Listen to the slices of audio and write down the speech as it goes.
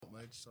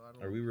so I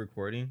don't. Are we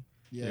recording?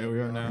 Yeah, we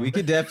are now. We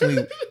could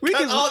definitely we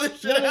could all this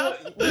shit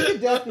out. we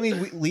could definitely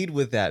lead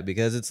with that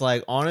because it's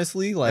like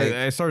honestly like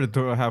I started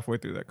halfway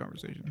through that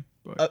conversation.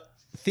 But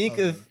think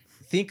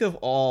of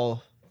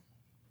all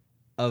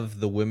of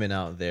the women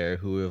out there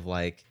who have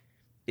like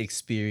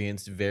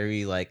experienced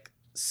very like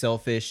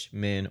selfish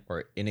men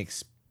or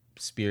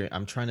inexperienced.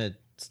 I'm trying to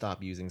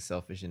stop using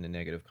selfish in a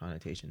negative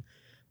connotation,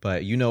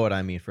 but you know what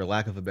I mean, for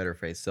lack of a better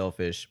phrase,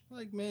 selfish,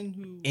 Like men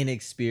who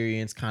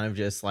inexperienced, kind of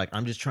just like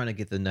I'm just trying to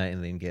get the nut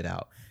and then get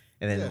out.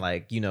 And then,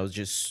 like, you know,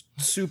 just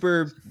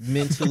super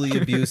mentally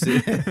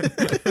abusive. get it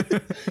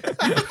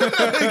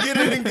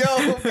and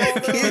go.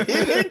 Get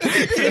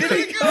it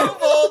and go,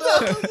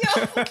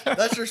 Boldo.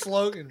 That's your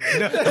slogan.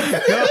 no,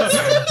 That's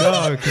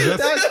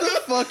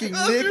the fucking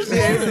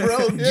nickname,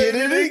 bro. Get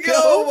it and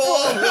go,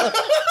 Boldo.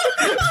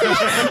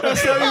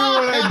 that's not even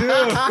what I do.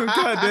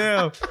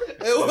 Goddamn.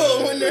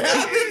 Well, when it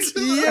happens,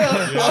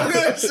 I'm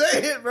gonna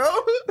say it, bro.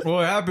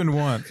 Well, it happened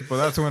once, but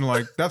that's when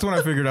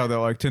I figured out that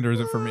like Tinder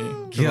isn't for me.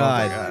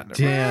 God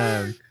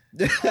damn.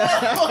 God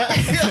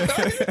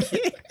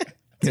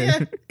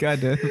damn. I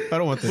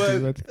don't want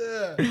that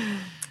to be.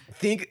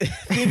 Think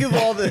of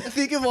all the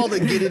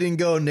get it and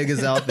go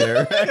niggas out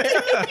there.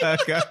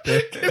 God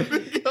damn.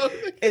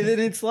 And then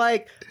it's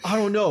like, I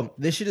don't know.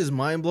 This shit is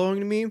mind blowing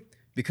to me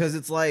because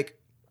it's like,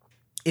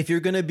 if you're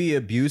gonna be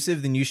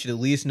abusive, then you should at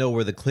least know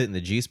where the clit and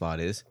the G spot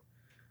is.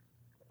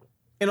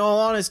 In all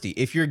honesty,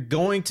 if you're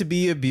going to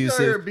be abusive,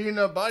 You're beating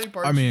up body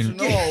parts. I mean-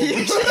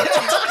 you should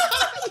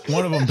know.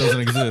 One of them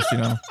doesn't exist, you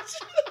know.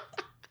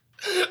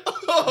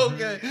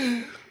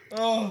 Okay.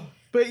 Oh.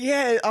 but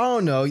yeah, I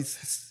don't know.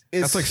 It's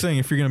That's like saying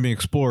if you're gonna be an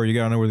explorer, you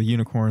gotta know where the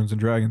unicorns and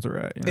dragons are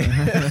at. You know?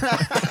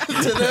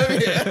 To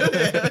them,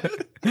 yeah.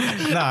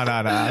 Nah.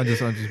 I'm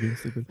just being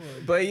stupid.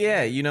 But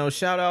yeah, you know,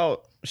 shout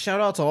out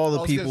to all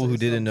the people who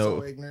didn't know.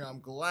 So ignorant. I'm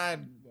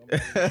glad. I'm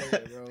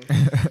it, bro.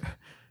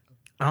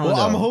 I don't Well,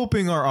 know. I'm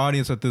hoping our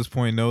audience at this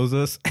point knows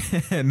us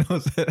and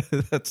knows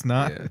that that's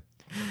not. Yeah.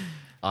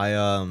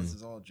 This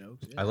is all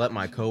jokes. Yeah. I let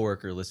my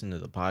coworker listen to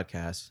the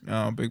podcast.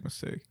 Oh, big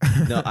mistake.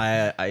 No,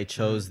 I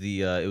chose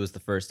it was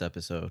the first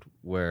episode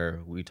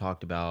where we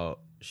talked about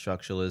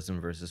structuralism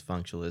versus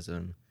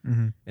functionalism,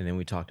 and then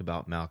we talked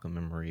about Malcolm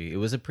and Marie. It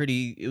was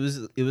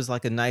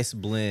like a nice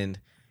blend.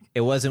 It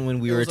wasn't when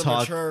we were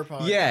talking.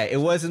 Yeah, it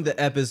wasn't the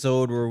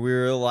episode where we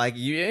were like,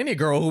 any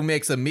girl who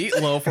makes a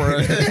meatloaf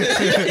or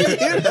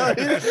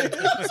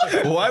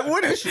why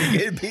wouldn't she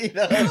get beat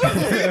up?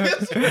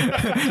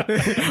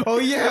 Oh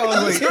yeah, I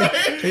was like,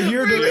 if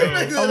you're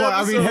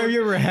have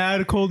you ever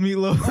had cold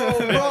meatloaf? Oh,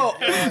 bro.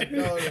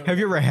 No. Have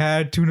you ever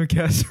had tuna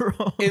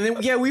casserole? And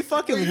then we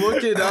fucking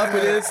looked it up,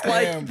 and it's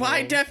like Damn,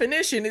 by bro.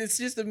 definition, it's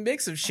just a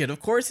mix of shit.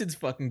 Of course, it's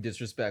fucking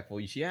disrespectful.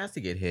 She has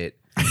to get hit.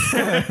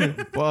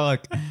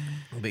 Fuck.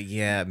 But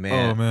yeah,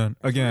 man. Oh man.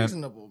 Again.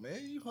 Reasonable, man.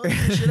 You hungry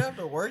as shit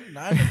after work,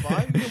 9 to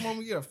 5. You come home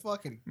and get a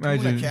fucking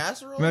tuna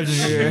casserole.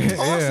 Imagine,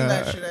 Tossing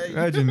that shit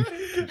at you.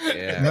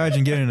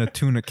 Imagine getting a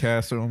tuna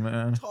casserole,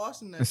 man.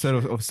 Tossing that Instead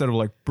of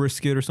like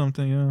brisket or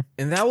something, yeah.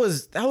 And that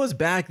was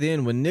back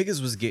then when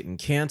niggas was getting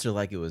cancer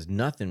like it was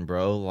nothing,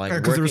 bro. Like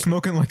Because they were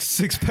smoking like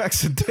 6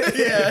 packs a day.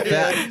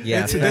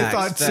 Yeah. They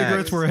thought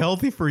cigarettes were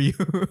healthy for you.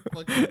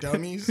 Like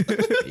dummies.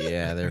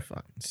 Yeah, they're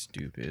fucking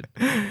stupid.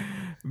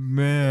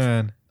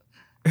 Man.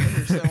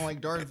 You're sounding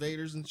like Darth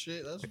Vader's and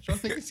shit. That's what y'all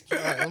think it's cute.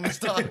 All right, let me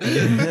stop.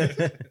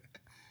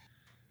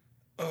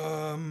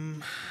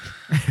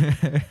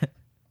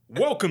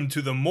 Welcome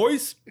to the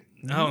moist.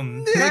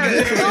 Welcome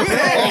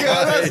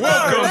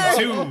Welcome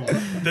to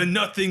the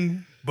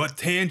Nothing But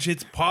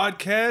Tangents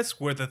podcast,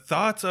 where the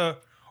thoughts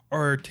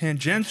are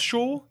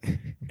tangential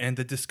and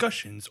the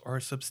discussions are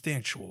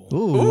substantial.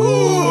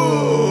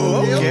 Ooh.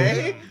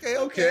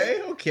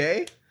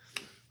 Okay.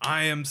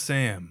 I am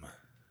Sam.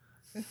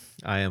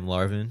 I am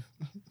Larvin.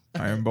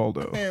 I am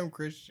Baldo. I am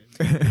Christian.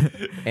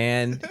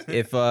 And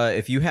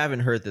if you haven't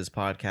heard this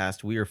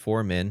podcast, we are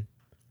 4 men.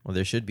 Well,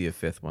 there should be a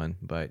 5th one,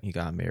 but he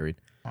got married.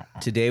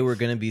 Today, we're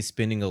going to be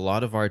spending a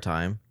lot of our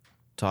time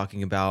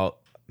talking about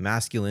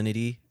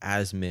masculinity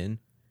as men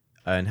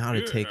and how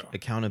to take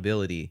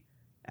accountability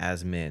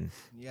as men.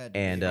 Yeah, dude.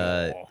 And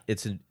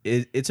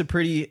it's a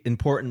pretty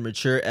important,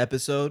 mature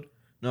episode,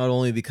 not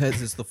only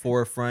because it's the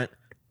forefront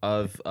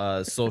of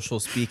social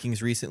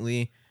speakings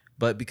recently,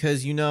 but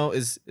because, you know,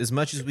 as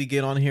much as we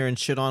get on here and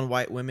shit on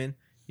white women,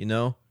 you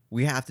know,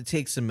 we have to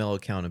take some male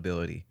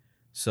accountability.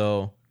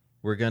 So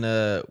we're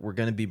gonna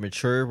be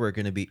mature. We're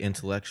gonna be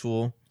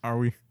intellectual. Are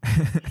we?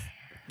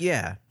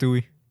 Yeah. Do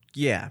we?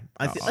 Yeah.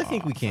 I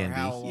think we can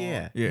how long? be.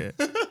 Yeah. Yeah.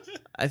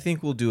 I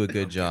think we'll do a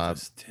good job.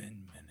 Just 10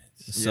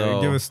 minutes. So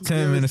Yeah, give us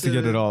 10 minutes to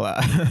get it all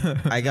out.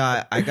 I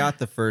got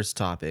the first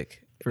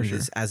topic. For sure.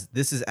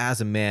 This is as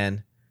a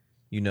man,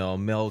 you know,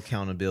 male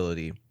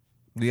accountability.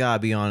 We gotta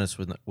be honest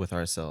with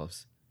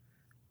ourselves.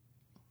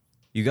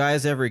 You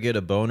guys ever get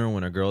a boner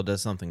when a girl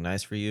does something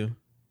nice for you?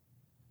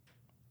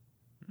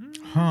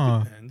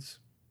 Huh. Depends.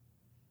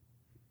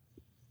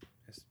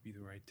 Has to be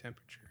the right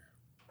temperature.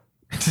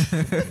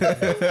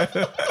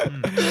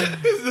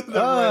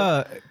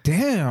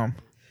 Damn.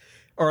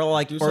 or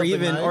like, Do or something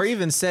even, nice. or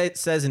even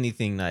says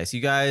anything nice.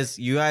 You guys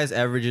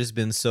ever just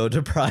been so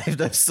deprived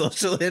of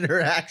social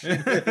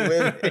interaction with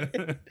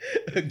women?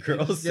 A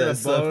girl just get a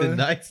says something boner.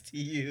 nice to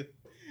you.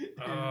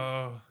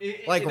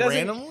 Like It doesn't-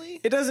 randomly?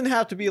 It doesn't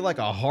have to be like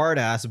a hard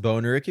ass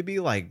boner. It could be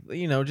like,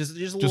 you know, just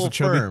a little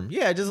chubby- firm.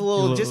 Yeah, just a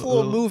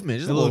little movement,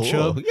 just a little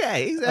chub? Yeah,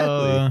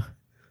 exactly.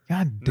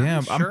 God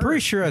damn. I'm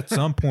pretty sure at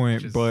some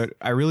point, Just- but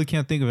I really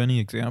can't think of any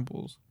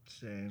examples.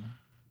 Same.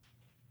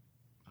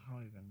 I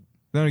don't even.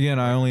 Then again,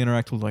 I only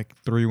interact with like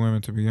 3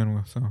 women to begin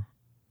with, so.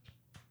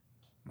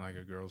 Like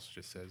a girl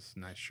just says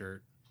nice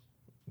shirt.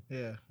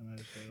 Yeah. and I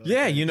just say, like,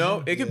 Yeah, you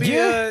know, it could be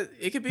Yeah.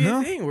 it could be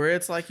No. a thing where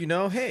it's like, you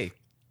know, hey,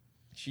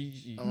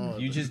 Oh,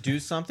 you just do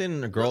something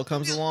and a girl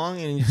comes along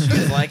and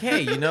she's like,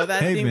 hey, you know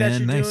that Hey thing man, that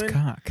you're nice doing?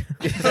 cock.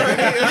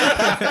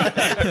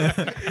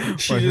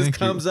 She Why, just thank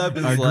comes you. up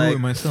and I is grew like, it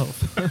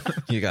myself.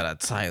 you got a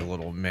tight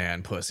little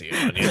man pussy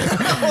on you.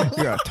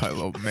 You got a tight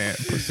little man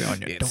pussy on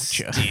you, It don't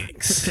you?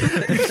 stinks.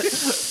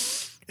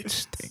 It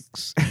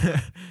stinks.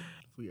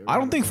 we ever I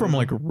don't got think a from boner.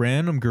 like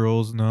random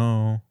girls,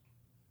 no.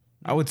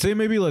 I would say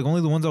maybe like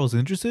only the ones I was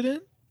interested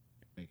in.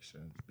 Makes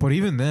sense. But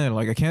even then,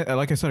 like I can't,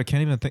 like I said, I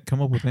can't even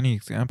come up with any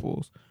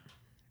examples.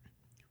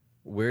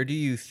 Where do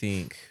you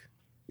think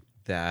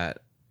that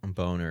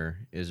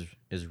boner is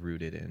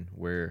rooted in?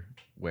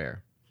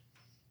 Where?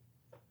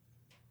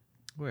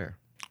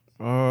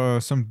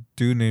 Some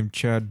dude named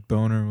Chad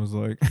Boner was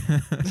like,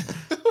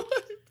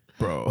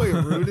 bro. Wait,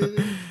 rooted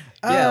in?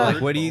 Yeah, Uh,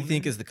 like what do you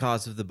think is the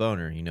cause of the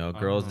boner? You know, a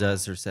girl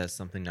does or says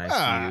something nice to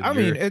you. I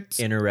mean, you're it's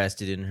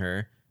interested in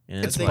her.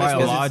 And it's I think it's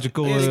 'cause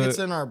biological. I think it's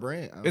in our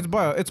brain. I It's don't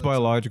know. it's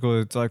biological.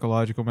 It's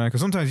psychological, man.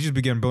 Because sometimes you just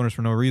be getting boners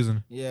for no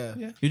reason. Yeah.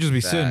 You just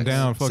be sitting Facts.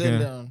 down, Sit fucking.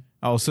 down.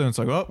 All of a sudden, it's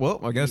like, oh well,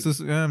 I guess this.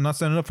 I'm not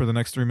standing up for the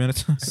next 3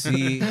 minutes.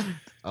 See,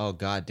 oh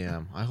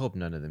goddamn! I hope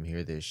none of them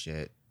hear this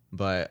shit.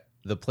 But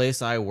the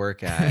place I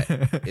work at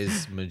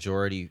is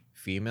majority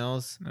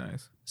females,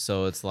 Nice.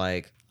 so it's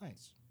like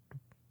Nice.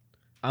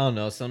 I don't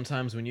know.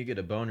 Sometimes when you get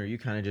a boner, you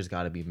kind of just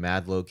got to be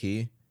mad low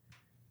key,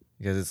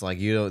 because it's like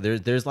you know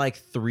there's like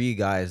 3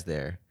 guys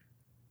there,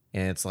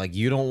 and it's like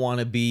you don't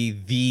want to be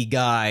the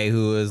guy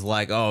who is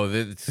like, oh,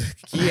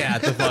 he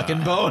had the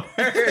fucking boner.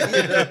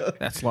 You know?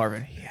 That's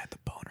Larvin. He had the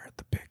boner at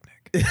the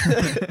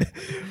picnic.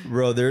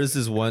 Bro, there's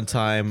this one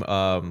time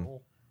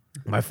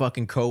my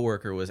fucking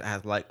coworker was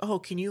asked like, oh,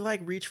 can you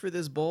like reach for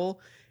this bowl?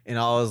 And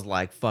I was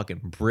like fucking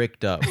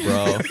bricked up,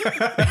 bro.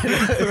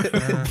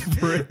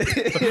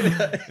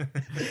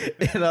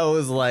 And I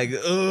was like,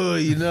 oh,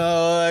 you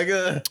know, like,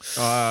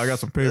 I got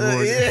some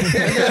paperwork.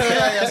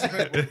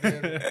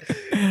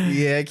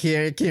 yeah, I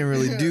can't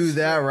really do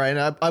that right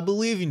now. I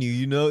believe in you.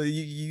 You know,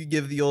 you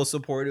give the old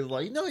supportive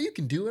like, no, you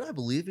can do it. I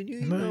believe in you.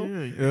 You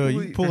know,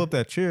 You can pull up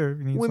that chair. If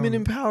you need women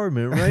something.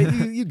 empowerment,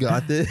 right? You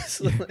got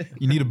this.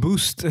 You need a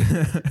boost.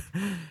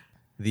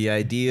 The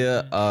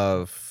idea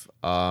of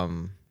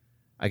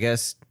I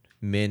guess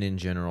men in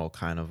general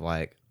kind of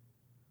like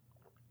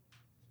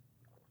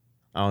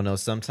I don't know,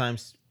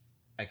 sometimes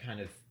I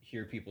kind of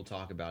hear people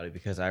talk about it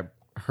because I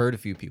heard a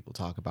few people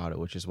talk about it,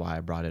 which is why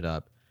I brought it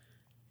up.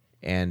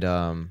 And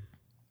I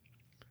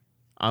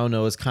don't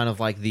know, it's kind of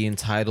like the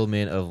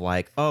entitlement of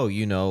like, oh,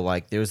 you know,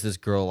 like there's this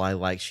girl I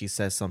like, she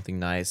says something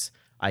nice,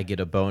 I get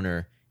a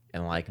boner.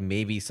 And like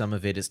maybe some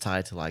of it is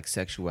tied to like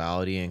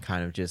sexuality and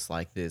kind of just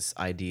like this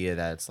idea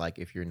that it's like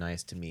if you're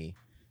nice to me,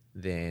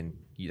 then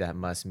that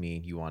must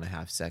mean you want to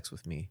have sex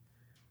with me.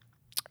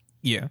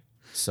 Yeah.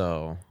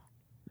 So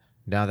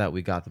now that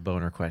we got the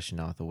boner question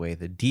out the way,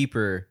 the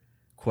deeper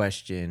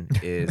question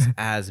is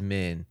as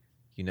men,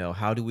 you know,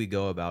 how do we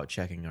go about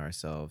checking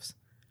ourselves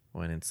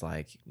when it's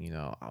like, you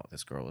know, oh,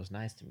 this girl was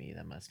nice to me,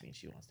 that must mean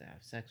she wants to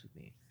have sex with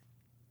me.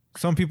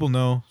 Some people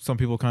know. Some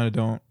people kind of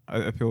don't.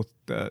 I feel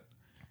that.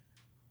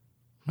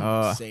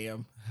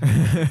 Sam. You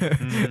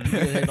get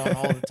hit on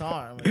all the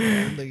time. Like, I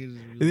don't think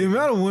it's The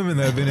amount of women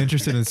that have been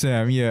interested in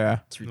Sam, yeah,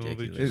 It's No, they're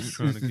ridiculous. just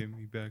trying to get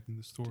me back in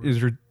the store.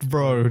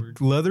 bro,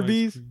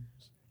 Leatherby's. Ice creams.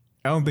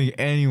 I don't think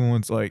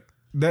anyone's like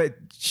that.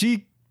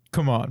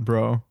 Come on,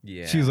 bro.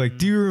 Yeah. She's like,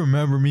 do you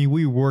remember me?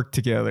 We worked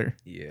together.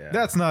 Yeah.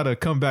 That's not a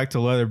come back to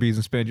Leatherby's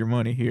and spend your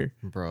money here.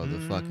 Bro, the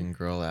fucking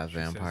girl at She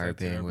says Vampire that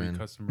to every Penguin.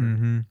 customer.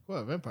 Mm-hmm.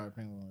 What Vampire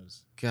Penguin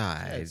was?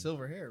 God Yeah,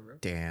 silver hair, bro.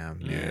 damn,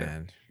 Yeah.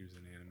 man. She was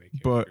an anime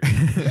But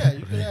character. Yeah,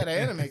 you could have an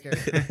anime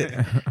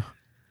character.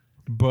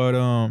 but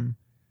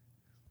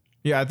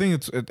yeah, I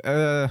think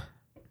this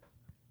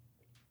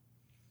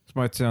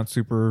might sound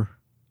super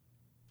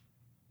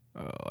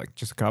like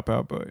just a cop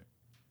out, but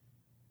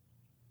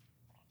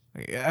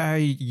yeah,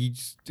 you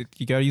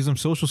gotta use them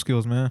social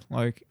skills, man.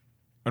 Like,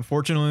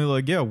 unfortunately,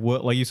 like yeah,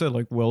 what like you said,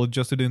 like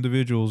well-adjusted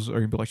individuals are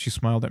gonna be like, she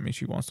smiled at me,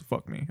 she wants to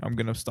fuck me. I'm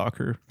gonna stalk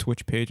her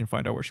Twitch page and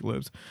find out where she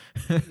lives.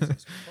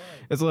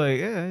 It's like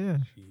yeah.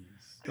 Jeez.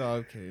 No,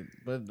 okay,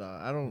 but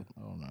I don't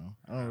know.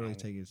 I don't really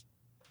take it.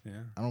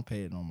 Yeah. I don't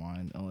pay it no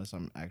mind unless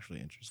I'm actually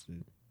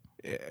interested.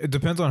 It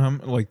depends on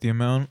how like the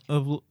amount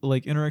of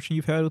like interaction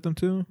you've had with them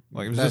too.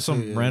 Like if it's That's just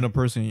some it, yeah. random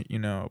person, you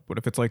know. But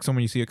if it's like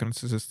someone you see on a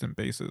consistent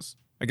basis,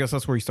 I guess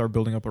that's where you start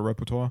building up a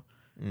repertoire.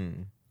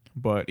 Mm.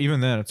 But even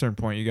then, at a certain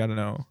point, you got to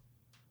know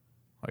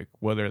like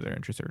whether they're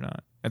interested or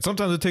not. And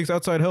sometimes it takes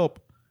outside help.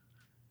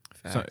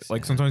 Facts,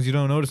 Like yeah. sometimes you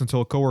don't notice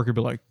until a coworker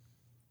be like,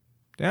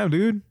 "Damn,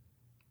 dude,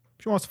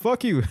 she wants to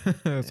fuck you."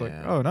 It's like,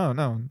 Yeah. oh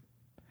no.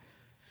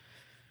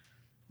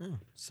 Oh,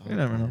 solid You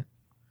never know. point.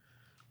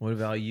 What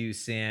about you,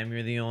 Sam?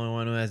 You're the only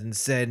one who hasn't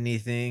said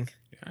anything.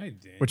 I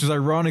did. Which is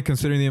ironic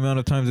considering the amount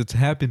of times it's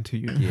happened to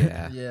you.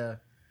 Yeah. Yeah.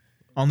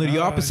 On the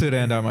Oh, opposite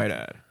end, I might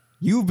add,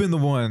 you've been the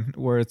one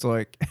where it's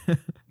like,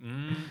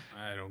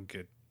 I don't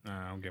get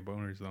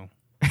boners though.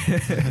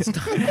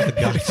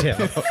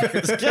 Gotcha.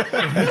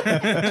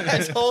 I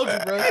told you,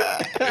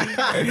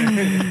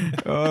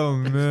 bro. oh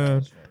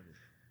man,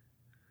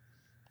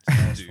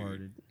 Fast Dude.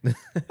 farted.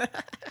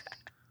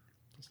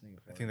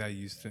 I think that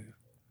used to.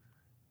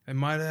 It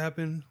might have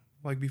happened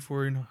like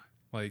before,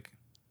 like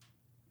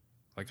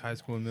high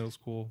school and middle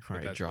school. All but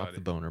right, that's drop about the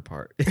it. boner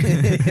part.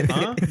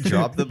 Huh?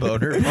 Drop the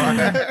boner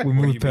part. we do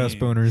moved you past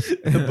mean? boners.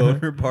 The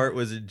boner part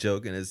was a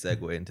joke and a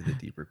segue into the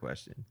deeper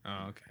question.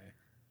 Oh, okay.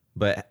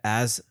 But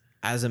as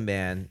a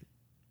man,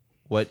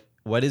 what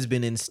has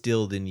been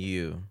instilled in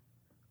you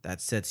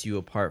that sets you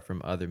apart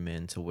from other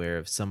men to where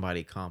if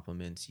somebody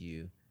compliments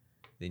you,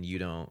 then you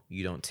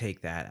don't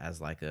take that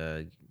as like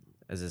a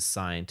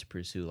sign to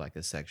pursue like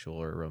a sexual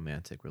or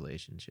romantic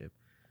relationship?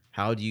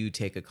 How do you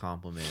take a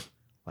compliment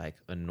like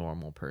a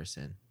normal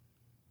person?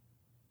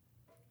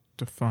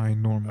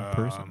 Define normal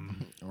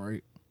person. All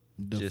right.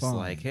 Just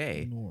like,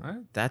 hey,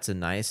 What? that's a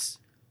nice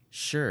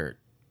shirt.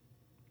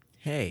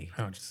 Hey,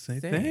 I'll just say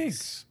Thanks.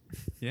 thanks.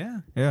 Yeah.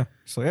 Yeah,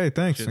 it's like, hey,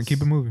 thanks, and Just-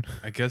 keep it moving.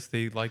 I guess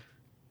they like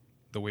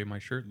the way my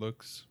shirt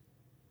looks.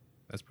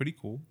 That's pretty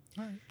cool.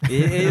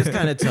 it is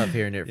kind of tough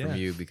hearing it Yeah. from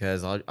you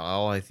because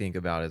all I think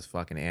about is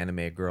fucking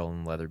anime girl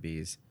in leather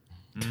bees.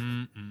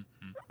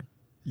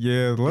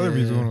 Yeah, the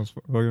Leatherby's Yeah. one was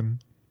fucking.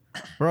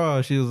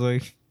 Bro, she was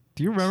like,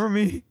 "Do you remember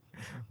me?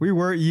 We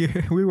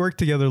worked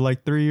together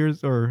like 3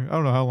 years, or I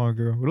don't know how long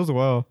ago, but it was a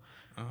while."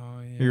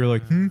 Oh yeah. You were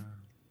like,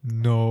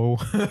 No.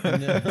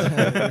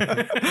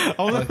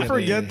 I'll never Fucking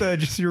forget A. that.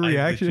 Just your I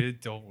reaction.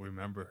 legit don't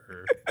remember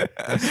her.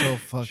 That's so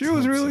fucked She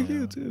was up, really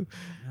Sam. cute too.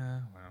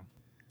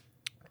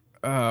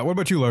 Wow. What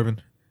about you, Larvin?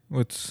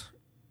 What's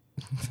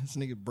This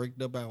nigga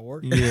bricked up at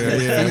work.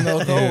 Yeah.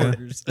 Female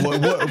coworkers. what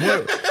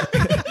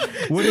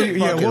what did you,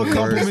 Fucking what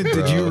compliment worst,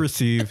 did you bro.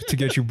 receive to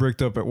get you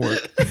bricked up at work?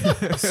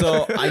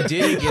 So I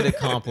didn't get a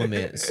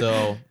compliment.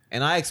 So,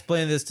 and I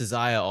explain this to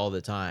Zaya all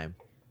the time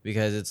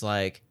because it's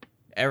like,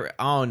 I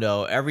don't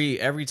know, every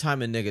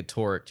time a nigga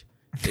torqued,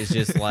 it's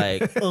just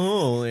like,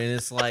 oh, and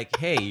it's like,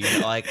 hey, you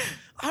know, like,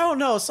 I don't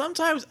know.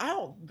 Sometimes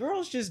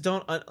girls just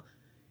don't.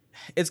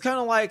 It's kind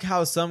of like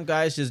how some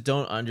guys just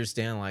don't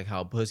understand like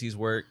how pussies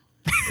work.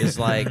 It's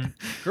like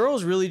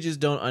girls really just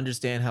don't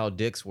understand how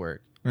dicks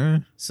work. Eh,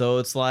 So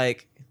it's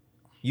like,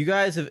 you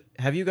guys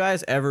have you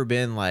guys ever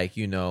been like,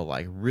 you know,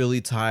 like really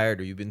tired,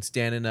 or you've been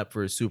standing up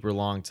for a super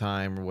long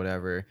time or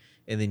whatever,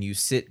 and then you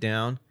sit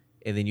down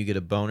and then you get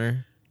a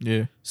boner?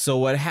 yeah. So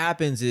what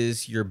happens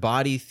is your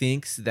body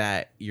thinks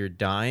that you're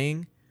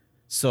dying,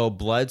 so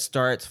blood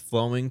starts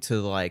flowing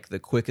to like the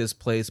quickest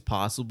place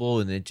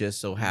possible, and it just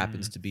so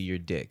happens to be your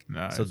dick.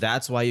 Nice. So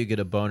that's why you get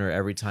a boner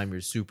every time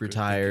you're super Good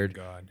tired.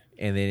 thinking, God.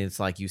 And then it's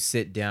like you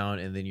sit down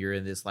and then you're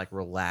in this like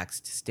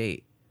relaxed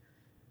state.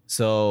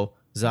 So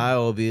Zaya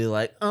will be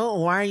like, "Oh,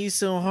 why are you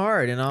so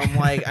hard?" And I'm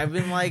like, "I've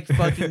been like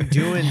fucking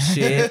doing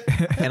shit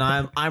and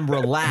I'm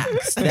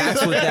relaxed. That's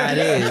what that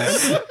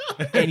is."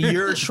 And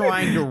you're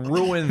trying to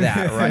ruin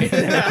that right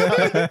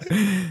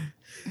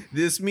now.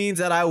 This means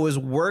that I was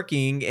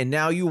working and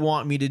now you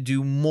want me to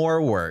do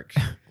more work.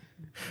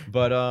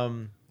 But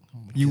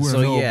You wouldn't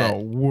So, know yeah.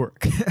 about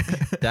work.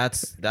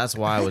 that's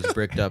why I was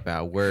bricked up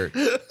at work.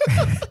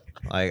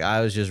 Like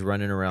I was just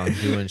running around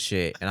doing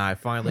shit, and I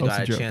finally That was got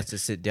a a joke. chance to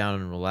sit down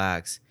and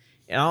relax.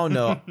 And I don't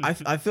know.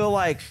 I feel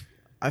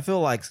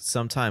like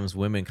sometimes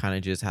women kind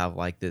of just have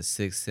like this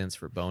sixth sense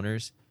for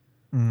boners.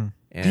 Mm.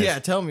 And Yeah,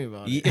 tell me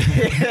about it.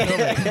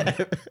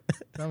 Yeah.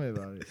 Tell me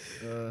about it.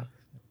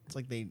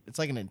 It's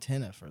like an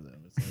antenna for them.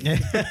 It's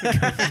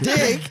like,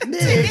 dick.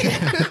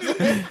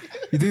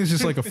 You think it's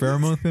just like a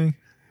pheromone thing,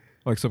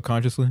 like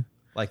subconsciously?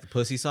 Like the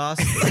pussy sauce.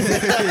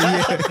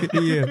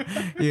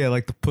 yeah,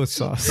 like the puss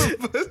sauce.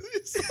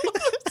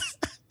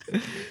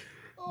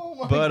 Oh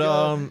my But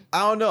God. I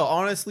don't know.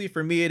 Honestly,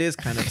 for me, it is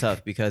kind of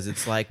tough because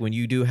it's like when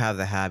you do have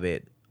the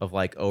habit of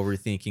like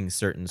overthinking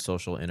certain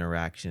social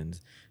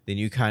interactions, then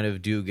you kind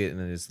of do get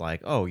into this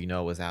like, oh, you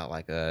know, was that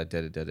like a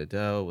da da da da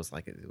da? Was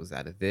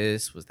that a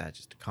this? Was that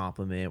just a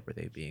compliment? Were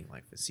they being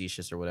like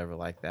facetious or whatever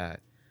like that?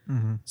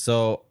 Mm-hmm.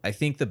 So So I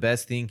think the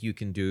best thing you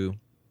can do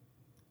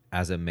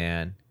as a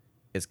man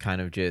is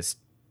kind of just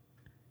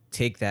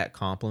take that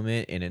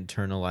compliment and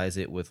internalize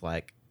it with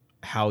like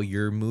how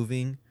you're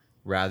moving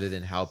rather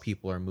than how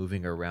people are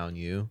moving around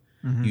you.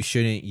 Mhm. You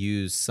shouldn't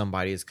use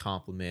somebody's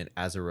compliment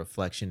as a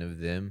reflection of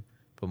them,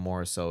 but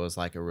more so as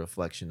like a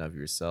reflection of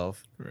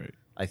yourself. right.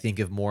 I think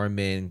if more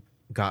men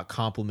got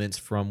compliments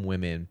from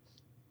women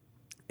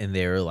and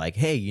they were like,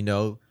 hey, you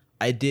know,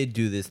 I did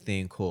do this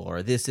thing cool,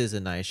 or this is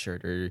a nice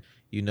shirt, or,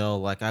 you know,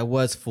 like I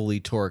was fully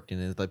torqued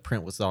and the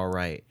print was all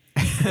right.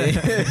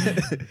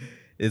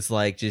 It's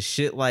like just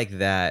shit like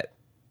that.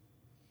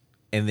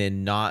 And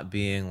then not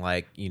being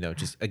like, you know,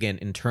 just again,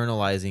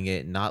 internalizing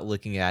it, not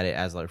looking at it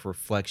as like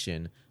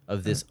reflection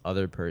of this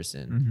other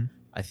person. Mm-hmm.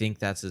 I think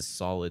that's a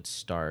solid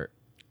start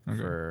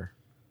for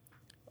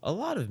a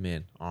lot of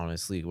men,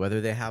 honestly, whether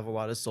they have a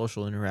lot of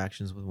social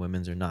interactions with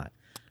women or not.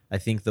 I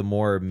think the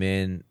more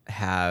men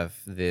have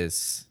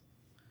this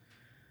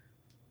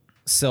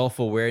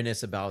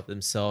self-awareness about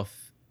themselves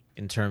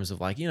in terms of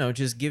like, you know,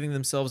 just giving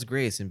themselves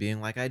grace and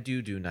being like, I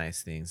do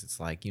nice things. It's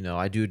like, you know,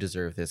 I do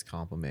deserve this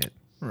compliment.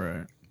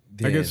 Right.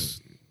 Then, I guess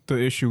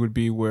the issue would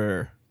be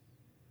where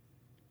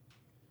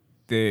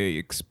they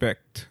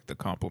expect the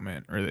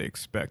compliment or they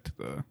expect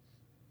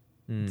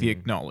the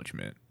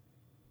acknowledgement,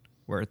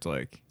 where it's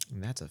like,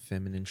 and that's a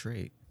feminine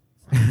trait.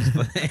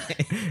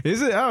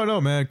 is it? I don't know,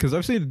 man, because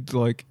I've seen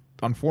like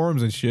on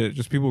forums and shit,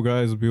 just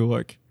guys will be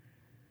like,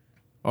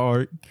 all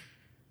right,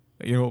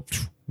 you know,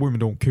 women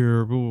don't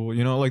care,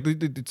 you know, like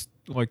it's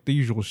like the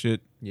usual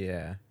shit.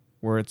 Yeah.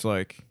 Where it's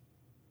like,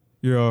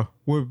 yeah,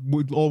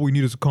 all we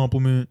need is a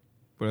compliment.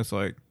 But it's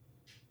like,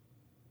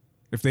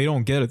 if they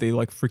don't get it, they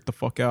like freak the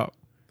fuck out.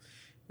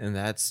 And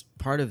that's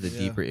part of the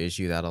deeper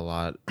issue that a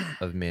lot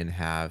of men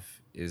have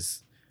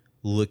is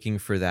looking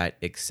for that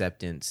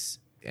acceptance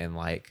and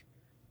like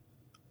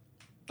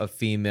a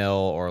female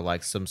or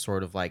like some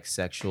sort of like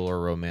sexual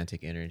or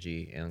romantic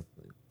energy. And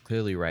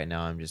clearly right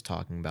now I'm just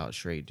talking about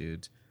straight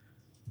dudes.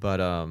 But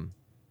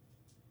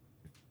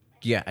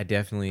yeah, I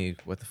definitely,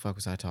 what the fuck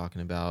was I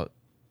talking about?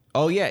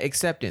 Oh yeah,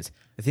 acceptance.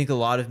 I think a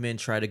lot of men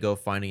try to go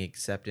finding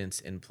acceptance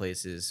in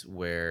places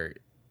where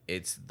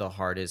it's the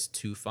hardest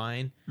to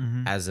find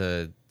as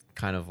a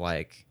kind of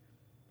like,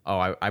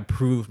 oh, I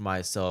proved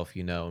myself,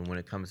 you know. And when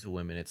it comes to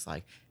women, it's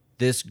like,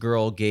 this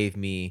girl gave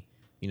me,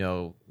 you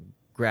know,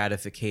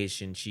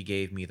 gratification. She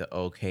gave me the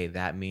okay.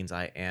 That means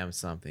I am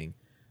something.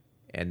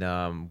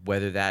 And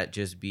whether that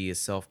just be a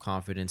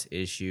self-confidence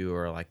issue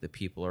or like the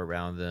people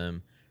around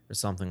them or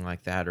something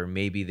like that, or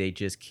maybe they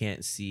just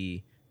can't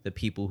see the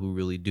people who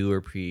really do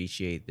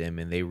appreciate them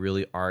and they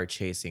really are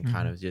chasing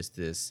kind of just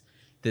this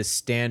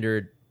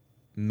standard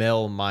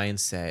male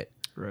mindset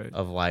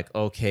of like,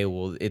 okay,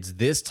 well, it's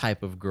this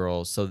type of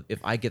girl, so if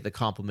I get the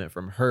compliment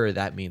from her,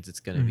 that means it's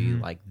going to be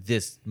like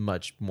this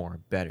much more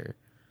better.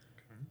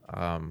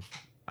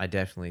 I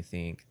definitely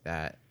think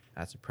that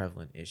that's a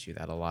prevalent issue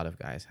that a lot of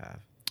guys have.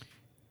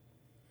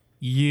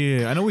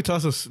 Yeah, I know we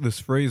toss this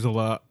phrase a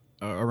lot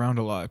around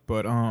a lot,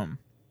 but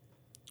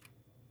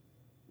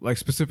like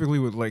specifically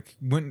with like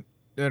when,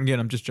 and again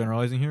I'm just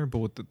generalizing here, but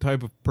with the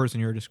type of person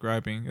you're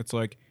describing, it's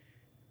like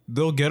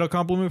they'll get a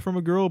compliment from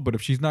a girl, but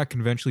if she's not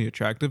conventionally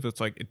attractive,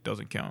 it's like it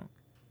doesn't count.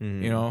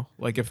 You know,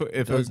 like if a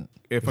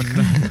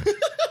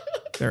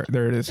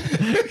there it is.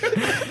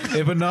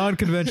 If a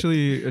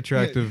non-conventionally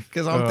attractive,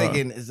 because I'm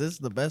thinking, is this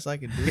the best I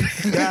can do?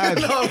 God,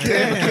 no,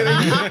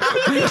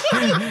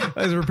 I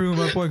was proving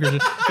my point, Christian.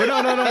 But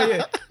no,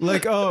 yeah.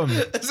 Like,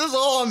 is this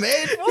all I'm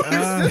made for?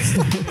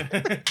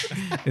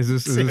 Is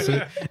this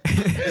it?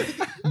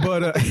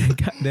 But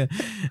goddamn.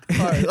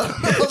 All right,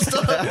 I'll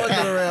stop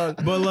fucking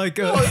around. But like,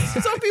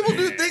 some people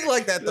do think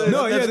like that though.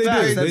 No, yeah,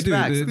 That's they do.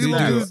 facts. They People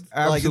do. do. Like, it's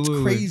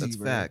Absolutely. crazy. That's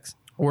bro. facts.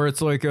 where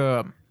it's like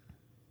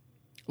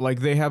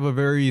they have a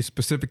very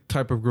specific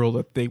type of girl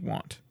that they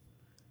want.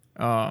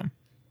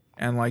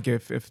 And like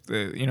if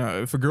the, you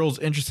know, if a girl's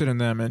interested in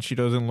them and she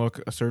doesn't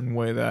look a certain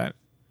way that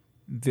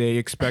they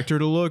expect her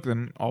to look,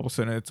 then all of a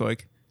sudden it's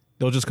like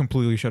they'll just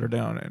completely shut her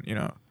down, and you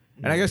know.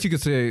 And I guess you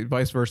could say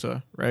vice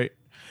versa, right?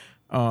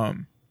 But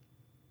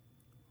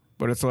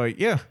it's like,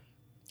 yeah,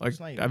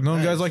 like I've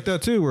known guys like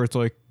that too, where it's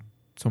like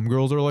some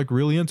girls are like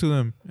really into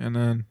them, and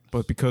then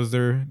but because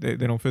they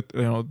don't fit,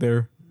 you know,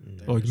 they're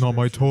like not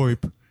my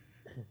type.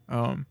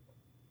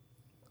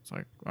 It's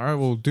like, all right,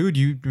 well, dude,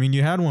 you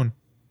had one.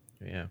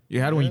 Yeah. You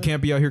had one. You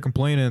can't be out here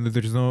complaining that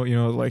there's no, you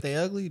know, like, If they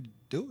ugly,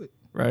 do it.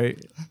 right?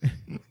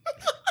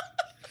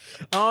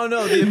 Oh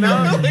no, the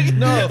amount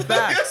no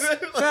facts.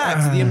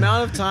 The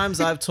amount of times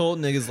I've told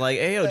niggas like,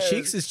 hey yo,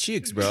 cheeks is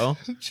cheeks, bro.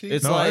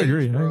 It's No, I like,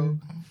 agree. Bro,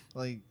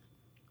 like,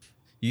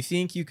 you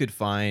think you could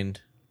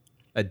find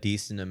a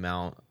decent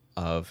amount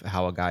of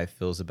how a guy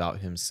feels about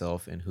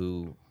himself and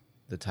who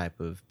the type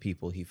of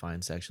people he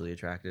finds sexually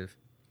attractive?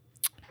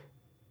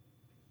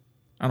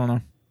 I don't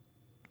know.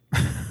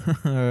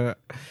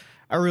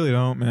 I really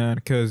don't, man,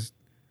 because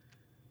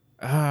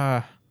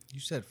you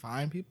said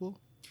fine people.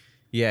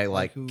 Yeah,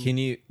 like who?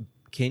 can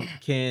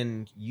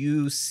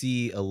you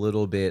see a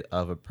little bit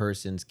of a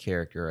person's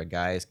character, a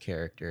guy's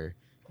character,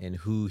 and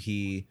who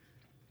he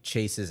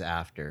chases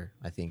after?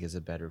 I think is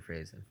a better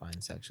phrase than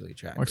find sexually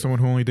attractive. like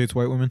someone who only dates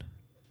white women.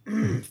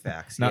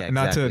 Facts. Not yeah,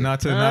 not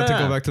exactly. to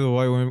go back to the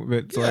white women, but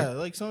it's Yeah, like,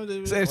 like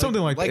something. Say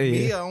something like that,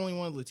 me. yeah. I only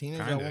wanted Latinas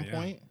at Kinda, one yeah.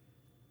 point.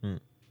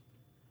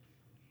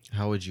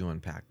 How would you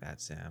unpack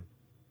that, Sam?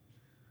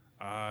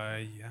 Yeah,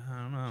 I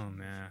don't know,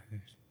 man.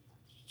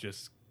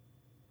 Just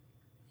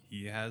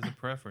he has a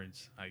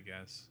preference, I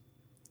guess.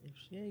 if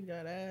she ain't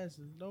got ass,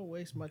 don't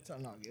waste my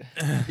time. No,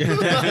 I'm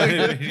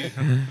kidding.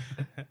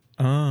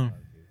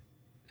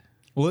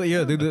 Well,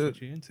 yeah, That's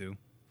what you into.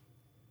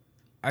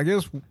 I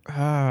guess,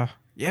 yeah,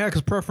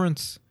 because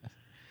preference.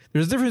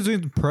 There's a difference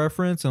between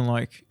preference and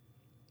like,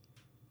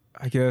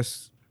 I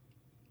guess,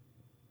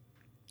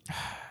 I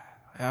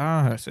don't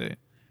know how to say it,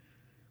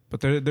 but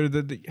there's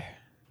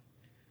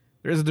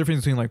a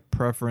difference between like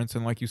preference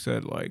and, like you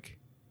said, like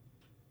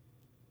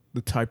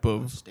the type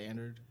of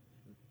Standard.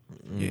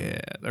 yeah,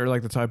 they're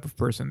like the type of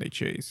person they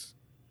chase.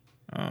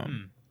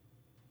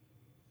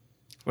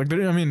 Like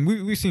I mean,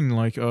 we've seen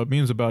like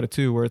memes about it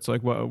too, where it's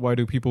like, why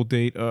do people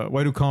date?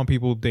 Why do calm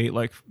people date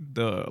like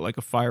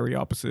a fiery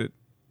opposite?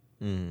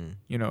 You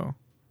know,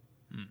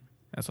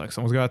 that's like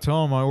someone's got to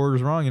tell them my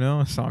order's wrong. You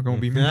know, it's not gonna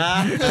be me.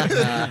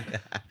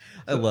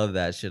 I love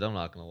that shit. I'm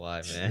not gonna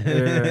lie, man.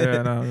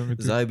 yeah, no, me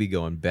Because too. I'd be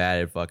going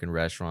bad at fucking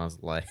restaurants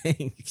like,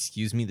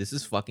 excuse me, this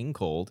is fucking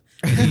cold.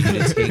 I need you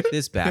to take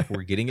this back.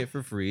 We're getting it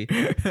for free.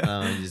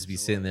 Just be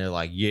sitting there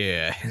like,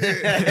 yeah.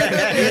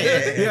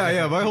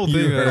 yeah, my whole thing.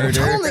 You heard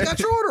her. Oh, they got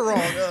your order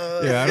wrong.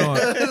 Yeah,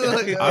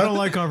 I don't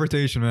like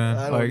confrontation, man.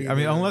 I don't Like, I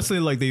mean, either. unless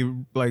they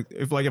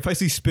if I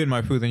see spit in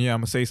my food, then yeah, I'm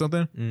gonna say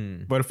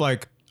something. But if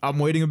like I'm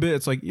waiting a bit,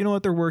 it's like, you know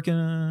what, they're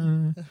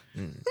working.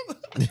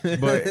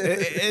 But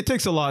it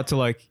takes a lot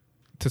to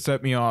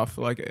set me off,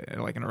 like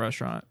in a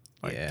restaurant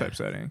type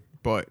setting.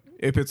 But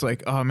if it's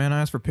like, oh man,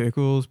 I asked for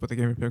pickles, but they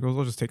gave me pickles,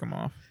 I'll just take them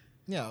off.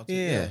 Yeah. I'll take-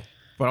 Yeah.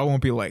 But I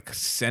won't be like,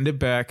 send it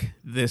back.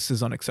 This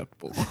is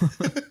unacceptable.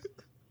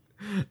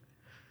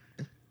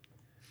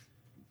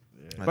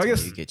 That's I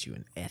guess- why you get you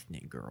an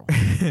ethnic girl.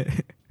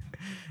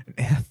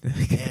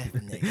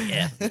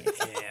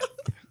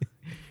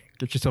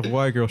 Get yourself a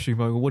white girl. She'd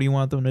be like, what do you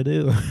want them to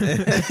do?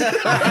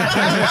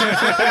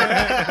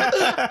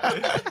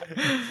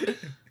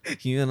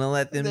 You gonna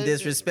let them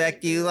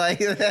disrespect you like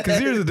that? Because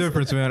here's the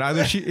difference, man.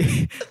 Either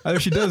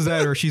she does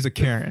that or she's a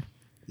Karen.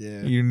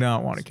 Yeah. You do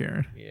not want a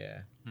Karen.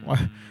 Yeah.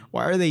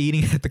 Why are they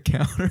eating at the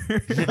counter?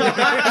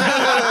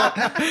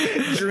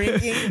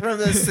 Drinking from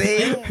the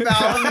same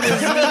fountain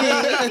as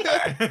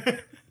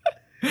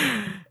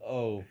me.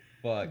 Oh,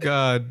 fuck.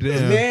 God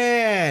damn.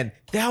 Man,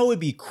 that would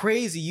be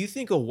crazy. You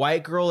think a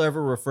white girl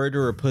ever referred to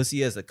her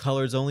pussy as a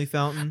colors only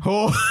fountain?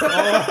 Oh,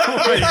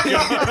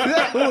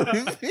 That would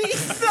be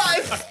nice,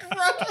 bro.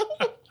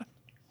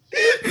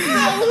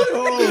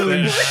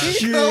 holy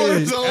shit.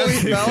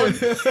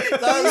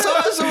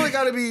 That's only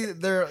got to be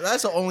there.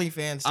 That's the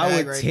OnlyFans tag I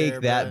would right take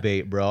there, that bro.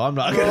 bait, bro. I'm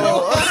not gonna.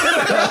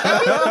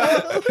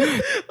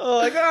 Oh,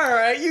 like, all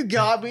right, you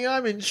got me.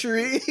 I'm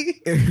intrigued.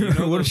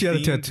 What if she had a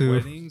Themed tattoo?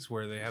 Weddings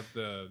where they have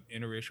the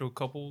interracial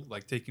couple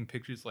like taking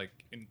pictures like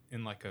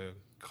in like a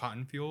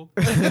cotton field.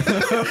 Have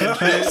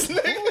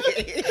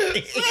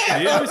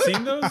you ever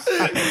seen those?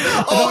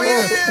 Oh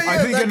yeah. I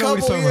think I that know what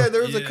you're couple, talking yeah, about.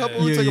 there was a Yeah. couple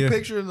who Yeah, took yeah. a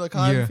picture in the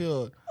cotton Yeah.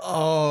 field.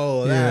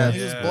 Oh, Yeah. that's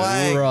He was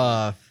black.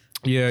 rough.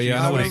 Yeah, I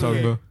know what you're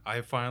talking about.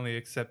 I finally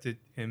accepted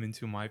him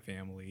into my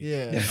family.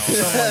 Yeah. And all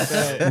Something like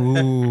that.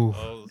 Ooh.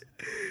 Oh,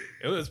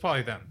 it was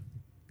probably them.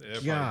 They're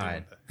probably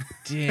God.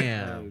 doing that. I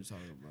know what Damn. you're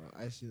talking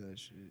about. I see that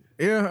shit.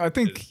 Yeah, I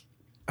think.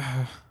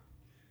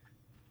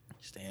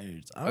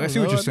 Standards. I see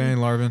what you're saying,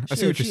 Larvin. I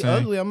see what you're She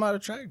saying. ugly. I'm not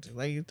attracted.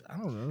 Like I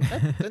don't know.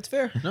 That's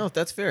fair. No,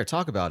 that's fair.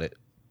 Talk about it.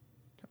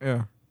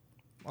 Yeah.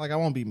 Like I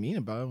won't be mean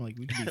about him. Like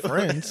we can be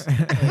friends.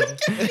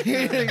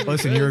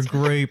 Listen, you're a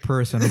great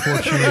person.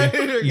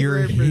 Unfortunately, you're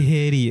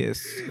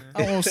hideous.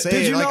 I won't say.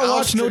 Did it. you Like, not I'll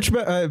watch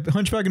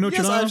Hunchback of Notre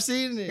Yes, Dame? I've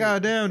seen it.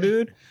 God damn,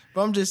 dude.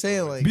 But I'm just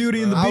saying, like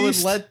Beauty and the I would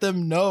Beast. let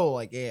them know,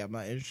 like, hey, I'm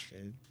not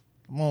interested.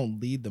 I'm gonna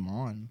lead them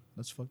on.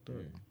 That's fucked up.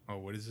 Oh,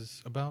 what is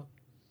this about?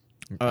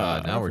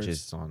 Now we're efforts.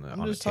 just on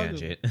I'm a just talking-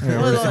 tangent.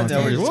 Yeah, we're just Well, on no,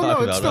 tangent. it's- Well, no,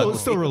 talking it's about still,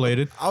 still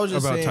related. I was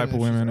just about saying type if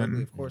of she's women ugly,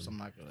 and of course, I'm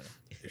not gonna.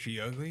 Is she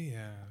ugly?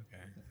 Yeah.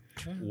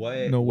 Okay.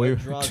 What, No way. what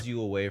draws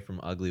you away from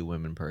ugly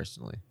women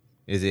personally?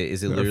 Is it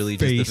Their literally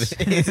face. just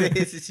the is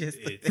it just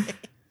It-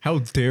 How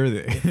dare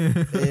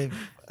they?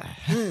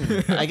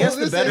 I guess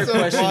the better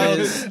question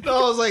is no,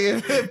 I was like,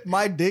 if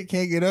my dick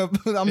can't get up,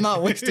 I'm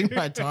not wasting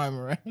my time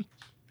around.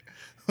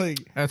 Like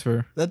That's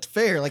fair. that's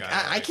fair. Like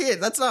I can't.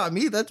 That's not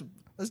me. That's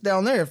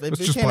down there. If That's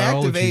it just can't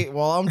biology. activate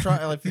while I'm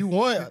trying, like, if you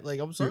want, like,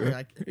 I'm sorry.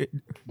 Not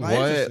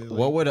interested, like-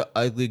 what would an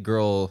ugly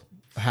girl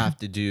have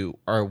to do,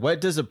 or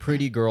what does a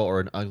pretty girl or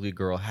an ugly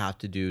girl have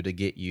to do to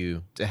get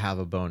you to have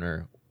a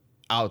boner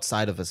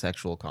outside of a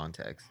sexual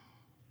context?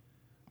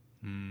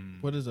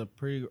 What is a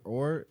pretty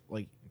or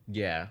like?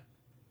 Yeah,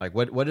 like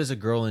what does a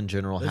girl in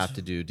general This- have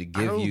to do to I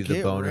give don't you the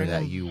get boner that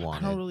random- you I don't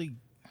wanted? really.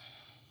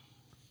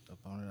 The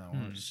boner that I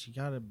want. She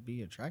gotta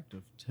be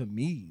attractive to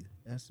me.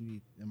 It has to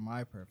be in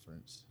my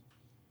preference.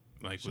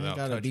 like She ain't without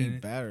gotta touching be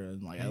it. better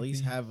and like at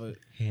least have a.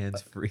 Hands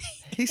free.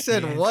 He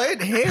said what?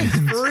 Hands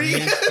free.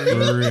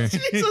 Free.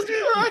 Jesus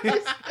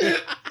Christ.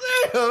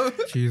 Damn.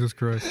 Jesus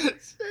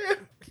Christ.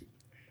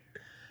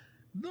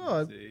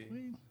 No. See.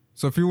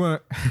 So if you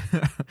want,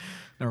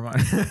 never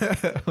mind.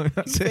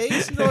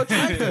 Face, you know,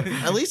 attractive.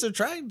 At least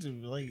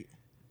attractive. Like.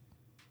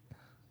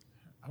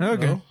 I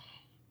don't Okay.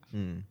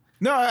 know.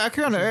 No, I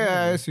kind of, It's just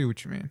I see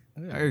what you mean.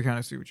 Yeah. I kind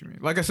of see what you mean.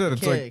 Like I said,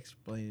 it's Can't like,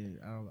 explain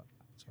it. I don't know.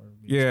 It's hard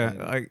to yeah,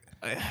 explain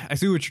it. I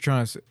see what you're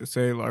trying to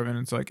say, Larvin.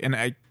 It's like,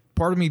 and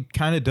part of me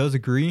kind of does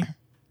agree,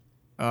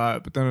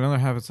 but then another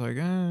half, it's like,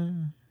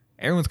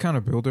 everyone's kind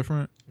of built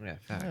different. Yeah,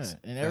 facts. Yeah,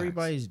 and Facts.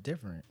 everybody's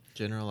different.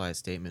 Generalized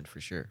statement for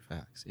sure.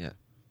 Facts. Yeah.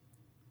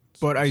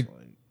 But it's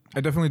like,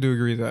 I definitely do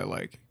agree that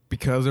like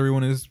because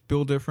everyone is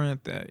built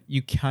different, that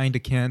you kind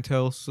of can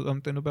tell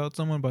something about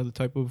someone by the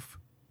type of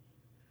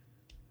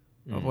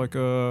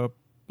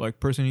like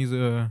person he's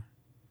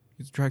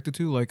attracted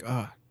to. Like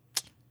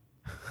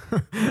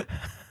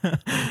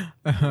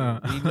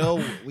we know.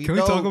 Can we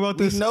talk about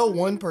this? We know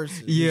one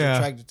person who's Yeah.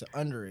 attracted to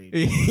underage.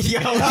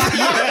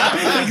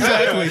 yeah,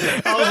 exactly.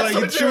 I was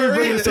like, should we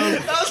bring this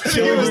up?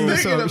 Should we bring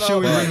this up? Should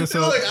we bring this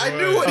up? Look, I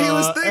knew what he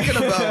was thinking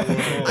about.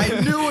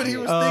 I knew what he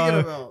was thinking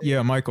about.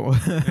 Yeah, Michael.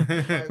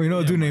 We know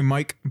a dude named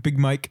Mike, Big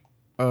Mike.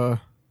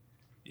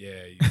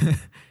 Yeah,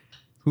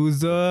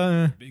 Who's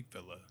big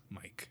fella,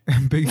 Mike.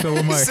 Big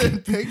fella He Mike,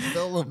 said big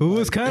fella who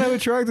was Mike. kind of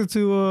attracted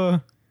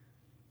to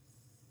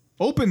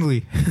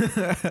openly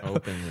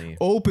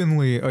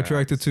Openly.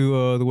 attracted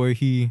to the way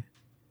he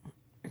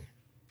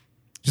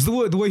just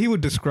the way he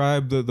would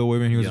describe the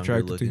women he was Younger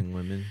attracted to. looking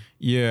women.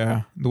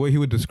 Yeah, the way he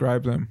would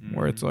describe them,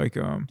 where it's like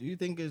Do you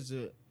think it's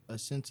a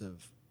sense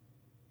of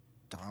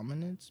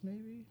dominance,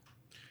 maybe?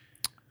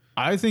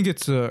 I think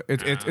it's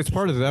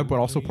part of that, but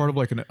also part of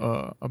like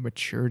a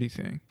maturity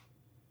thing.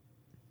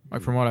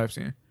 Like from what I've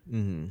seen,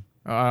 Mm-hmm.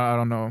 I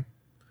don't know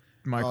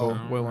Michael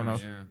Oh, well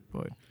enough, Yeah.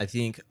 but I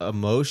think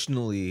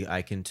emotionally,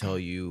 I can tell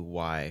you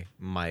why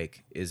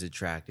Mike is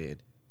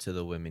attracted to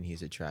the women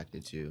he's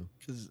attracted to.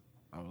 Because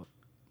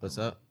What's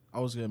up? I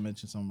was gonna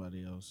mention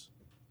somebody else,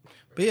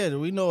 but yeah,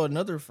 we know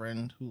another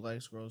friend who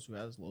likes girls who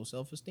has low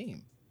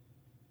self-esteem.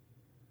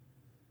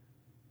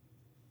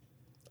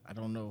 I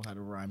don't know how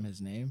to rhyme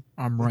his name.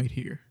 I'm right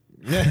here.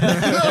 Not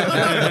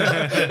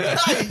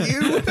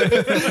you.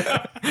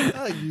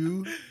 Not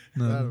you.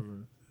 No.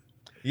 Whatever.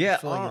 Yeah, I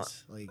feel like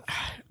it's like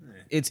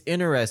it's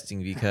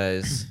interesting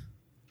because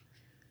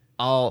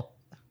I'll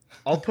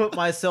put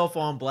myself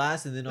on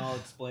blast and then I'll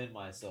explain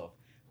myself.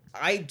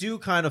 I do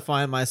kind of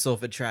find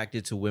myself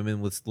attracted to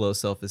women with low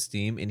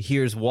self-esteem, and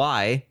here's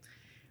why.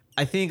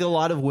 I think a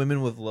lot of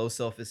women with low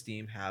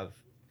self-esteem have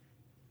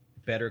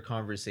better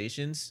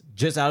conversations.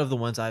 Just out of the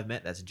ones I've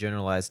met, that's a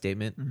generalized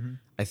statement. Mhm.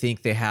 I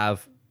think they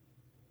have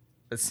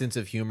a sense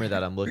of humor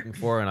that I'm looking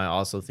for, and I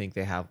also think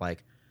they have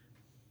like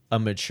a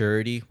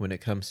maturity when it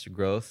comes to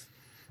growth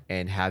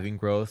and having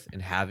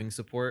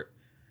support.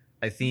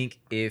 I think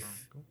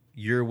if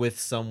you're with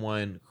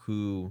someone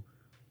who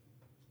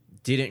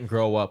didn't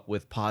grow up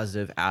with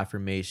positive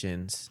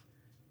affirmations,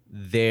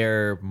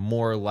 they're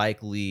more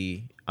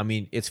likely, I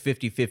mean, it's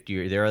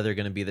 50-50. They're either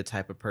going to be the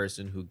type of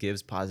person who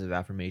gives positive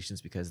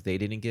affirmations because they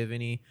didn't give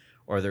any,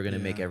 or they're going to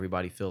make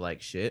everybody feel like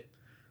shit.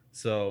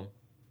 So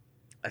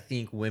I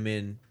think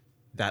women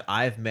that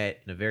I've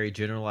met, in a very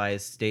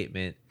generalized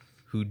statement,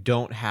 who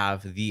don't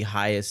have the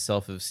highest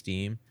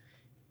self-esteem,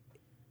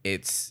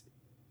 it's,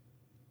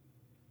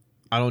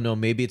 I don't know,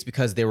 maybe it's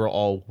because they were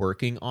all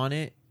working on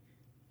it,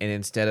 and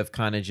instead of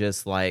kind of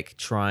just like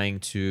trying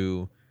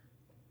to,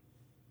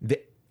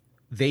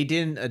 they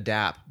didn't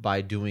adapt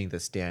by doing the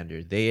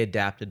standard. They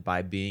adapted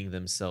by being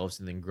themselves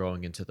and then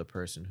growing into the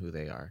person who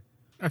they are.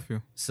 I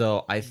feel.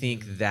 So I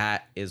think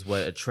that is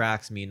what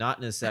attracts me, not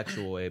in a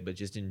sexual way, but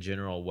just in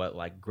general, what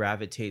like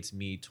gravitates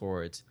me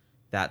towards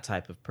that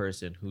type of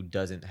person who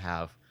doesn't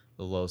have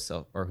the low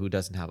self, or who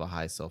doesn't have a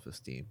high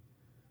self-esteem.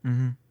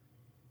 Mm-hmm.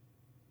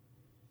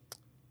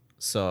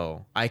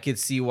 So I could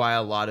see why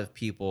a lot of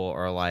people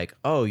are like,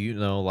 oh, you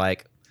know,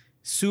 like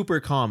super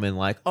common,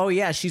 like, oh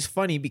yeah, she's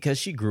funny because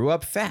she grew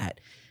up fat.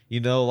 You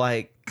know,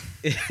 like,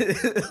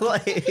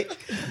 like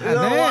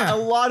a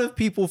lot of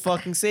people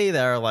fucking say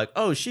that, are like,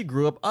 oh, she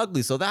grew up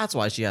ugly, so that's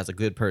why she has a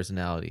good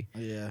personality.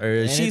 yeah.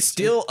 Or And she's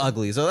still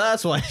ugly, so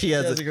that's why she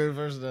has a good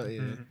personality.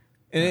 Yeah.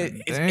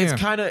 And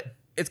Damn.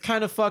 it's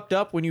kind of fucked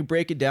up when you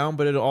break it down.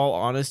 But in all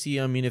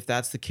honesty, I mean, if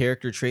that's the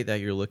character trait that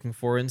you're looking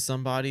for in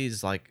somebody,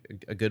 is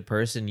like a good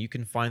person, you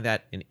can find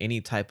that in any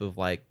type of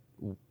like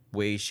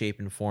way, shape,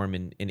 and form,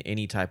 in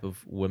any type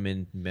of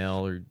woman,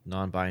 male or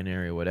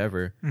non-binary or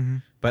whatever. Mm-hmm.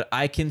 But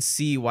I can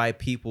see why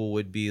people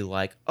would be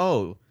like,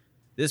 oh,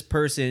 this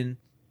person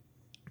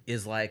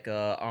is like,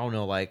 I don't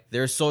know, like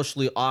they're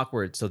socially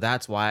awkward, so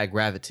that's why I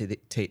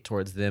gravitate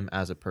towards them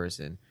as a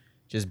person,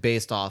 just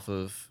based off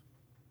of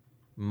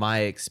my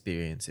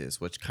experiences,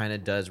 which kind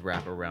of does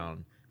wrap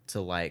around to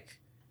like,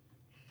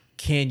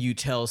 can you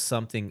tell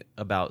something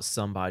about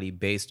somebody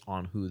based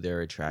on who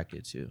they're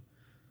attracted to?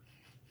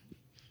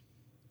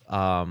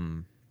 I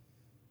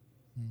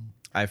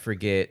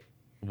forget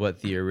what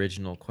the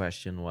original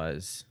question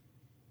was.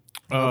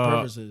 For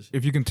purposes.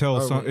 If you can tell,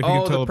 Oh, if you can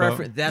tell the about,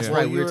 preference. That's yeah.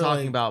 right. Well, We were you were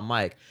talking like- about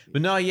Mike,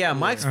 but no, yeah,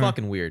 Mike's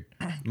fucking weird.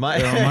 Yeah,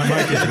 Mike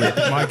is weird.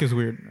 Mike is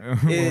weird.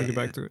 We'll get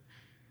back to it.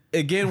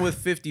 again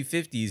with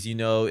 50-50s, you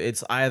know,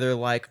 it's either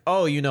like,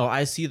 oh, you know,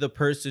 I see the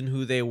person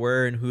who they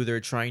were and who they're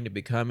trying to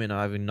become, and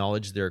I've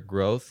acknowledged their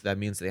growth. That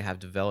means they have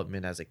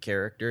development as a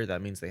character.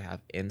 That means they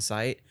have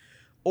insight.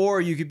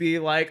 Or you could be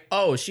like,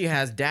 oh, she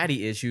has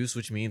daddy issues,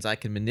 which means I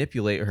can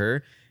manipulate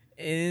her.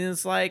 And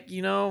it's like,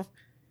 you know,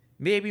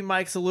 maybe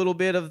Mike's a little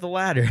bit of the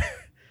latter.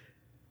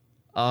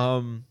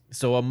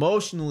 So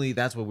emotionally,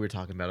 that's what we're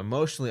talking about.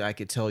 Emotionally, I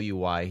could tell you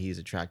why he's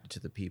attracted to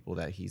the people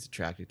that he's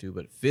attracted to,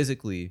 but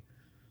physically,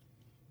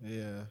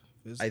 Yeah.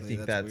 I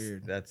think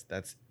weird.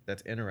 that's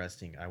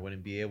interesting. I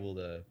wouldn't be able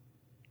to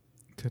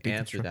To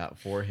answer deconstruct. that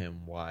for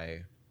him.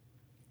 Why?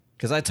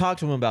 Because I talked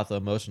to him about the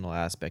emotional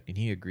aspect, and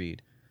he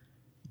agreed.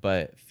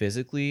 But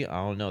physically, I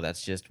don't know.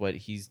 That's just what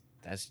he's.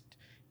 That's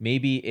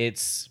maybe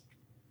it's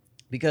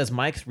because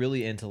Mike's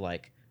really into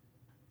like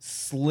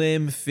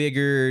slim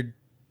figured,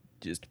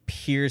 just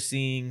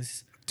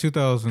piercings,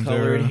 2000s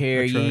colored era,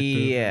 hair. attractive.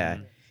 Yeah,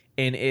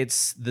 and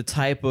it's the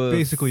type of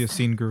Basically a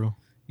scene girl.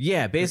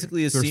 yeah,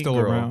 basically a They're scene still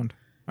girl. around.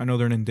 I know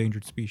they're an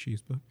endangered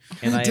species, but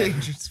And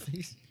Dangerous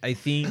species. I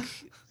think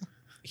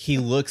he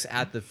looks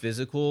at the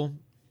physical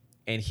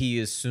and he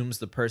assumes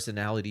the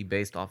personality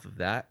based off of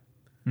that.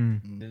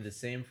 mm. And the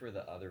same for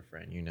the other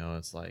friend, you know,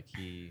 it's like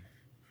he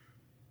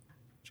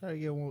Try to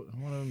get one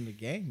of them to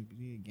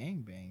be a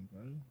gang bang,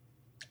 bro.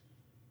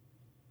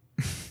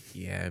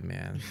 yeah,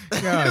 man.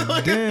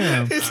 God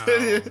damn. I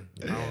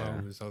don't know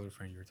who this other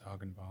friend you're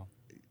talking about.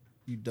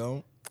 You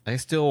don't? I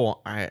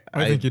still I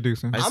think you do,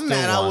 son. I I'm still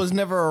mad I want- was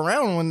never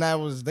around when that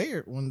was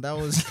there. When that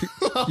was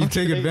You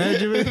take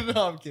advantage of it?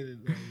 No, I'm kidding.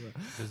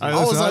 I, I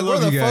was listen, I like, where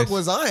love the you fuck guys.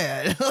 was I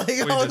at? Like,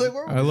 I was does- like,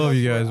 where I love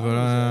you guys, but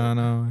I don't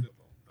know.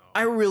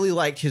 I really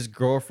liked his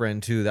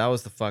girlfriend too. That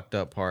was the fucked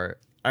up part.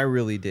 I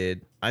really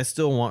did. I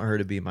still want her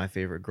to be my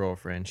favorite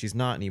girlfriend. She's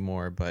not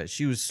anymore, but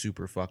she was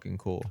super fucking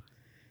cool.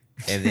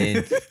 And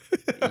then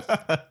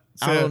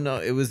I don't know.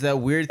 It was that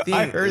weird thing.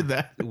 I heard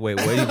that. Wait,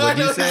 what did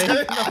you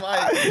say?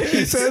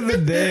 He said the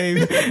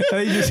name.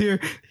 I just hear.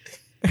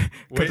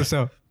 Cut this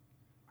out.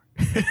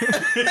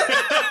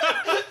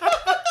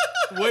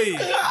 Wait,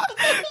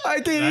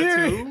 I can that's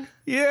hear it. who?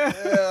 Yeah.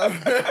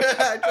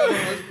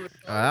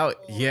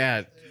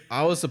 Yeah,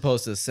 I was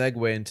supposed to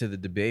segue into the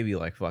DaBaby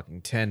like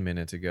fucking 10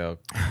 minutes ago.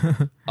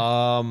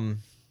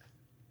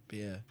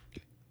 Yeah.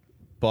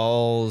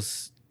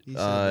 Balls, He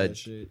said that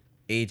shit.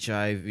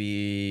 HIV,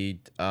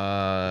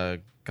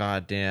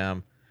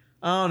 goddamn.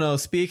 I don't know.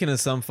 Speaking of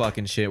some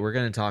fucking shit, we're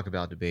gonna talk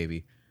about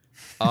DaBaby.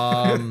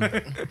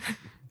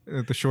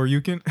 The shore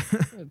you can.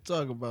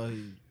 Talk about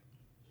his.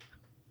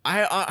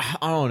 I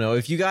don't know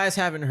if you guys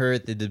haven't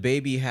heard the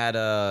DaBaby had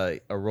a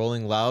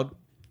Rolling Loud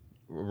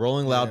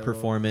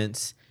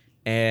performance,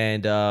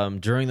 and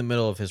during the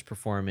middle of his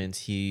performance,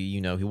 he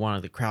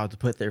wanted the crowd to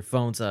put their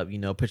phones up,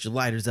 put your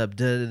lighters up,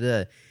 da da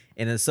da.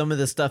 And then some of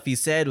the stuff he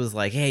said was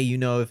like, hey,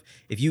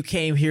 if you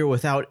came here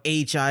without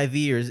HIV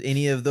or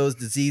any of those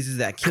diseases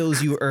that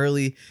kills you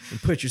early,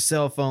 and put your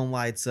cell phone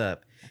lights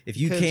up. If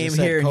you Could've came just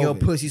said here and your COVID.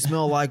 pussy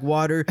smell like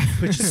water,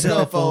 put your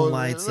cell phone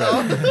lights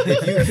up.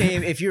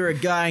 If you're a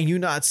guy and you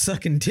not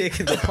sucking dick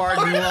in the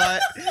parking lot,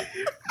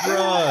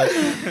 bro.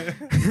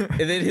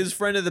 And then his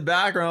friend in the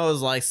background was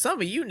like,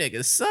 some of you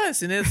niggas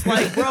sus. And it's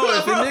like, bro,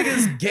 if a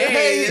nigga's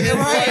gay, Hey,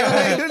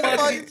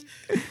 right?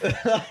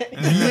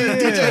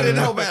 DJ didn't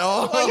know at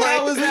all. like,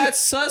 how is that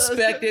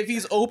suspect if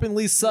he's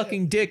openly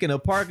sucking dick in a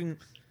parking?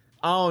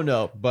 I don't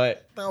know,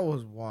 but That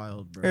was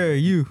wild, bro. Hey,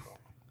 you.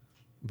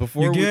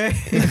 before You we, gay?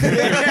 Hey,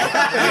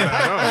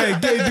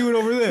 gay dude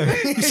over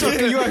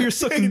there. You out here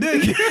sucking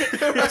dick.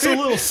 That's a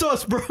little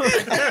sus, bro.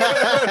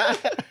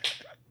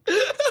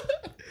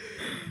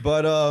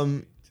 but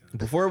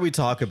before we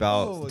talk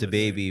about Oh,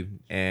 DaBaby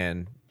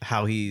and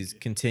how he's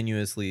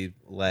continuously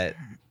let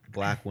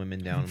black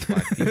women down and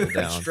black people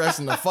down,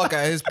 Stressing the fuck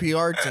out of his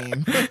PR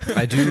team.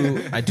 I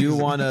do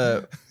want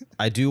to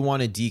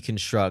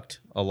deconstruct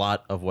a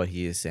lot of what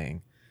he is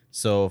saying.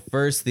 So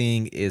first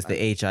thing is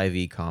the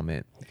HIV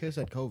comment. He could have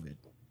said COVID.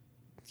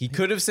 He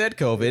could have said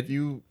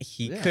COVID.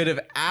 He yeah. could have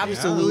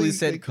absolutely Yeah.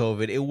 said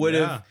COVID. It would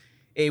Yeah. have.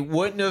 It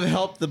wouldn't have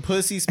helped the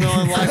pussy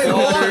smelling like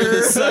water and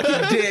the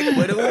sucking dick,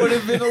 but it would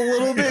have been a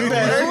little bit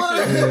better.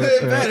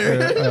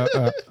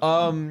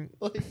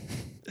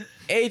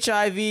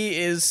 HIV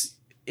is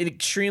an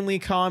extremely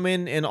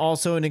common and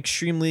also an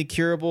extremely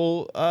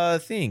curable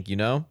thing,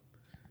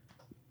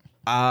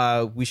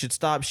 we should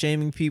stop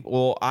shaming people.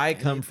 Well, I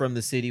come from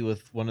the city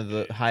with one of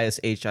the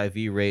highest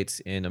HIV rates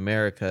in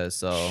America,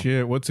 so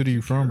Shit, what city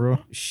you from, bro?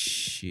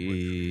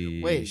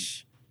 sheesh.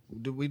 Wait.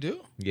 Do we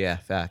do? Yeah,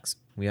 facts.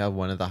 We have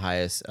one of the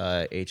highest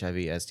HIV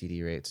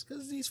STD rates.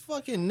 Because these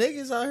fucking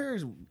niggas out here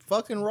is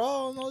fucking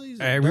raw and all these.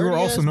 Hey, we were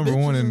dirty also ass number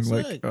one bitches in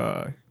and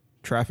like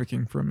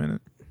trafficking for a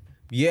minute.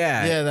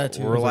 Yeah, Yeah, that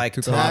too. We're It was like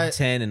like top 2000.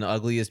 10 and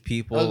ugliest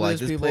people. Like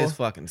Ugliest this people. place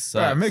fucking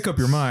sucks. All right, make up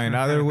your mind.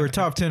 Either we're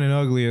top 10 and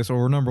ugliest, or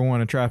we're number one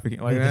in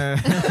trafficking. Like,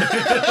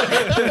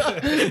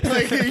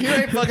 like, you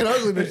ain't fucking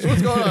ugly, bitch.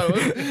 What's going on?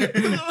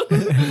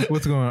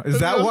 what's going on? Is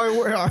that why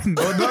we're? No,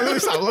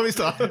 let me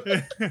stop.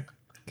 God.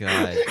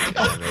 damn it.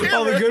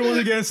 All the good ones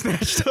are getting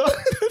snatched up.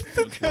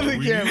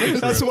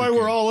 That's why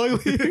we're all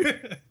ugly.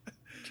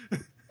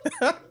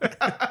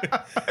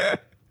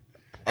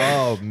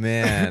 Oh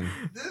man.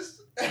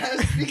 This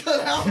has to be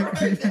cut out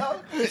right now.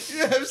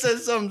 You have said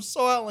something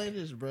so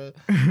outlandish, bro.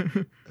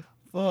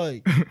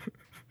 Fuck.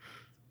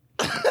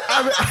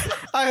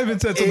 I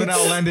haven't said something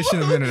outlandish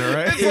in a minute, all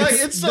right? It's like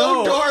it's so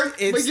no, dark,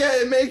 but it's- yeah,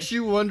 it makes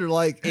you wonder.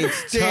 Like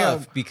It's damn.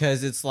 tough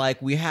because it's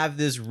like we have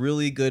this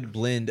really good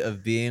blend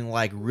of being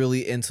like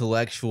really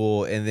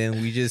intellectual, and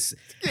then we just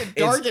Get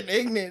dark and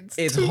ignorant.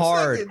 it's 2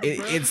 hard.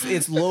 seconds, bro.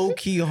 It's low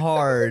key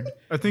hard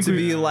I think to we-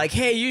 be like,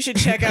 hey, you should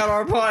check out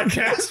our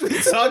podcast. We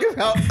talk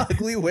about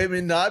ugly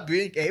women not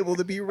being able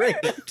to be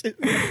raped.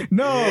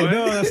 No,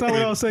 that's not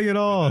what I was saying at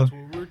all. That's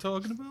what we were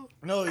talking about.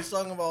 No, he's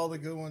talking about all the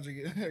good ones are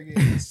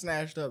getting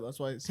snatched up. That's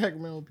why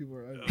Sacramento people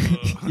are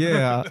ugly.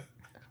 Yeah,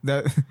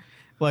 that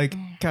like,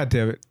 god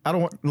damn it! I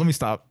don't want. Let me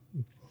stop.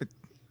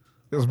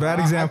 It was a bad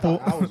example.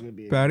 I was gonna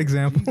be Bad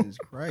example. Jesus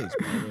Christ,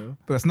 bro.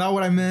 But that's not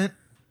what I meant.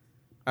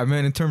 I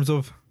meant in terms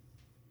of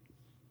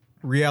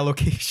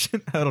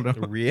reallocation. I don't know.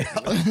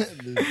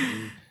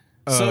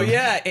 So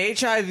yeah,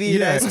 HIV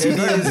yeah, and STD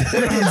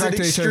back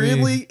to is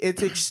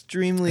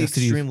HIV.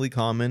 extremely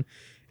common.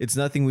 It's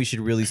nothing we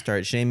should really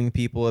start shaming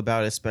people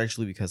about,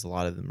 especially because a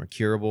lot of them are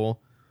curable.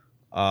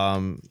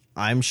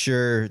 I'm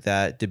sure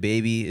that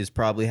DaBaby has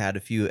probably had a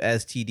few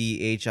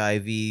STD,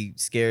 HIV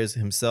scares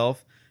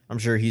himself. I'm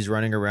sure he's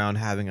running around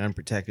having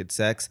unprotected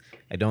sex.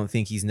 I don't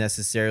think he's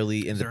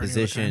necessarily in the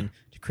position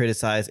to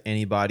criticize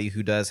anybody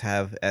who does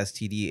have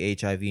STD,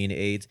 HIV, and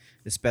AIDS,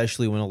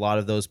 especially when a lot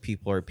of those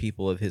people are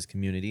people of his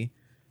community.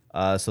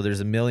 So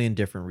there's a million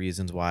different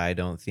reasons why I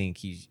don't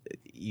think you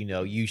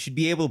should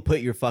be able to put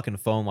your fucking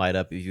phone light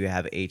up if you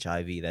have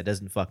HIV. That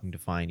doesn't fucking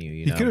define you.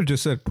 You He know? could have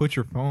just said, "Put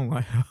your phone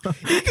light up."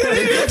 He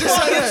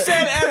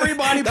said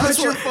everybody put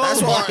your phone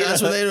That's what light up.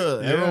 they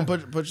do. Everyone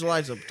put your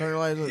lights up. Turn your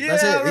lights up.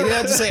 That's it. You didn't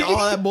have to say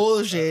all that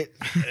bullshit.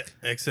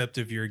 Except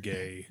if you're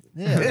gay.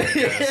 Yeah.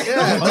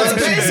 That's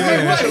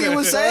basically what he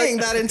was saying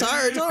that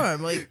entire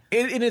time. Like,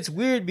 And it's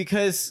weird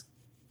because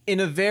in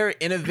a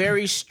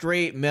very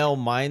straight male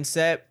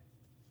mindset,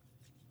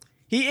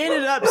 he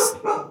ended up.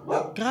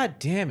 God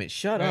damn it!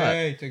 Shut up.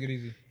 take it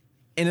easy.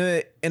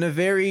 In a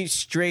very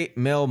straight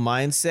male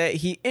mindset,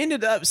 he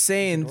ended up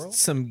saying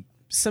some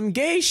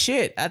gay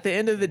shit at the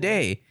end of the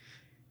day.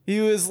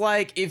 He was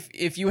like,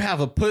 if you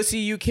have a pussy,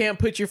 you can't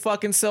put your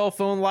fucking cell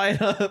phone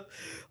light up.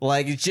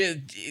 Like it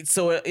just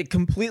so it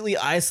completely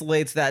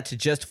isolates that to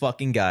just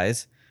fucking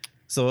guys.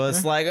 So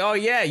it's like, oh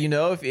yeah, if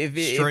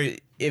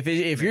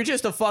you're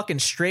just a fucking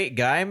straight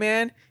guy,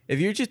 man, if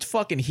you're just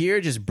fucking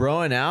here, just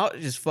broing out,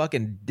 just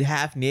fucking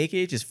half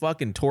naked, just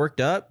fucking torqued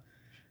up,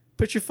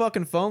 put your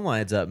fucking phone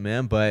lines up,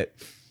 man. But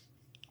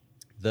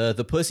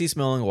the pussy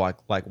smelling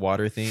like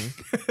water thing,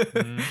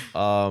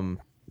 I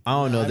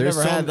don't know. I've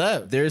never had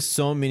that. There's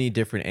so many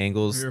different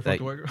angles You ever that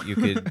fucked a white girl? you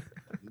could.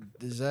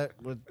 is that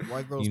what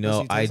white girls? You know,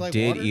 pussy I tastes like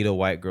did water? eat a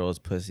white girl's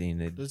pussy,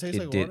 and it Does it taste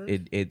like did water?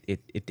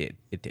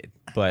 it did.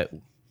 But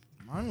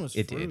Mine was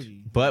it fruity.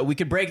 did. But we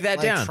could break that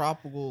Like down.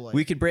 tropical. Like,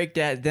 We could break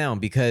that down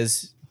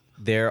because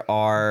there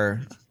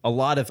are a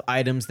lot of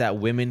items that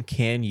women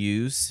can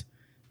use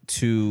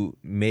to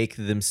make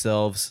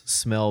themselves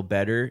smell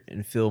better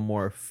and feel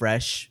more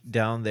fresh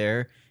down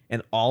there.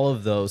 And all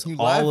of those, You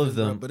all of laughing,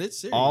 bro, them, but it's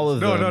serious. all of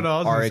No, them I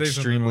was are gonna say something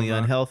extremely about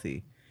that.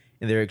 unhealthy.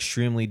 And they're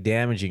extremely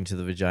damaging to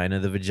the vagina.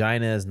 The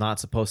vagina is not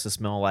supposed to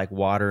smell like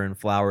water and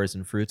flowers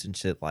and fruits and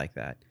shit like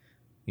that.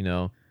 You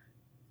know, Oh,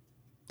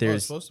 it's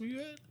there's supposed to be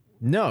bad.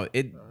 no,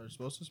 it, It's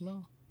supposed to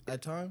smell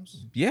at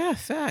times. yeah,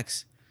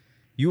 facts.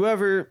 You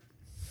ever,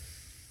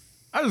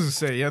 I was gonna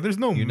say, yeah. There's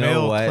no you know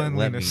male what? Let me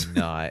cleanliness.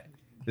 not.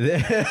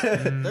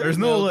 There's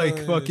no like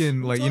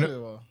fucking like What talking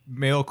about?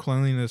 male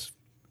cleanliness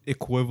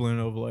equivalent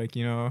of like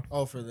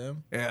Oh, for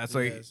them. yeah. It's Yes.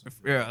 like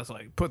it's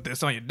like put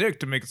this on your dick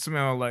to make it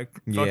smell like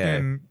Yeah.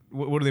 fucking.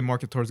 What do they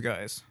market towards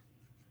guys?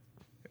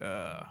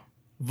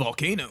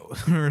 Volcano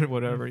or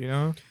whatever, you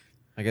know.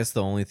 I guess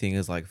the only thing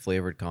is like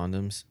flavored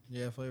condoms,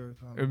 Yeah, flavor.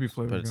 It'd be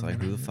flavored. but it's like,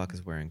 condom. who the fuck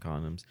is wearing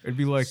condoms? It'd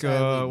be like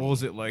Sadly, what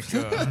was it like?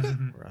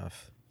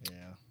 Rough. Yeah.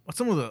 What's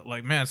some of the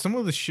like man? Some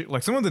of the shit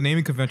like some of the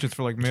naming conventions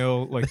for like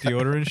male like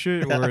deodorant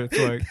shit where it's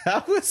like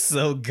That was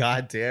so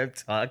goddamn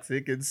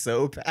toxic and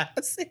so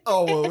passive.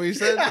 Oh, what we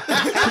said.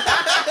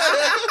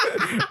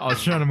 I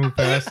was trying to move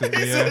past it.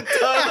 But yeah,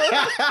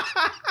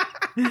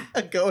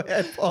 Go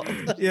ahead, Paul.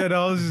 yeah.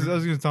 No, I was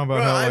gonna talk about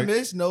Bro, how I like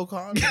miss no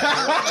condom.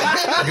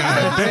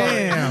 God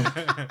damn.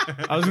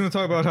 I was gonna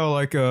talk about how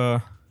like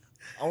I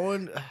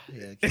wouldn't.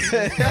 Yeah.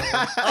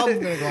 I'm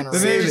gonna go on a The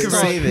rant. naming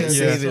Save it. Yeah.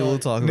 Save it. We'll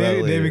talk about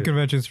it later. naming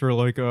conventions for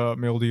like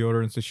male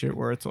deodorants and shit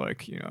where it's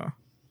like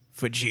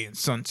Fijian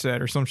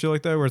Sunset or some shit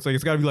like that where it's like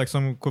it's got to be like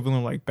some equivalent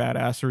of like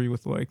badassery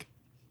with like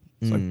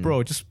it's like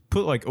bro just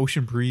put like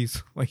Ocean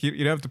Breeze like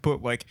you'd have to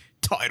put like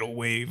Tidal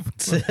Wave.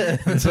 It's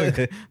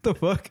like the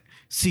fuck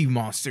Sea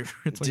Monster.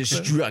 It's like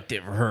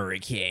Destructive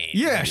hurricane.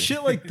 yeah,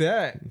 shit like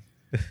that.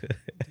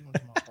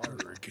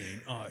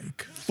 Hurricane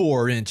Ike.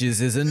 4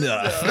 inches is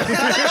enough. No,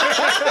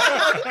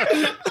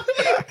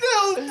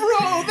 shelves,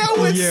 bro. That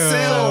would Yeah.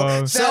 sell. That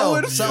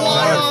would Sell.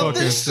 fly That off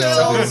fucking the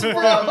sell. shelves,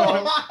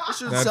 bro. It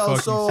should That sell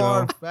fucking so sell.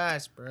 hard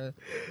fast, bro.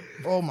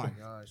 Oh my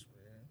gosh,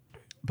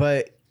 man.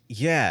 But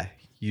yeah,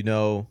 you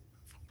know,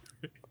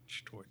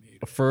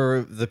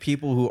 for the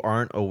people who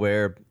aren't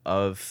aware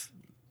of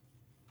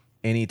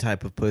any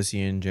type of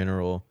pussy in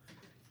general,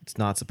 it's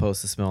not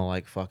supposed to smell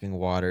like fucking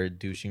water.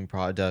 Douching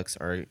products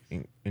are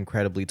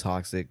incredibly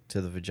toxic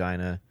to the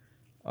vagina.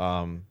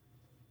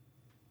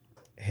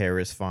 Hair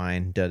is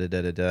fine. Da da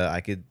da da da. I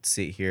could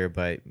sit here,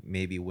 but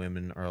maybe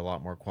women are a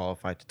lot more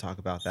qualified to talk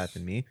about that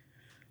than me.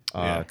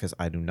 Because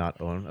I do not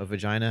own a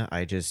vagina.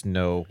 I just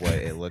know what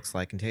it looks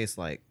like and tastes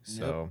like.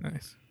 So,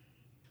 Nice.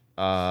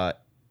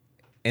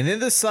 and then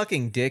the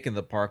sucking dick in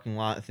the parking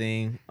lot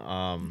thing.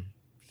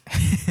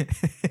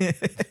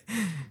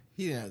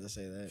 He didn't have to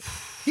say that.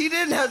 He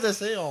didn't have to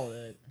say all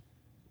that.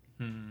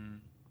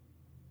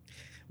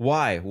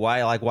 Why?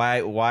 Like,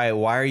 why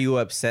are you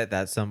upset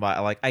that somebody,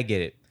 like, I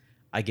get it.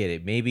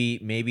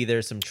 Maybe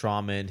there's some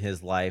trauma in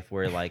his life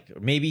where, like,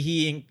 maybe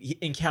he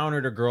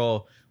encountered a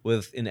girl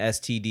with an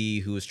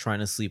STD who was trying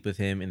to sleep with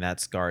him and that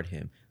scarred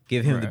him.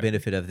 Give him the Right.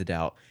 benefit of the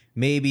doubt.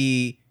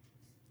 Maybe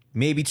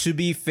to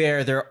be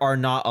fair, there are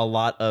not a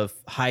lot of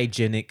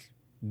hygienic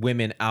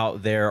women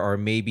out there, or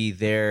maybe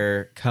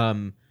their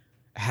cum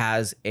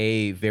has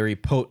a very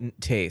potent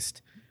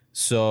taste.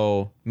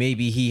 So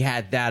maybe he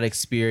had that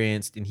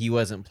experience and he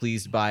wasn't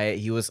pleased by it.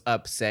 He was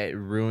upset. It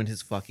ruined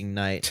his fucking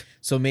night.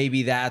 So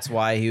maybe that's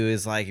why he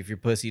was like, if your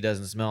pussy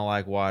doesn't smell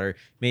like water,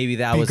 maybe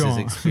that Be was his gone.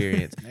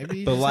 experience. Maybe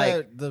he But, just like,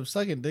 had the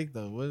sucking dick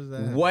though. What is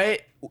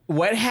that?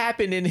 What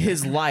happened in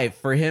his life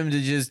for him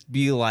to just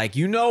be like,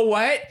 you know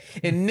what?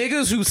 And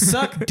niggas who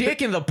suck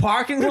dick in the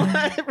parking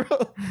lot,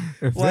 bro.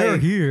 If they're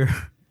Like- here,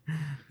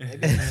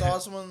 Maybe he saw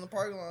someone in the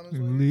parking lot. and was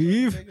like,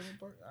 Leave. "Sucking dick in the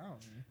park-" I don't know.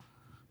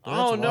 I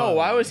don't That's know. wild,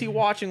 Why was he man.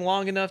 watching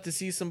long enough to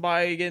see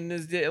somebody getting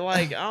his dick?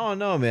 Like, I don't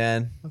know,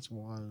 man. That's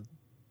wild.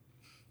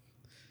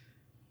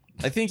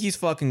 I think he's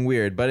fucking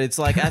weird, but it's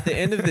like at the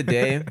end of the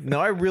day,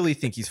 no, I really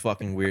think he's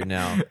fucking weird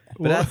now.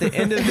 But at the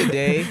end of the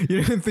day,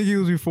 you didn't think he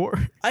was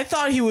before. I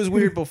thought he was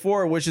weird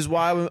before, which is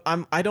why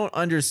I don't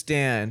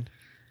understand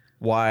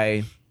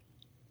why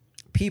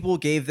people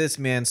gave this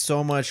man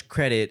so much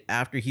credit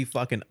after he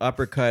fucking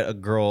uppercut a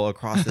girl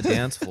across the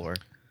dance floor.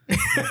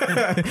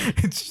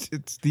 it's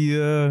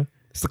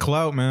the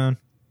clout, man.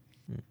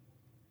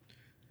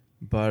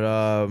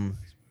 But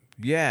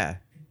yeah.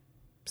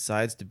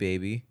 Besides the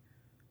baby,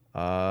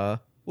 what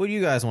do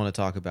you guys want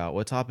to talk about?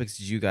 What topics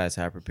did you guys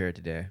have prepared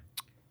today?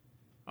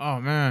 Oh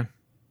man.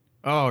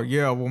 Oh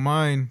yeah. Well,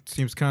 mine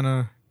seems kind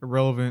of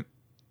irrelevant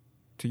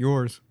to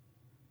yours.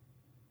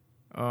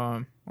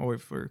 I'll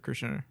wait for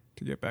Christian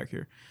to get back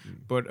here,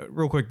 but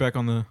real quick, back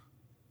on the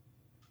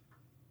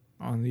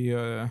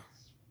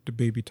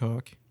baby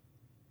talk.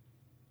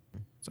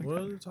 It's like- What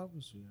other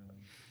topics you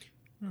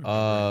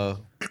have?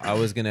 I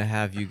was gonna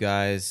have you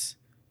guys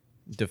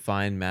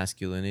define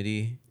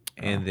masculinity,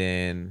 and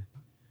then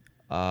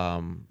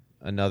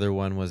another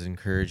one was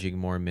encouraging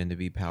more men to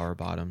be power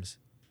bottoms.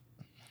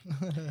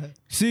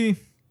 See,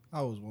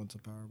 I was once a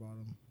power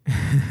bottom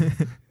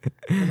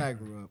when I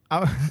grew up. I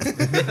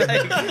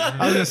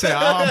was gonna say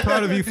I'm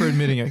proud of you for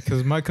admitting it,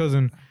 because my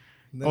cousin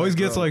Then always I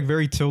gets grew up. like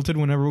very tilted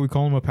whenever we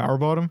call him a power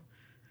bottom.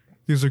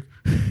 He's like,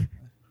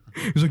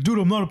 dude,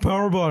 I'm not a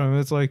power bottom.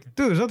 It's like,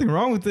 dude, there's nothing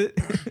wrong with it.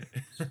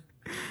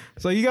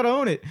 It's like, you gotta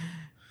own it.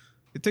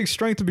 It takes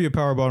strength to be a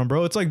power bottom,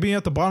 bro. It's like being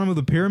at the bottom of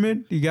the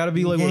pyramid. You gotta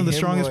be You like get one of the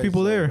strongest hemorrhoids,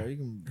 people though, there, bro. You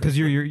can because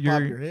you're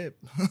pop your hip.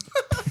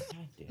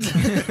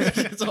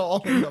 It's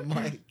all in the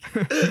mic.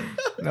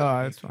 no,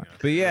 it's fine.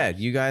 But yeah,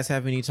 do you guys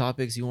have any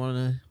topics you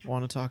want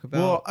to talk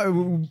about? Well, I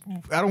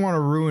don't want to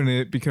ruin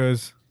it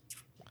because,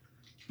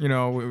 you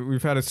know,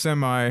 we've had a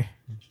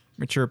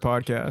semi-mature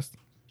podcast,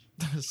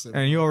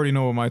 and you already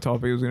know what my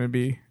topic is going to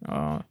be.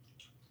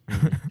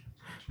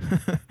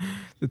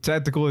 The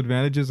tactical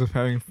advantages of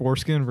having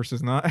foreskin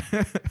versus not.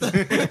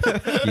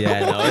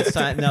 Yeah, no, it's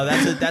time. No,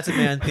 that's a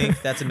man thing.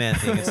 That's a man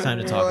thing. It's time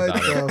to talk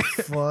about it. What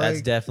the fuck?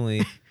 That's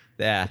definitely,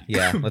 yeah.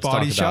 Let's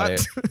Body talk about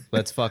shot. it.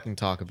 Let's fucking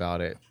talk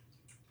about it.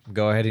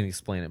 Go ahead and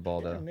explain it,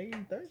 Baldo. Nigga,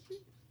 you thirsty?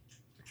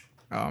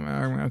 Oh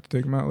man, I'm gonna have to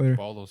take him out later.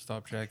 Baldo,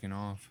 stop jacking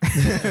off.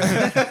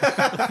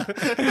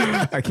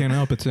 I can't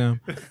help it,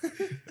 Sam.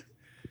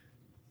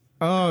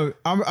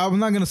 I'm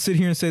not gonna sit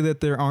here and say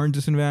that there aren't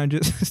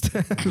disadvantages. Do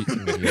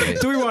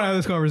we want to have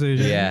this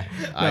conversation? Yeah,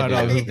 I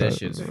No, do. no, That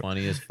shit's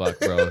funny as fuck,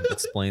 bro.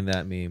 Explain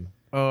that meme.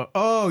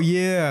 Oh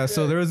yeah.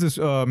 So there was this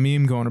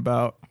meme going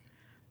about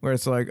where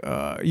it's like,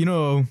 you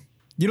know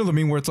the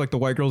meme where it's like the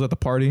white girls at the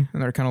party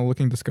and they're kind of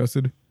looking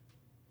disgusted.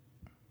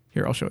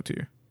 Here, I'll show it to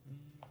you.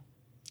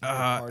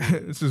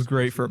 This is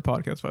great for a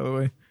podcast, by the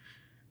way.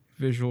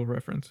 Visual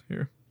reference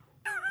here.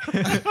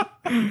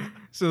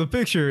 So the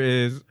picture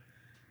is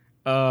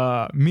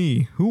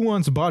me. Who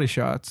wants body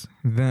shots?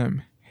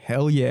 Them.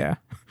 Hell yeah.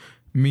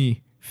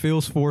 Me.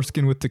 Phil's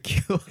foreskin with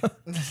tequila.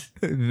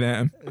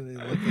 Them. And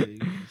they look at you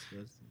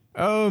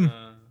disgusting.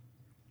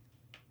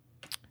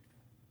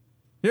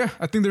 Yeah,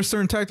 I think there's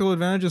certain tactical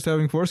advantages to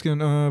having foreskin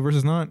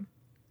versus not.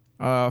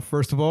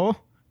 First of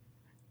all,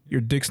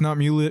 your dick's not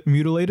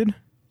mutilated,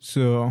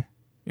 so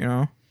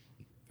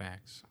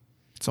Facts.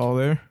 it's all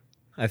there.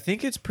 I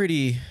think it's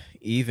pretty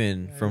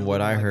even Yeah, from you're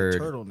what looking I like a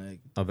heard turtleneck.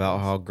 about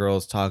how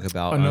girls talk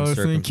about Another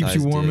thing uncircumcised keeps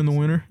you warm in the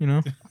dicks.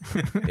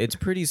 winter. It's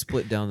pretty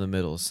split down the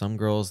middle. Some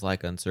girls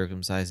like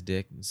uncircumcised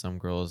dick, and some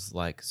girls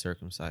like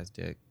circumcised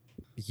dick.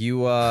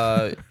 You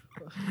I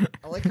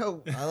like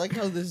how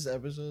this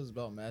episode is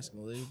about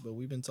masculinity, but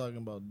we've been talking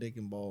about dick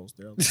and balls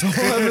throughout the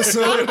whole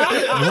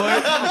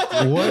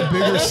episode. What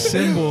bigger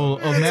symbol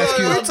of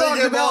masculinity?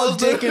 talked about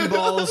dick and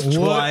balls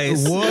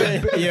twice.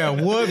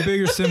 What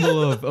bigger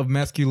symbol of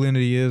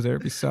masculinity is there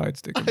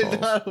besides dick and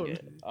balls?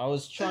 I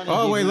was trying to.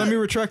 Oh give wait, you- let me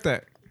retract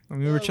that.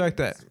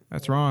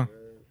 That's wrong.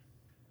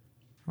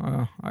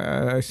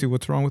 I see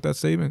what's wrong with that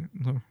statement.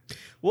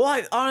 Well,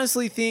 I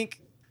honestly think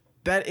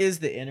that is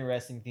the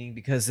interesting thing,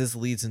 because this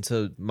leads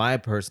into my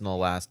personal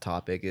last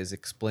topic, is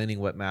explaining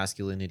what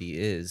masculinity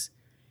is.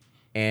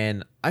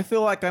 And I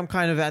feel like I'm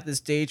kind of at the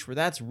stage where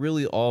that's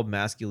really all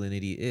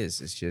masculinity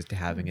is. It's just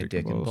having a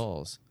dick and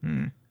balls.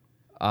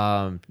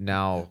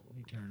 Now,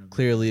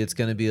 clearly it's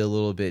going to be a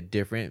little bit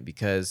different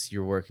because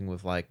you're working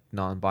with like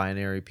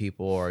non-binary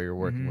people, or you're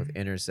working with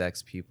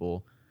intersex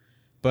people.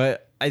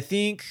 But I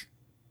think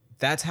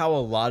that's how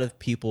a lot of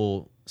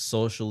people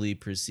socially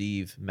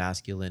perceive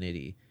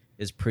masculinity,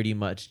 is pretty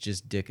much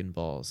just dick and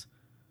balls.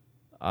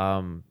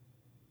 So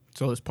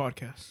this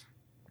podcast.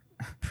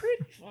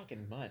 Pretty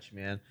fucking much,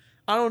 man.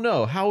 I don't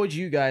know. How would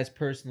you guys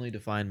personally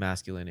define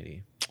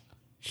masculinity?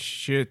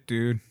 Shit,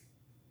 dude.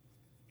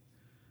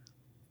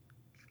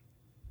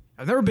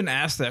 I've never been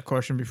asked that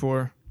question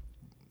before,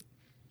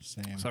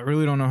 Same. so I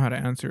really don't know how to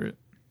answer it.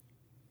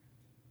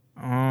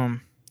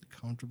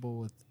 Comfortable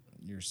with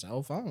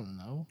yourself? I don't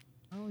know.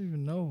 I don't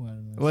even know.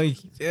 Like,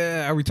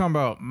 yeah, are we talking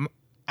about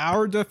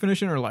our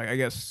definition, or like, I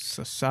guess,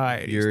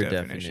 society's Your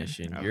definition?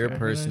 definition, Okay. your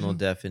personal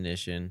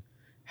definition,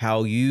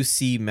 how you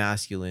see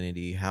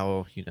masculinity,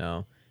 how,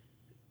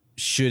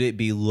 should it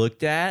be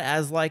looked at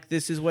as like,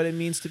 this is what it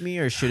means to me,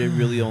 or should it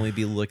really only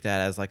be looked at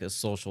as like a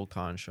social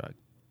construct?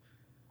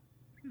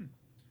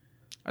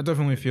 I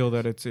definitely feel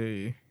that it's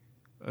a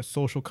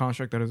social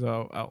construct that has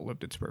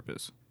outlived its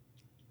purpose.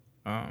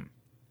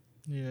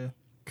 Yeah.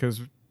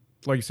 Because,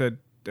 like you said,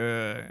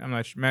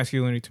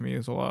 masculinity to me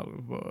is a lot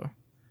of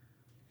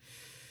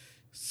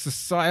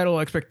societal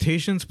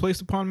expectations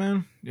placed upon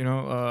man. You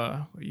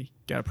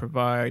gotta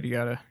provide, you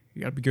gotta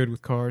be good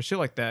with cars, shit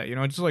like that.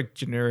 Just like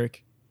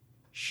generic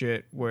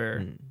shit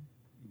where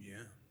Yeah.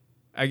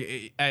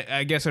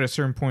 I guess at a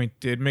certain point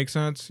did make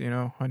sense.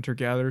 Hunter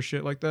gatherer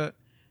shit like that.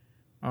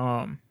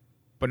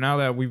 But now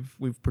that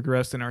we've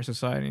progressed in our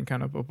society and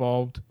kind of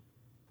evolved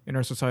in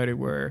our society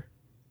where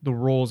the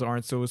roles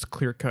aren't so as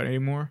clear cut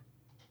anymore.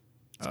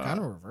 It's kind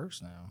of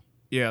reverse now.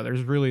 Yeah,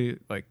 there's really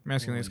like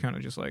masculinity is kind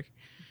of just like,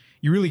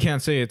 you really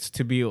can't say it's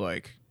to be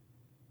like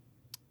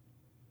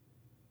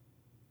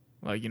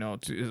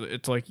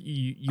it's like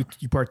you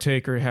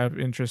partake or have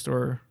interest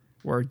or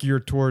are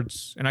geared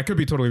towards, and I could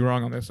be totally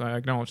wrong on this, I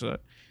acknowledge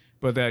that,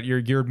 but that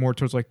you're geared more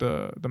towards like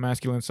the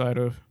masculine side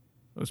of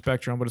the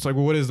spectrum. But it's like,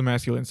 well, what is the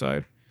masculine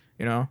side?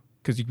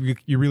 Because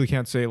you really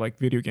can't say like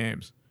video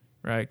games,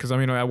 right? Because I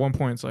mean, at one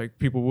point it's like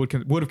people would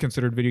have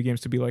considered video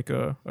games to be like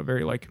a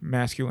very like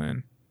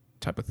masculine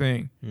type of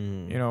thing,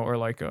 or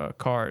like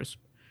cars,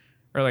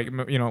 or like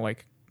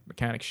like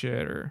mechanic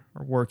shit or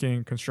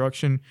working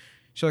construction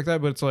shit like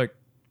that. But it's like,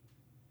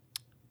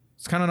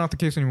 it's kind of not the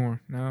case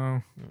anymore. No,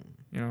 I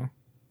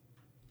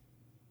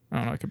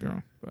don't know, I could be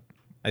wrong, but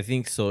I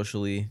think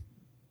socially,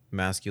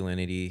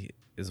 masculinity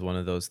is one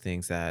of those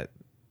things that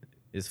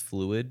is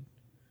fluid,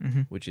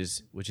 which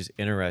is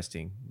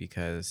interesting,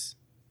 because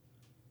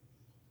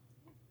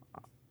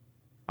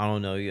I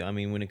don't know. I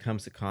mean, when it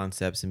comes to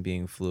concepts and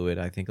being fluid,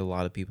 I think a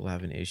lot of people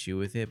have an issue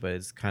with it, but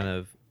it's kind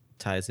of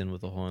ties in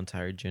with the whole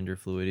entire gender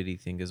fluidity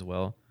thing as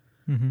well.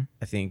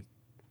 I think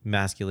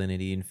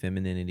masculinity and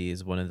femininity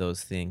is one of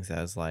those things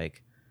that's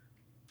like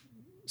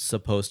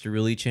supposed to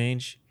really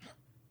change,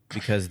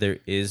 because there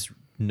is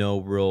no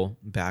real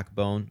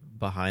backbone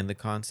behind the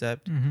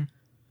concept.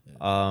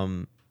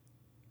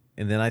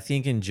 And then I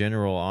think in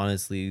general,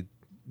 honestly,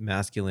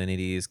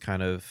 masculinity is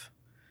kind of,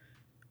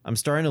 I'm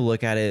starting to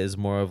look at it as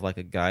more of like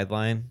a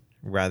guideline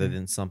rather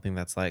than something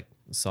that's like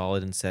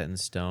solid and set in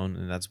stone.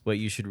 And that's what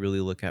you should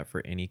really look at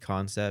for any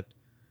concept.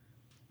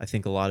 I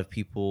think a lot of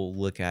people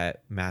look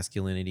at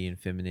masculinity and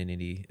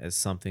femininity as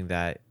something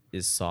that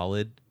is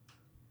solid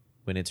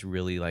when it's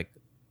really like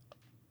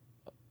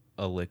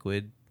a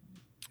liquid,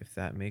 if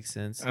that makes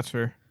sense. that's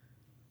fair.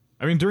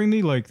 I mean, during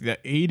the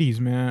 80s,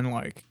 man,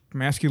 like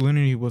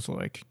masculinity was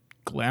like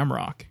glam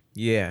rock.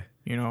 Yeah.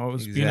 It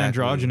was being Exactly.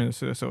 androgynous,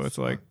 so it's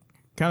like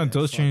kind of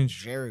does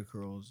change. Jerry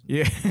curls.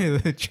 Yeah,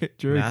 the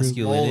Jerry Curls.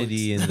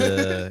 Masculinity in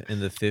the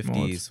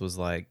 50s was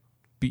like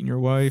Beating your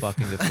wife.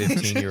 fucking a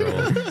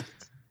 15-year-old.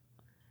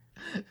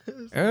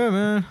 Yeah,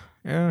 man.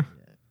 Yeah.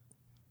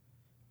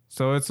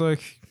 So it's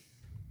like,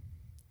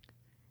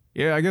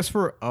 yeah, I guess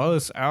for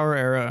us, our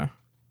era,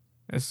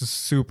 this is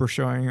super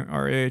showing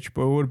our age,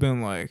 but it would have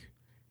been like,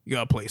 you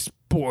gotta play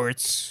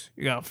sports.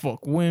 You gotta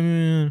fuck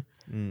women.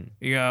 Mm.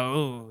 You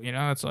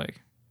got it's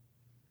like,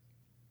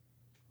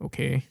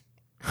 okay.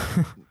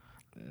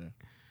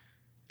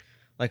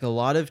 Like a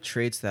lot of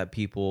traits that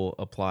people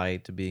apply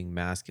to being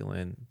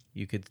masculine,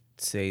 you could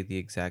say the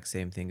exact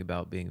same thing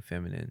about being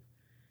feminine.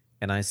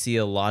 And I see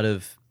a lot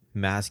of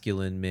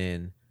masculine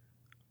men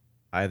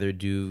either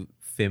do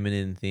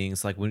feminine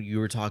things, like when you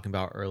were talking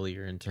about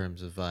earlier in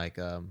terms of like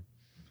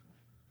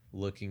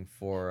looking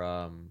for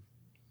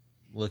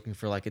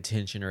like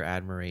attention or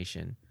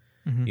admiration.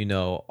 Mhm. You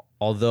know,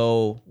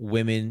 although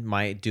women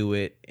might do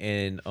it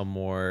in a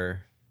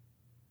more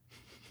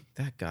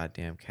that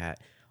goddamn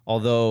cat.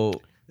 Although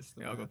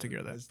Yeah, I'll go take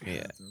care of that. It's the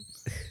Yeah. bathroom.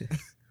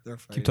 They're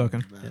Keep fighting in talking.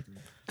 the bathroom.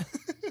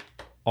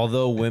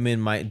 although women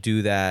might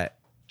do that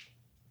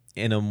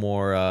in a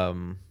more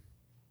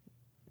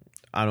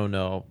I don't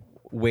know,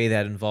 way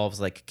that involves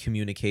like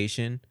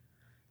communication,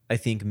 I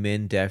think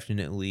men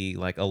definitely,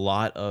 like a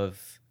lot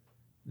of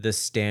the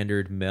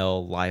standard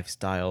male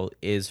lifestyle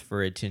is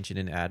for attention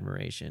and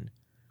admiration.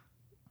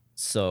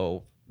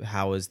 So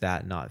how is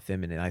that not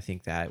feminine? I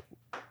think that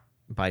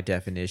by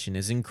definition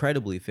is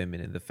incredibly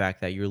feminine. The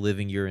fact that you're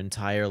living your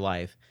entire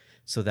life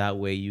so that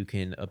way you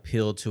can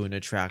appeal to an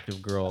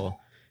attractive girl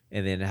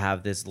and then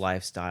have this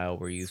lifestyle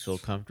where you feel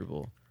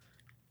comfortable.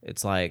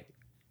 It's like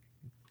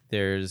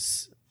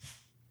there's,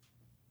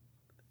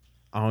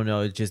 I don't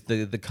know, it's just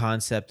the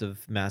concept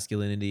of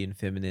masculinity and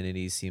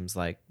femininity seems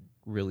like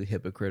really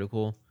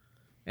hypocritical.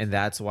 And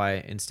that's why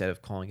instead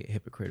of calling it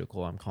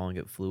hypocritical, I'm calling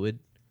it fluid.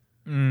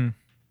 Mm.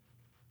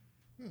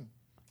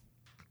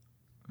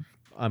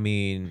 I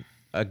mean,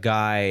 a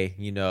guy,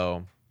 you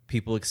know,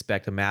 people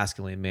expect a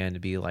masculine man to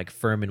be like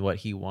firm in what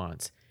he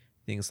wants,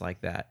 things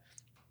like that.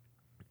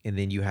 And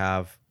then you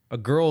have a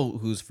girl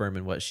who's firm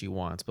in what she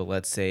wants, but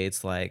let's say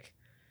it's like,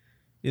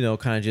 you know,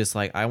 kind of just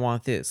like, I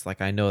want this.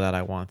 Like, I know that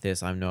I want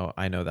this. I know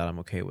that I'm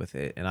okay with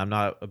it. And I'm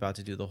not about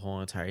to do the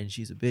whole entire and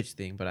she's a bitch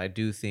thing, but I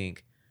do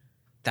think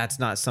that's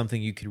not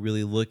something you could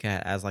really look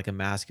at as like a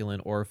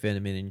masculine or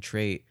feminine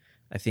trait.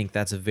 I think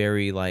that's a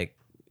very like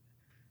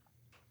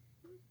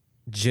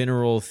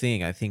general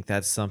thing. I think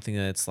that's something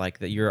that's like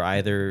that you're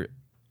either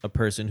a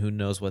person who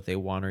knows what they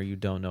want or you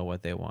don't know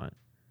what they want.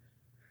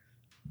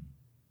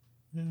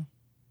 Yeah.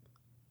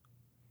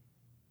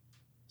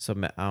 So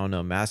I don't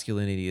know.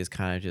 Masculinity is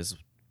kind of just.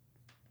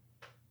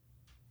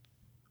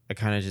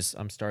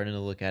 I'm starting to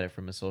look at it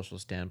from a social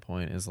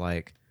standpoint as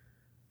like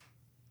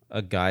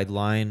a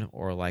guideline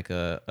or like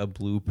a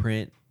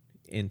blueprint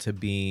into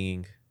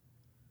being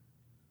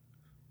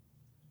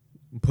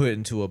put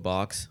into a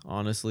box,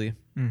 honestly.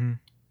 Mm-hmm.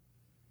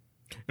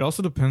 It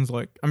also depends,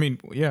 like, I mean,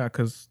 yeah,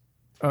 because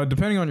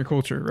depending on your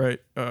culture, right,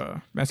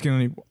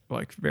 masculinity,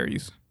 like,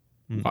 varies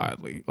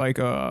wildly. Like,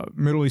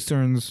 Middle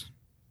Easterns,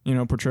 you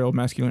know, portrayal of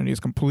masculinity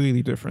is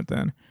completely different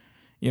than,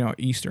 you know,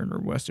 Eastern or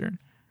Western.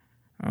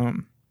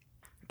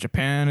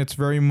 Japan, it's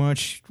very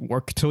much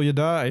work till you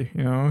die,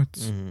 you know,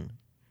 it's, and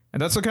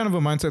that's a kind of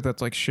a mindset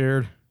that's, like,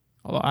 shared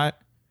a lot.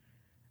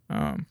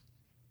 But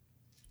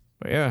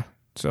yeah,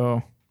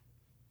 so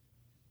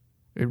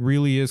it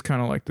really is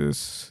kind of like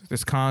this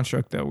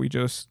construct that we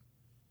just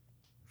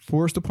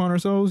forced upon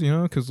ourselves, you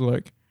know, because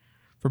like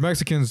for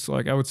Mexicans,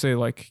 like I would say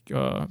like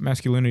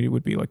masculinity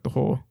would be like the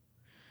whole,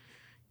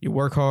 you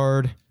work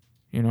hard,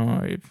 you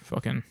know, you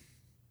fucking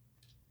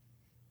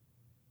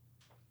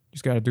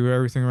just got to do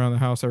everything around the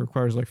house that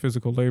requires like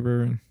physical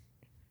labor and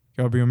you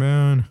got to be a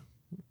man,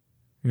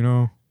 you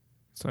know.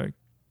 It's like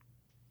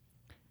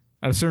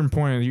at a certain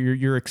point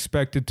you're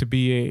expected to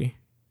be a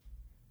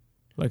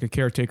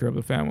caretaker of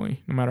the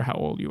family, no matter how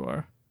old you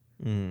are.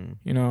 You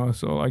know,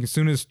 so like as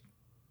soon as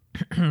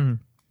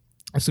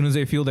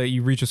they feel that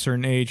you reach a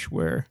certain age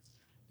where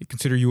they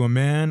consider you a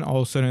man,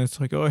 all of a sudden it's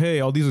like, oh hey,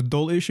 all these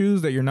adult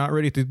issues that you're not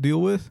ready to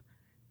deal with,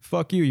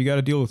 fuck you got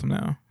to deal with them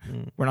now.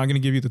 We're not going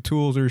to give you the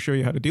tools or show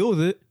you how to deal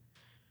with it,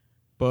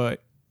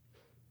 but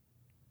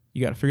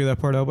you got to figure that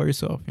part out by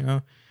yourself, you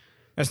know.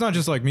 That's not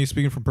just like me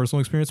speaking from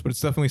personal experience, but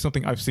it's definitely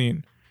something I've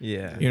seen.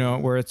 Yeah, you know,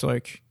 where it's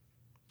like,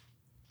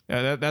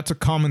 yeah, that's a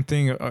common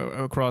thing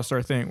across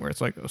our thing, where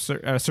it's like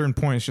at a certain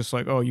point, it's just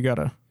like, oh, you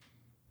gotta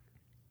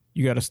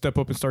step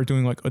up and start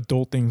doing like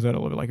adult things at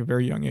like a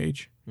very young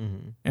age,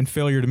 and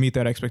failure to meet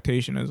that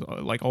expectation is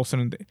like all of a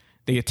sudden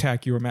they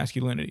attack your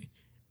masculinity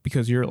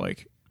because you're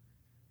like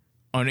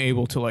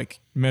unable to like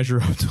measure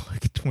up to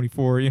like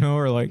 24, you know,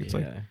 or like it's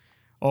like,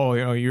 oh,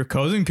 you know, your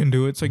cousin can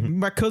do it. It's like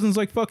my cousin's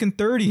like fucking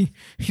 30,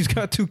 he's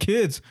got 2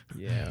 kids.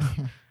 Yeah,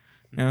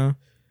 yeah.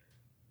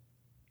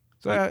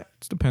 So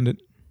it's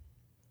dependent.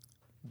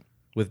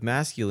 With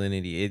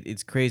masculinity,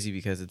 it's crazy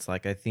because it's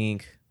like I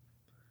think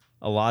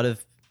a lot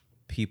of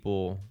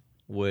people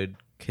would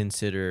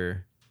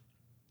consider,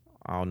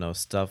 I don't know,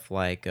 stuff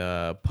like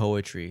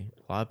poetry.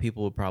 A lot of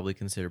people would probably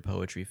consider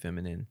poetry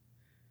feminine.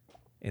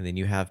 And then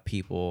you have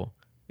people,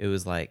 it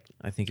was like,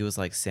 I think it was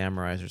like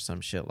samurais or some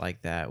shit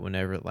like that.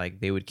 Whenever like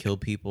they would kill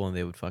people and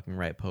they would fucking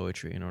write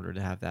poetry in order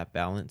to have that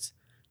balance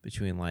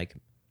between like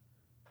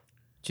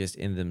just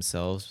in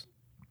themselves,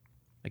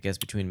 I guess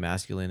between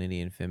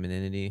masculinity and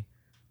femininity.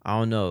 I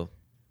don't know.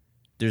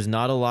 there's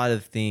not a lot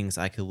of things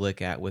I could look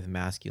at with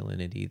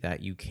masculinity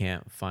that you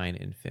can't find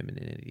in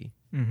femininity.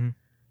 Mm-hmm.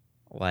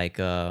 Like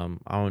I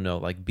don't know,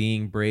 like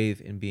being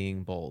brave and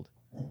being bold.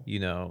 You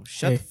know,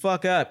 shut Hey. the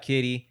fuck up,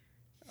 kitty.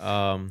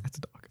 That's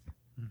a dog.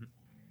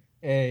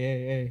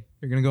 Hey.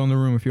 You're going to go in the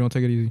room if you don't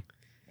take it easy.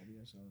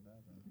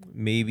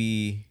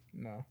 Maybe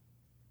No.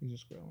 He's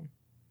just scrolling.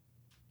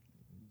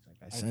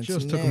 I sent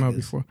just some took them out niggas.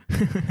 before.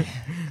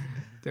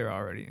 They're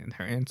already in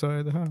there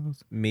inside the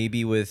house.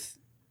 maybe with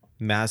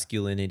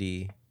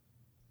masculinity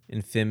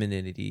and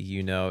femininity,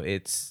 you know,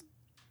 it's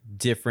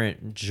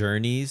different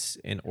journeys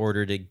in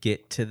order to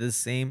get to the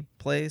same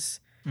place.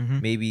 Mm-hmm.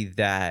 Maybe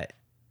that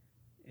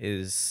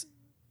is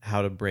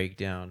how to break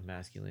down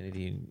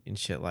masculinity and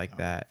shit like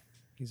that.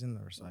 He's in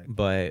the recycle.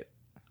 But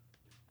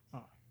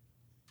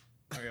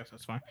I guess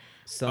that's fine.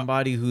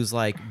 somebody who's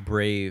like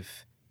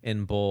brave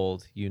and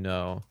bold, you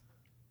know,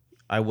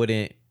 I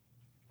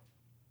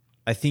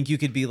think you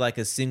could be like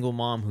a single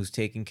mom who's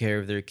taking care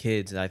of their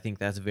kids. And I think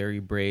that's very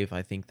brave.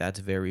 I think that's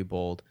very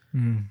bold.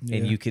 Mm.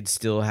 And you could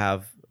still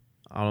have,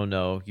 I don't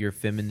know, your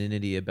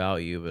femininity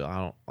about you, but I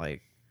don't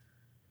like.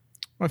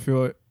 I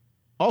feel it.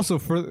 Also,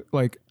 for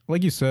like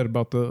you said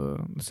about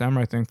the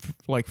samurai thing,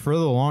 like for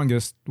the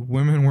longest,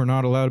 women were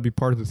not allowed to be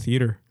part of the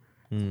theater.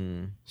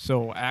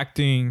 So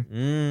acting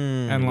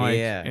and like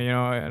yeah. you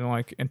know, and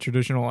like in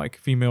traditional like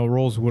female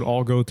roles would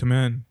all go to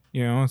men.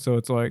 You know, so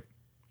it's like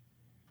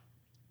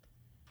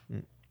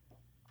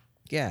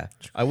Yeah,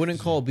 I wouldn't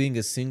call being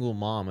a single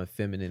mom a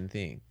feminine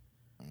thing.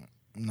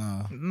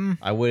 No.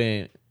 I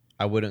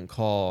wouldn't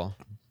call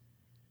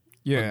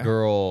yeah, a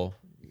girl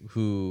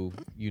who,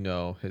 you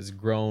know, has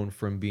grown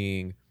from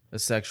being a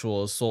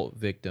sexual assault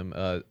victim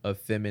a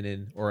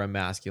feminine or a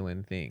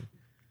masculine thing.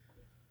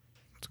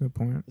 that's a good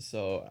point.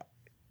 So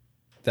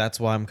that's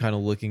why I'm kind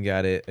of looking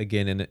at it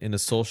again in a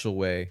social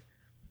way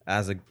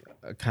as a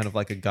kind of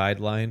like a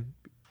guideline.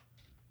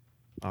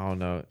 I don't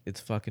know. It's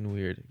fucking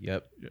weird.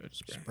 Yep.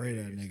 Spray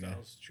that nigga.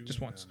 Just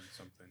once.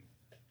 Something.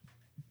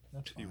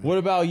 What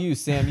about you,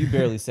 Sam? You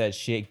barely said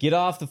shit. Get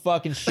off the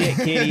fucking shit,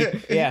 kitty.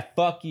 Yeah,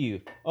 fuck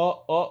you.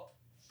 Oh,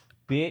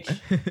 bitch.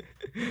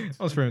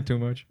 I was spraying too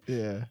much.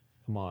 Yeah.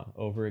 Come on,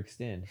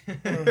 overextend.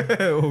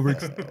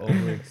 Overextend.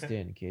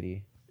 Overextend,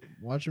 kitty.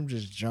 Watch him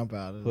just jump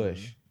out of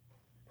Push.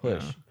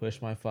 there.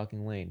 Push my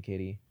fucking lane,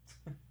 kitty.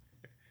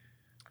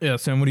 Yeah,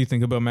 Sam, what do you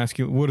think about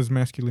masculine? What does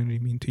masculinity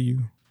mean to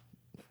you?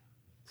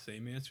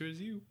 Same answer as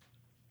you.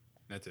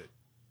 That's it.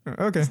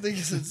 Okay. This nigga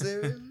said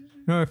serious?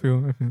 No, I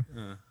feel.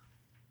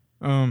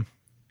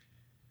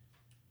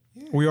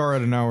 We are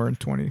at an hour and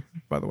 20,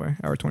 by the way.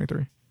 Hour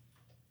 23.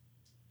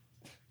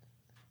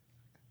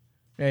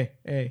 Hey.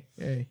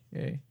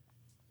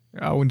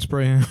 I wouldn't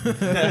spray him.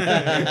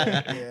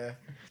 Yeah.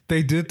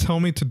 They did tell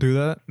me to do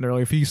that. They're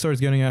like, if he starts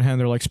getting out of hand,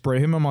 they're like, spray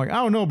him. I'm like, I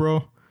don't know,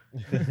 bro.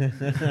 He's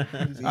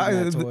eating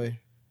that toy.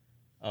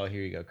 Oh,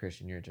 here you go,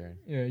 Christian. Your turn.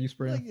 Yeah, you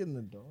spray Like him. in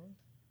the door.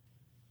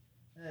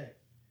 Hey.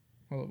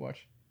 Hold up,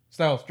 watch.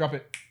 Styles, drop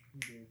it.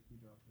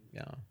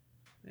 Yeah.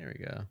 There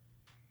we go.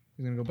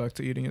 He's going to go back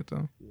to eating it,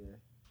 though. Yeah.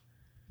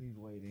 He's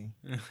waiting.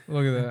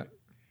 Look at that.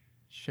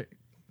 Shit.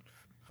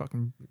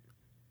 Fucking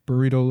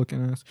burrito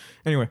looking ass.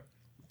 Anyway.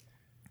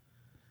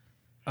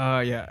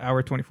 Yeah,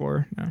 hour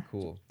 24 now.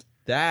 Cool.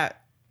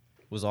 That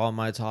was all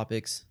my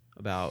topics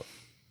about.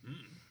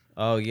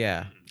 Oh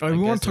yeah. We I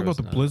want guess to talk there about was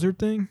the none. Blizzard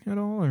thing at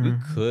all? Or? We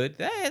could.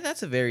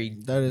 That's a very.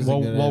 That is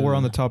While we're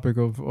on the topic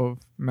of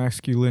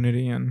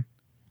masculinity and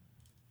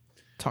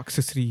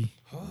toxicity.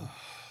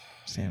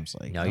 Sam's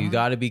like, Now you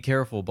got to be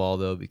careful,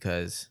 Baldo,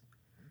 because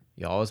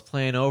y'all was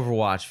playing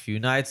Overwatch a few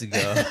nights ago.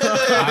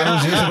 I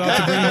was just about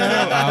to bring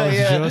that up. I was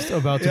Yeah. just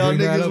about to Y'all bring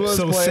that niggas up. was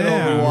So playing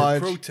Sam, Overwatch.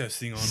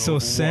 Protesting on so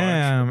Overwatch.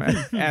 Sam,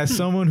 as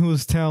someone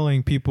who's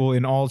telling people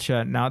in all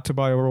chat not to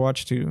buy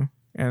Overwatch 2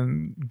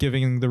 and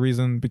giving the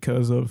reason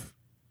because of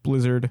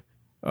Blizzard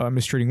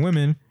mistreating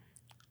women,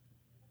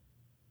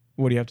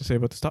 what do you have to say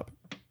about this topic?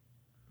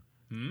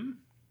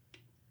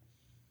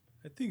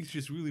 I think it's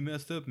just really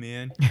messed up,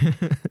 man.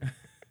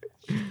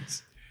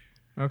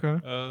 Okay.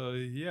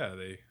 Yeah,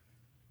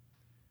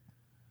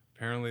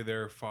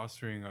 they're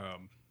fostering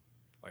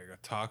like a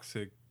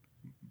toxic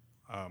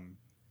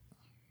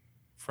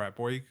frat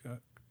boy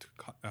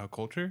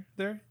culture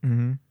there.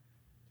 Mm-hmm.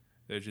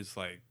 They're just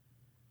like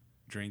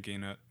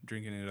drinking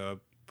it up,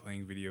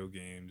 playing video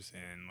games,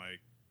 and like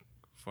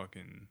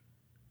fucking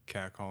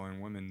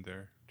catcalling women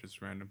there,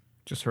 just random.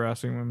 Just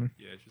harassing women.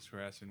 Yeah, just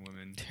harassing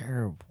women,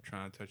 terrible.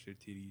 trying to touch their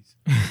titties.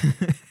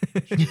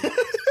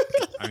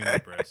 I mean, their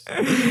breasts.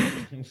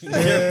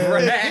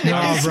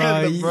 Nah,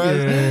 bro.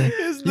 Yeah.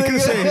 You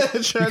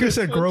could have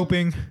said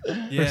groping.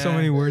 There's so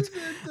many words.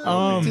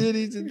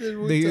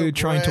 They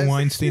trying to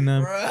Weinstein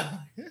them.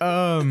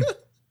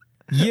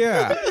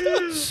 Yeah.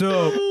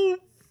 So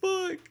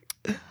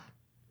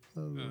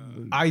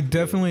I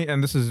definitely,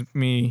 and this is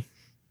me.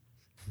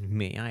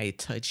 May I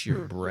touch your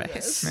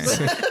breasts?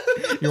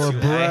 Your Do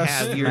I breast,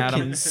 have your madam.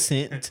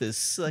 consent to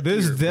suck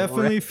This your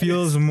definitely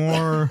feels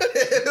more.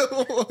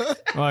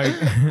 Like,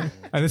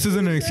 and this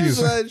isn't an excuse.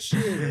 That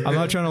shit, I'm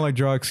not trying to like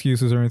draw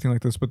excuses or anything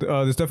like this, but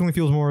this definitely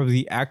feels more of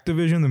the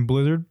Activision than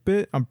Blizzard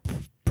bit. I'm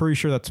pretty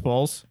sure that's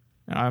false,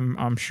 and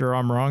I'm sure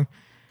I'm wrong.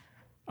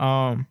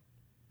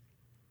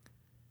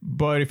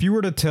 But if you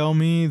were to tell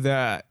me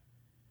that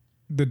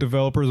the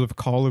developers of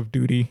Call of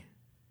Duty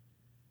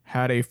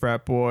had a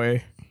frat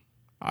boy,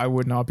 I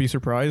would not be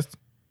surprised.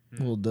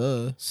 Well,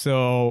 duh.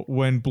 So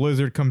when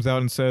Blizzard comes out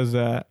and says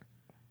that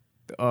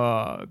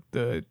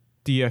the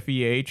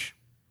DFEH,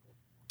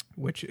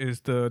 which is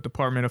the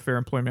Department of Fair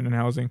Employment and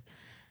Housing,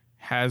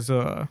 has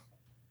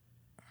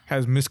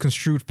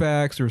misconstrued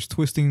facts or is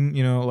twisting,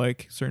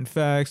 like certain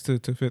facts to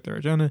fit their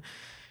agenda,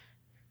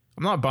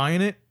 I'm not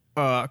buying it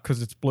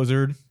because it's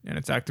Blizzard and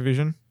it's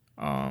Activision.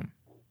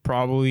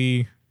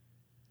 Probably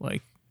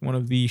like one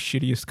of the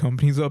shittiest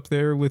companies up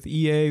there with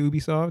EA,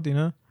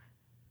 Ubisoft,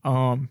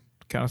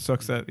 kind of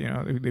sucks that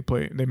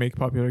they make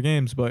popular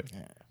games, but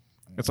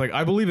it's like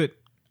I believe it.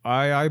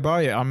 I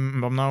buy it. I'm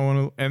not one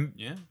of, and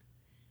Yeah.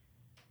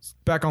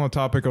 back on the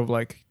topic of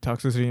like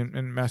toxicity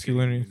and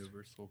masculinity.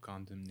 Universal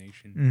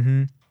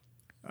condemnation.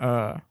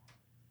 Mm-hmm.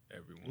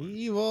 Everyone.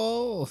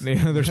 Evil.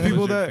 Yeah, there's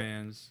people Blizzard that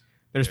fans,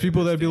 there's they're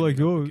people that be like,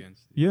 standing oh, up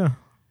against it. yeah.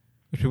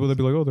 There's people that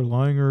be like, oh, they're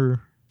lying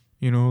or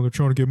they're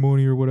trying to get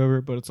money or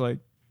whatever. But it's like,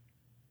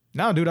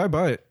 nah, dude, I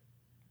buy it.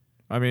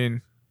 I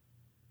mean,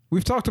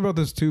 we've talked about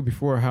this too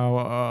before.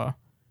 How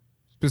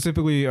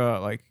specifically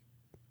like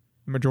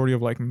the majority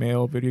of like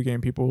male video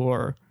game people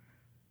are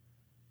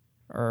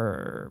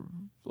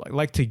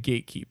like to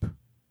gatekeep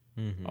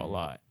a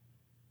lot.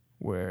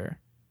 Where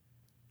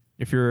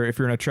if you're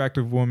an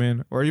attractive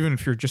woman, or even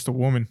if you're just a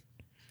woman,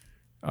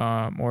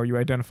 or you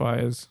identify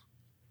as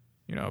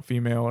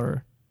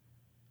female,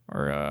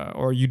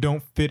 or you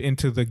don't fit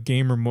into the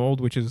gamer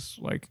mold, which is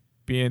like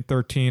being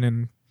 13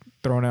 and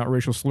throwing out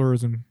racial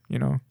slurs and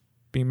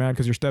being mad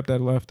because your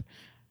stepdad left,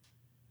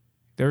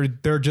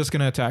 they're just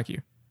gonna attack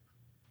you.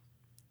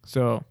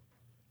 So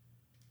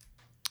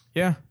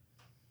yeah,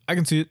 I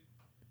can see it.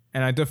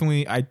 And I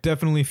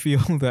definitely feel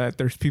that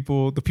there's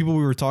the people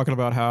we were talking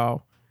about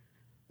how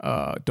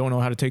don't know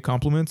how to take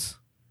compliments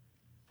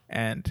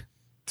and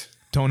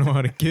don't know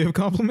how to give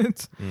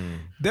compliments.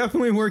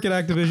 Definitely work at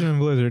Activision and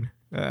Blizzard.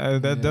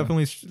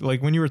 Definitely,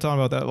 like when you were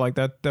talking about that, like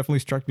that definitely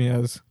struck me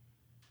as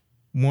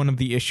one of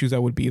the issues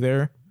that would be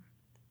there,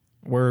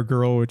 where a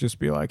girl would just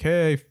be like,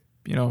 "Hey,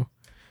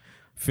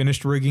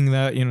 finished rigging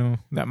that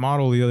that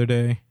model the other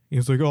day."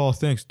 He's like, "Oh,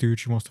 thanks, dude.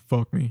 She wants to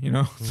fuck me."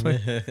 It's like,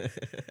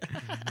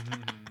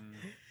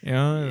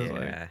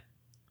 Yeah.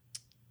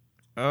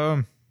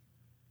 like,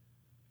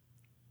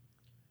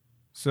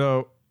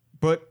 so,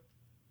 but,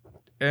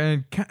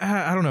 and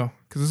I don't know,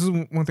 because this is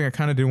one thing I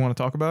kind of do want to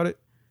talk about it,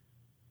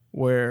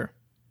 where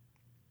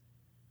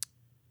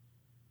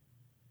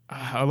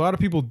a lot of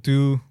people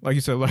do, like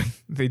you said, like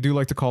they do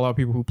like to call out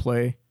people who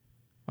play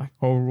like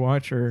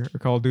Overwatch or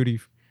Call of Duty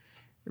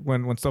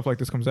when stuff like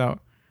this comes out.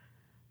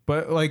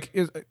 But like,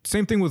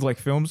 same thing with like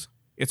films.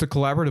 It's a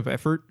collaborative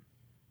effort,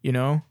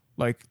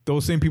 Like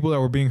those same people that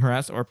were being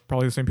harassed are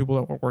probably the same people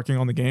that were working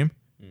on the game.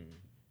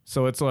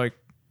 So it's like,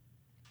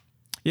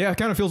 yeah, it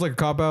kind of feels like a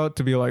cop out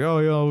to be like, oh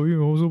yeah,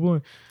 what's up,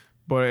 boy?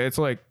 But it's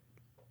like,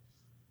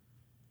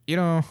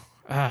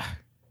 I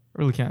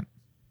really can't.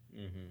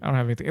 I don't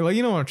have anything. Like,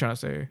 you know what I'm trying to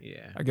say?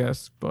 Yeah. I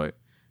guess. But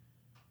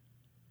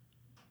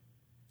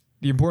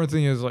the important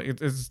thing is like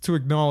it's to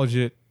acknowledge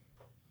it,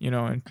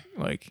 and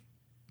like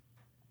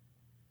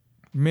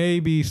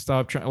maybe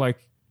stop trying. Like,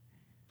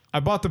 I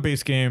bought the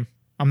base game.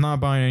 I'm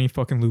not buying any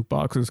fucking loot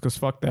boxes because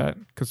fuck that.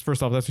 Because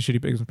first off, that's a shitty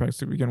business practice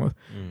to begin with.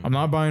 I'm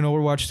not buying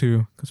Overwatch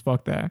 2 because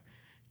fuck that.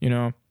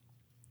 And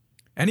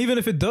even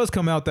if it does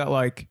come out that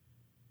like,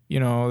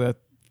 that,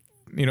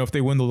 if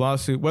they win the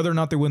lawsuit, whether or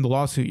not they win the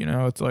lawsuit,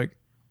 it's like,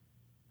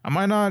 I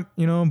might not,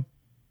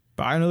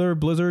 buy another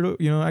Blizzard,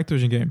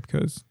 Activision game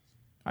because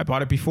I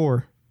bought it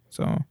before.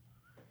 So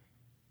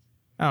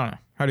I don't know.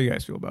 How do you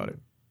guys feel about it?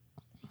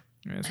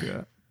 Let me ask you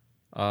that.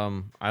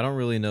 I don't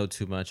really know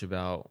too much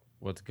about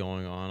what's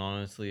going on,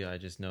 honestly. I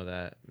just know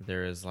that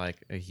there is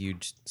like a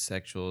huge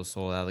sexual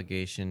assault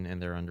allegation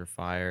and they're under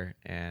fire,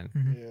 and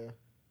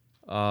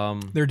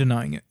They're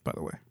denying it, by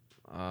the way.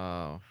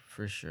 oh,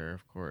 for sure,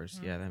 of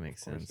course. Yeah, that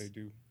makes Of course sense.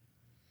 they do.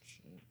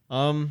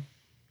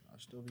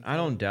 I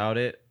don't doubt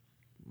it.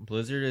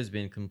 Blizzard has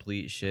been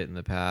complete shit in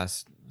the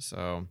past,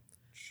 so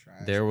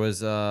there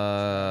was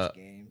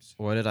games.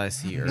 what did I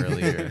see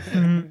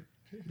earlier?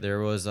 There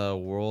was a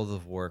World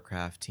of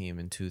Warcraft team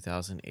in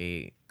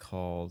 2008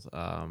 called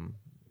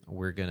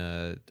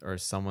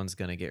someone's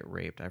gonna get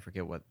raped. I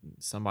forget what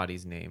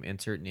somebody's name.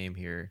 Insert name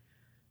here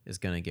is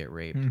gonna get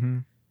raped.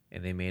 And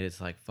they made it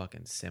to like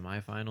fucking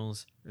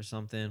semifinals or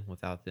something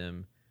without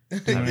them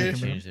having to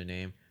change their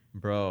name.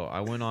 Bro,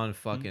 I went on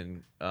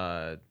fucking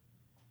I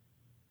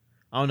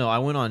don't know, I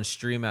went on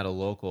stream at a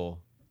local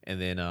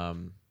and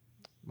then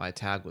my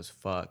tag was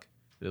fuck.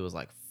 It was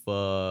like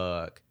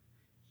fuck.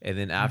 And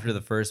then after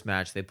the first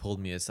match, they pulled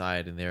me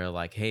aside and they were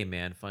like, "Hey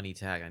man, funny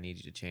tag, I need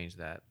you to change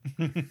that."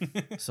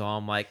 So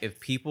I'm like, if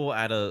people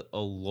at a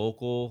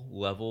local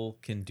level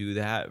can do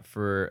that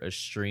for a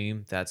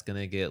stream that's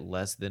gonna get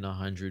less than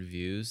 100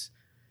 views,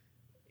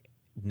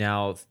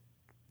 now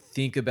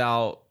think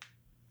about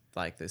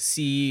like the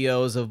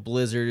CEOs of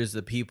Blizzards,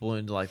 the people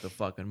in like the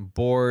fucking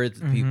boards,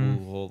 the people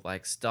who hold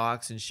like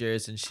stocks and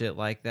shares and shit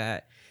like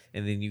that.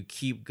 And then you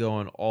keep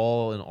going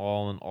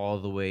all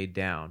the way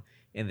down.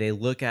 And they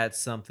look at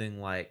something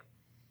like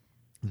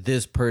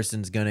this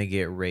person's gonna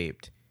get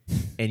raped.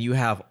 And you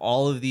have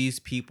all of these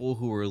people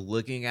who are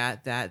looking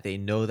at that. They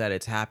know that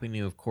it's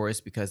happening, of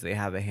course, because they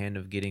have a hand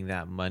of getting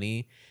that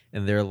money.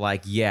 And they're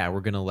like, yeah,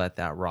 we're gonna let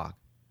that rock.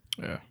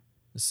 Yeah.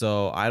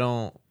 So I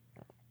don't.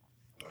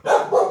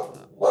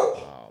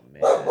 Oh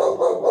man.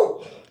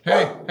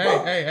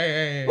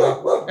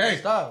 Hey.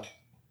 Styles.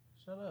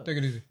 Shut up. Take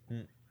it easy.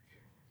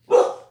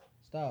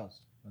 Styles.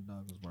 My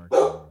dog was barking.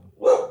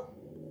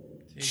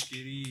 Take it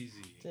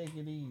easy. Take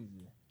it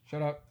easy.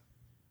 Shut up.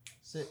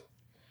 Sit.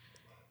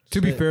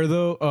 To be Sit. fair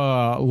though,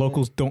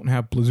 locals don't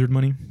have Blizzard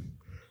money,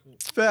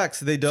 Facts,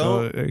 they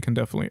so don't. it can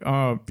definitely.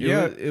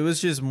 It was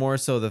just more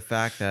so the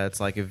fact that it's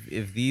like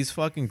if these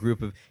fucking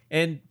group of,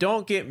 and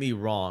don't get me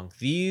wrong,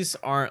 these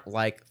aren't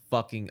like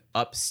fucking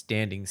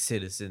upstanding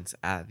citizens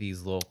at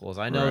these locals.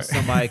 I know Right.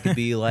 somebody could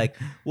be like,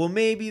 well,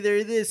 maybe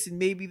they're this and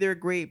maybe they're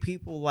great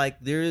people. Like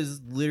there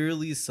is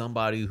literally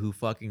somebody who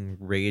fucking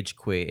rage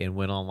quit and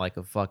went on like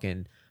a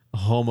fucking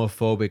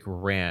homophobic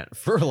rant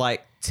for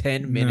like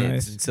 10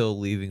 minutes Nice. until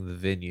leaving the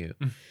venue.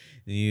 And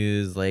he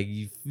was like,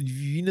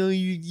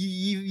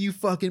 you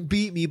fucking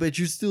beat me, but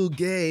you're still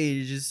gay.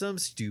 It's just some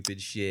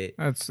stupid shit.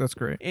 That's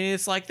great. And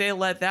it's like they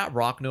let that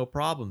rock, no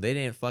problem. They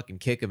didn't fucking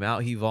kick him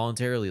out. He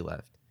voluntarily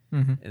left.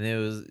 Mhm. And it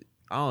was,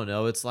 I don't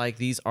know. It's like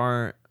these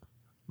aren't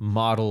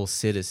model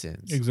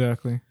citizens.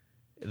 Exactly.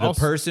 The Also-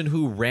 person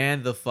who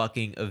ran the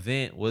fucking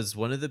event was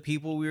one of the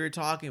people we were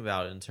talking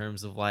about in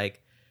terms of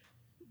like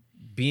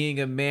being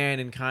a man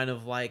and kind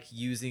of like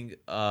using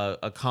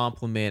a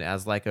compliment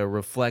as like a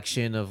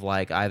reflection of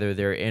like either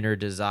their inner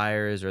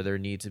desires or their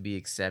need to be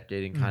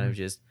accepted, and kind of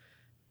just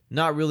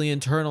not really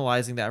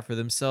internalizing that for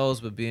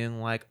themselves, but being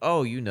like,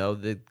 oh,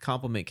 the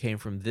compliment came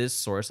from this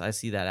source. I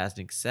see that as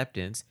an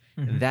acceptance,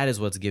 and that is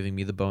what's giving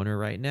me the boner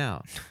right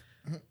now.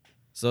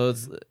 So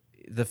it's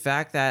the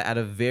fact that at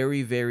a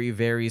very, very,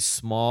 very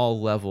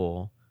small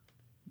level,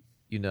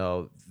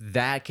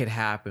 that could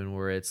happen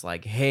where it's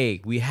like,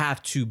 hey, we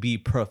have to be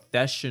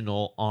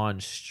professional on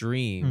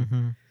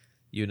stream.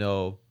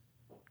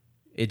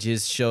 It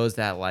just shows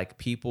that like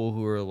people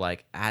who are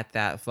like at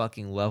that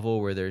fucking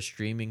level where they're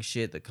streaming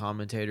shit, the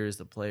commentators,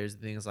 the players,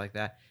 things like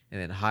that, and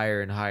then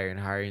higher and higher and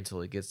higher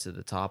until it gets to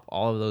the top,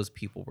 all of those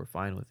people were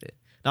fine with it.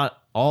 Not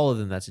all of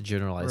them, that's a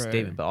generalized Right.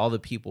 statement, but all the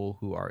people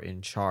who are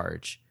in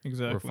charge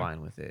Exactly. were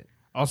fine with it.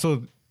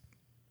 Also,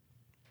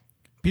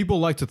 people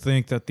like to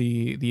think that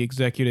the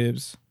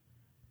executives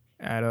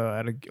at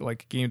a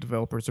like game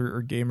developers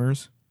or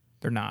gamers,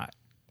 they're not.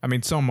 I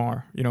mean, some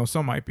are.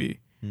 Some might be.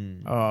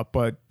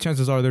 But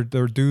chances are they're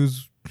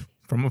dudes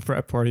from a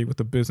frat party with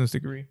a business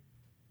degree.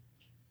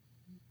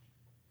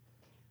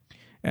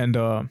 And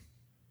so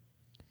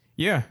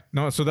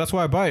that's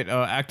why I buy it.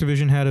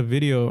 Activision had a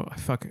video,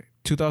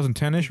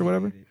 2010-ish or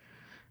whatever.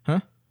 Huh?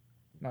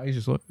 No, he's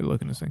just looking at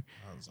this thing.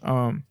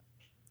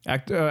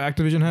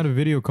 Activision had a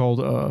video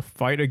called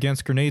 "Fight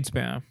Against Grenade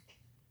Spam,"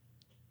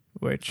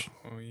 which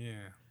Oh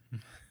yeah.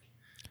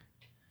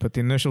 put the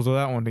initials of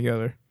that one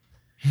together.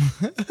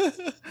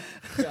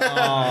 There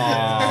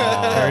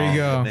There you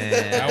go.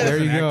 That was There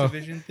an you go.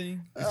 Activision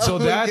thing. So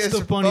that's Guess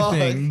the funny fuck.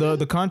 thing.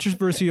 The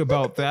controversy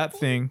about that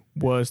thing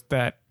was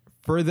that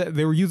for that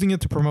they were using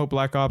it to promote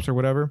Black Ops or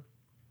whatever,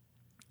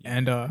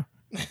 and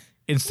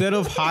instead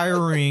of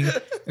hiring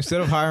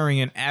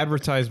an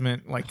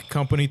advertisement like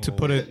company to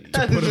put a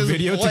Just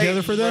video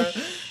together for them,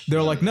 blatant,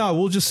 they're like, no,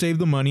 we'll just save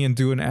the money and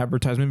do an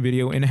advertisement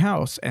video in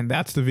house, and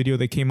that's the video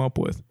they came up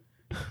with.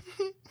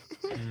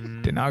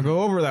 Did not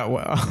go over that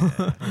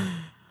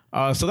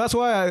well. So that's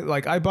why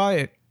I buy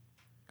it.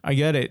 I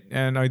get it,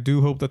 and I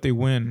do hope that they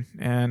win.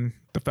 And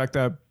the fact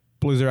that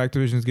Blizzard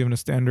Activision is given a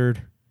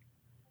standard,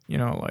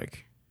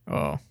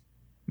 oh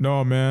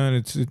no, man,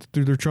 it's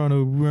they're trying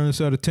to run us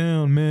out of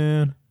town,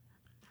 man.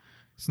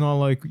 It's not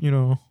like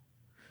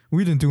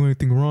we didn't do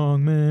anything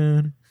wrong,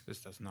 man. This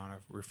does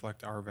not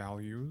reflect our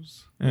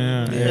values.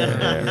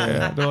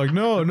 Yeah. They're like,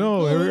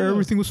 no,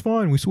 everything was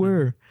fine. We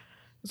swear.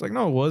 It's like,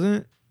 no, it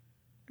wasn't.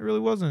 It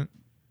really wasn't.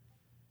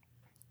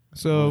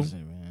 So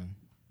Listen, man.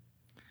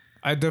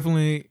 I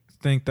definitely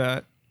think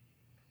that,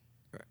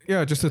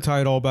 just to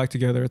tie it all back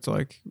together, it's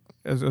like,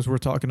 as we're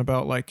talking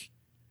about, like,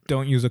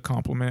 don't use a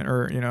compliment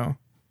or,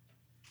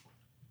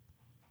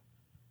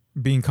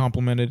 being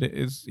complimented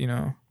is,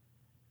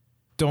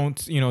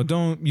 don't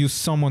use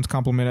someone's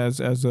compliment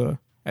as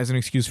an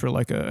excuse for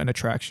like an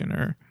attraction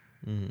or,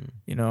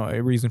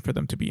 a reason for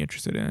them to be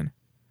interested in.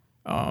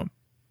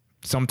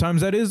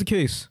 Sometimes that is the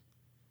case,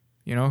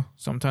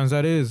 sometimes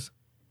that is,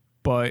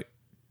 but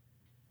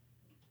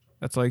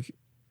that's like,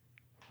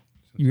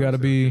 You got to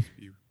So be.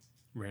 just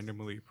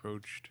randomly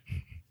approached.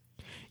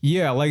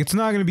 Yeah, like it's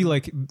not gonna be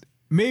like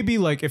maybe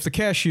like if the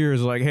cashier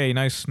is like, hey,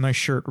 nice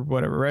shirt or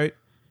whatever, right?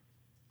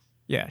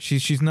 Yeah,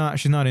 she's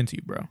not into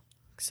you, bro.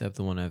 Except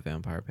the one at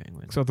Vampire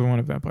Penguin. Except the one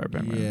at Vampire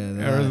Penguin.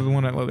 Yeah, or the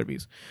one at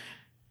Leatherbees.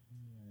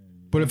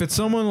 But if it's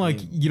someone like,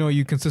 you know,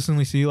 you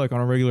consistently see like on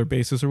a regular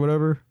basis or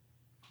whatever.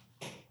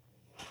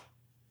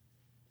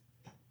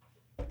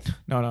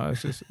 No,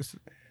 it's just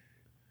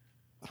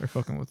they're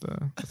fucking with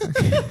the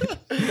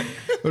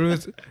but if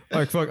it's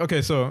like fuck.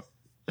 Okay, so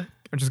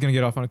I'm just gonna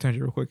get off on a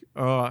tangent real quick.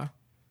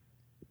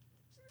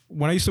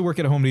 When I used to work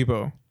at a Home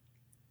Depot,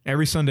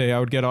 every Sunday I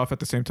would get off at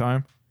the same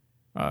time,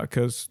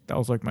 because that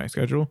was like my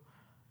schedule,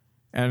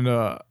 and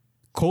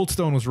Cold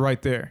Stone was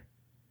right there,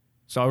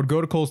 so I would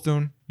go to Cold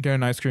Stone, get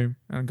an ice cream,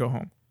 and go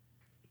home.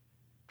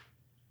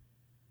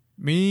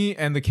 Me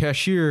and the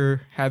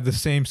cashier had the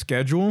same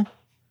schedule,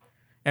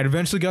 and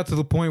eventually got to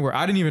the point where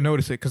I didn't even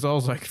notice it because I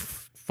was like,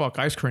 "Fuck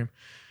ice cream,"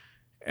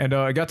 and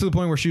I got to the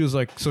point where she was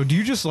like, "So do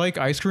you just like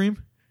ice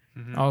cream?"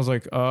 Mm-hmm. I was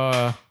like,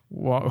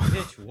 What?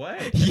 Bitch,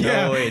 what?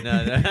 Yeah. No, wait, no.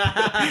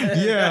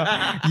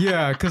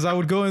 yeah, because I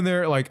would go in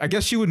there, like, I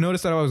guess she would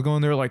notice that I was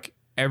going there, like,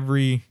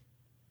 every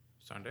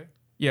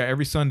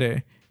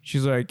Sunday.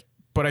 She's like,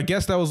 but I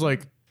guess that was,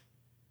 like,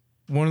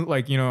 one,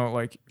 like, you know,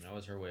 like. That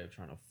was her way of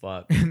trying to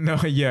fuck. No,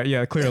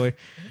 yeah, clearly.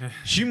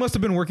 She must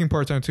have been working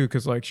part-time, too,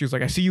 because, like, she was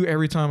like, I see you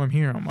every time I'm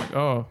here. I'm like,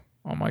 oh.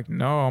 I'm like,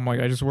 no. I'm like,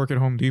 I just work at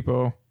Home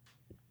Depot,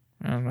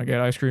 and I get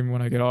ice cream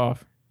when I get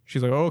off.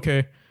 She's like, oh,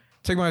 okay.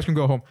 Take my ice cream,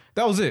 go home.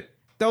 That was it.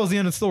 That was the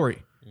end of the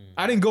story.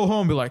 I didn't go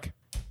home and be like,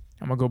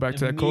 I'm going to go back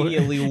to that cold.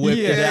 Immediately whipped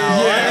it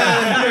out.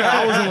 Yeah.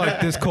 I wasn't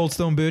like, this Cold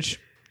Stone bitch,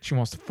 she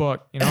wants to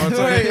fuck. You know, it's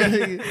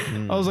like,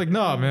 I was like,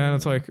 nah, man.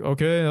 It's like,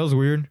 okay, that was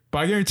weird. But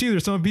I guarantee you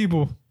there's some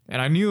people,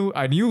 and I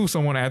knew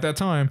someone at that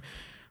time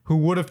who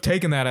would have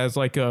taken that as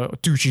like,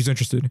 dude, she's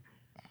interested.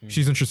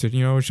 She's interested.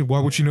 You know, why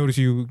would she notice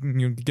you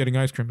getting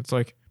ice cream? It's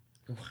like,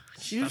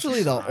 It's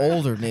usually the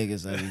older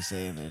niggas that be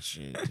saying that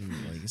shit, dude.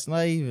 Like, it's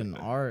not even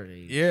our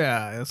age.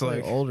 yeah, it's It's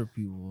like older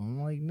people.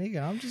 I'm like,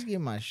 nigga, I'm just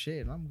getting my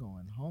shit and I'm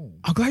going home.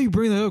 I'm glad you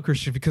bring that up,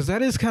 Christian, because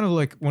that is kind of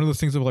like one of those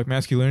things of like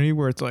masculinity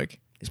where it's like,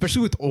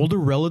 especially with older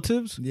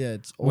relatives, Yeah,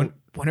 it's old.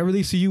 whenever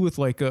they see you with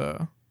like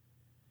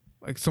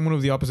someone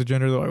of the opposite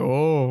gender, they're like,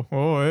 oh,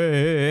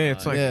 hey.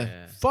 It's like,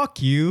 yeah.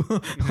 fuck you.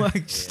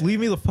 Like, just leave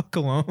me the fuck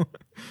alone.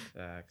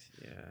 Facts,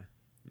 yeah.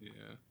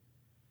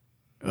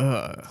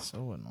 Yeah.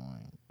 So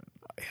annoying.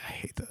 I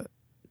hate that.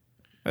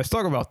 Let's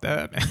talk about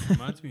that, man.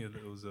 Reminds me of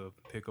those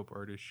pickup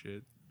artist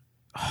shit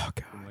Oh,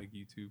 from God. like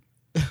YouTube.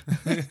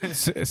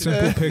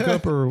 Simple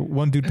pickup or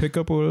one dude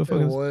pickup or whatever the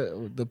fuck it is.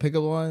 What the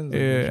pickup lines?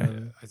 Yeah.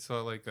 I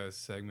saw like a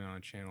segment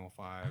on Channel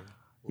 5.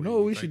 You know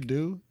what we should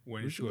do?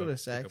 when We you should do go a to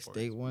Sac pickup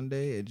State artist. one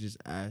day and just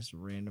ask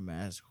random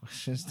ass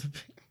questions to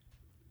pick.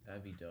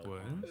 That'd be dope,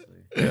 What? honestly.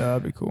 Yeah,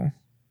 that'd be cool.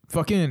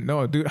 Fucking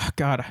no, dude.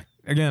 God,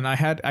 again,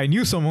 I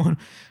knew someone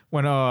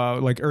when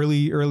like early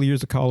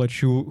years of college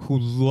who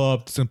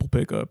loved simple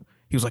pickup.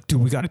 He was like,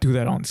 dude, we got to do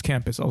that on this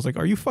campus. I was like,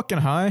 are you fucking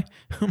high?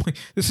 I'm like,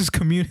 this is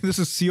this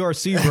is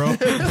CRC, bro. Like,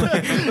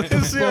 what the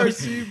fuck?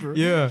 CRC, bro.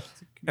 Yeah,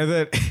 and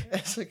then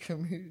That's a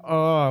community.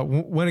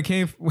 when it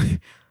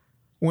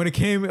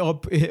came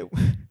up,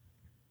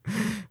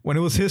 when it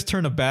was his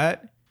turn to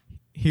bat,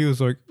 he was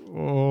like,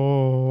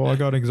 oh, I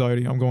got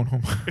anxiety. I'm going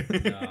home.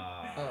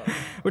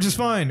 Which is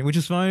fine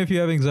if you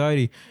have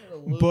anxiety.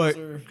 But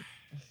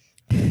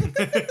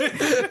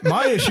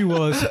my issue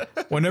was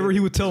whenever he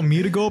would tell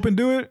me to go up and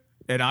do it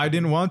and I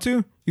didn't want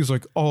to, he was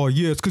like, oh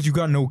yeah, it's because you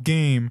got no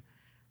game.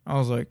 I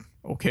was like,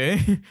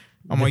 okay.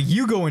 I'm like,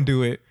 you go and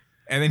do it.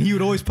 And then he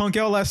would always punk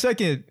out last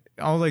second.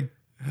 I was like,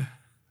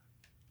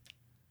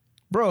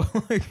 bro,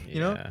 like, you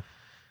know,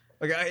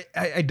 like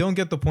I don't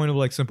get the point of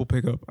like simple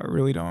pickup. I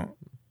really don't.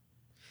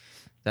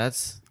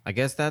 I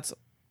guess that's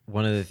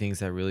one of the things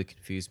that really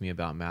confused me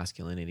about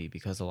masculinity,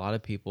 because a lot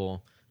of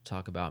people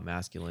talk about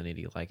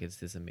masculinity like it's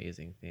this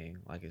amazing thing,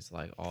 like it's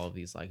like all of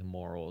these like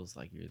morals,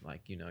 like you're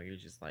like, you know, you're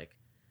just like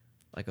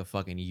a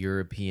fucking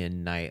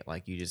European knight,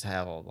 like you just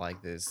have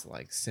like this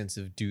like sense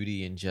of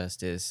duty and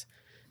justice.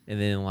 And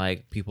then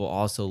like people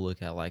also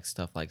look at like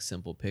stuff like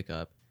simple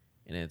pickup,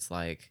 and it's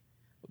like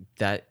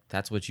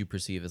that's what you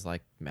perceive as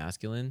like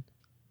masculine.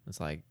 It's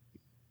like,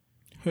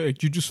 Hey,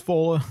 did you just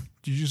fall?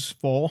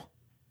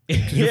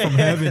 'Cause you're from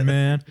heaven,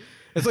 man.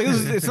 It's like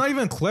it's not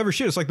even clever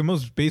shit. It's like the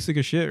most basic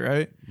of shit,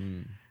 right?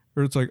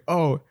 Where it's like,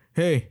 oh,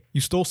 hey,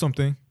 you stole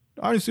something.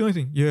 I didn't steal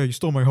anything. Yeah, you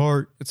stole my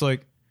heart. It's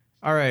like,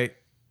 all right,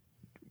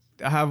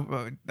 I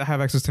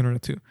have access to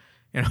internet too,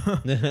 you know.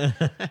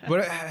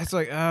 But it's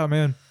like, oh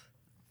man,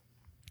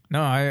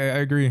 no, I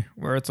agree.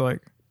 Where it's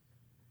like,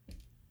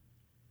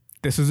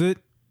 this is it.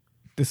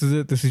 This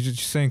is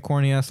just saying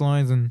corny ass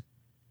lines, and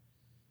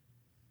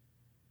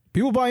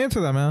people buy into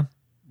that, man.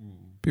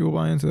 People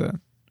buy into that.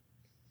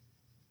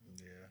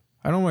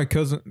 I know my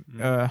cousin.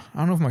 I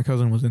don't know if my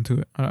cousin was into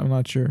it. I'm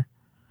not sure,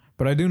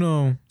 but I do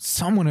know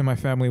someone in my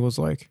family was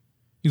like,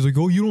 he's like,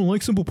 "Oh, you don't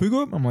like simple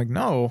pickup?" I'm like,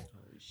 "No."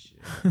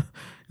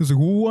 He's like,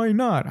 "Well, why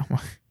not?" I'm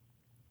like,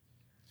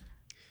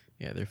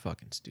 Yeah, they're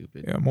fucking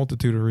stupid. Yeah, a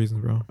multitude of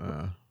reasons, bro.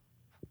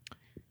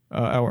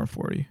 Hour and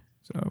 40.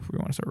 So if we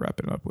want to start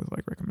wrapping up with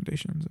like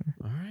recommendations.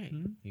 All right.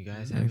 You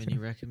guys Mhm. have any Anything.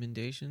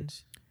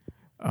 recommendations?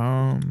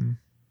 Damn,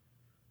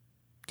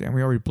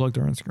 we already plugged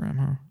our Instagram,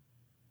 huh?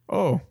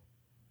 Oh,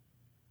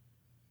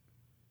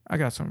 I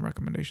got some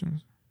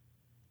recommendations.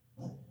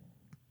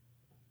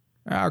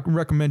 I can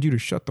recommend you to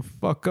shut the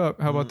fuck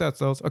up. How about that,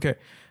 Cells? Okay,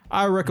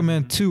 I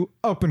recommend two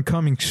up and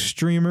coming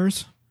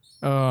streamers.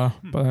 By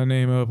the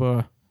name of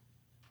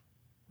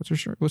what's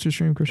your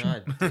stream, Christian?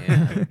 God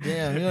damn.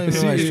 Damn, you don't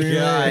even know my stream.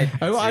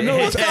 I know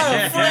it's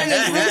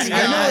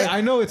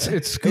I know it's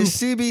Scoop. It's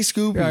CB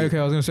Scoopy. Yeah, okay,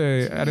 I was gonna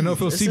say I don't know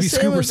if it was It's the CB same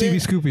Scoop or as CB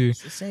it. Scoopy.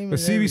 It's the same But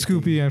as CB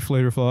everything. Scoopy and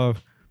Flavor Flav.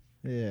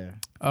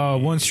 Yeah.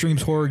 One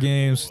streams horror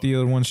games, the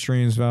other one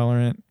streams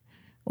Valorant,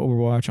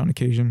 Overwatch on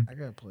occasion. I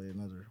gotta play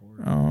another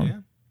horror. Yeah.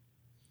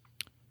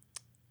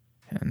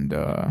 And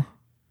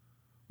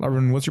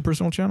Larvin, what's your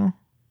personal channel?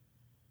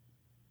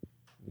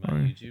 My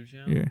Alright. YouTube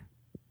channel? Yeah.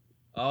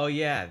 Oh,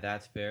 yeah,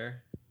 that's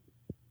fair.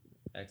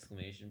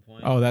 Exclamation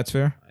point. Oh, that's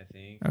fair. I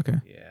think. Okay.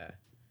 Yeah.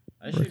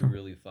 I Working. should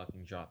really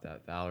fucking drop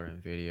that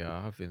Valorant video.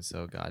 I've been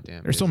so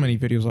goddamn There's so busy. many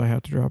videos I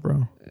have to drop,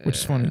 bro. Which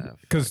is funny. Yeah,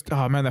 Because,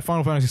 oh man, that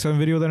Final Fantasy VII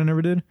video that I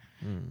never did.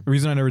 Mm. The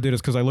reason I never did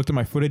is because I looked at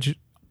my footage.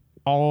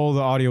 All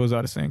the audio was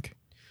out of sync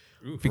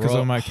because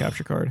Bro. of my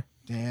capture card.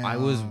 Damn. I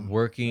was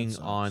working that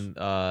sucks. on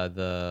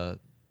the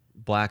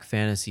Black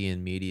Fantasy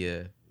and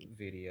Media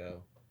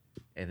video,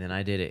 and then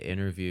I did an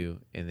interview,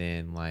 and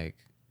then like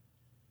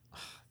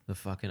the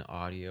fucking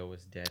audio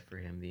was dead for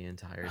him the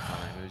entire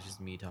time. It was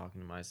just me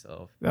talking to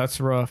myself, That's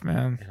rough,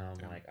 man. and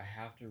I'm like, I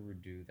have to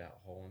redo that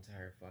whole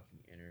entire fucking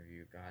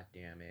interview. God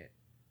damn it.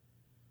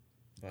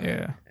 But,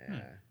 Yeah.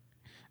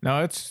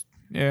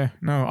 yeah.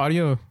 No,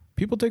 audio.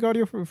 People take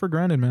audio for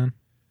granted, man.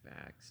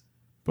 Facts.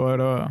 But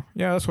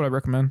yeah, that's what I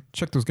recommend.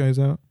 Check those guys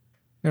out.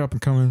 They're up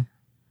and coming.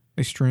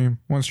 They stream.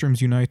 One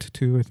streams Unite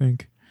too, I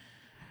think.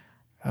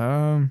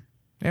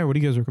 Yeah, what do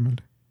you guys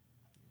recommend?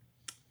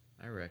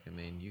 I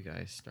recommend you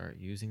guys start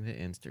using the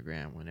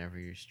Instagram whenever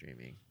you're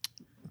streaming.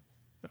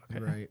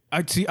 Right.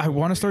 I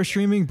want to start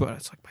streaming, but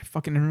it's like my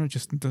fucking internet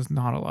just does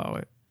not allow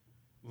it.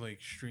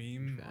 Like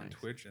stream on Thanks.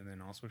 Twitch and then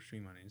also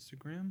stream on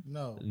Instagram.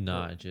 No.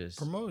 Nah, just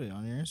Promote it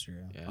on your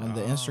Instagram. Yeah. On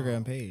the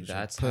Instagram page.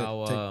 that's Put-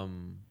 how take-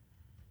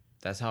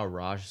 that's how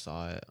Raj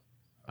saw it.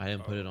 I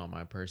didn't put it on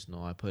my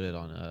personal. I put it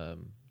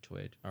on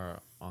Twitch or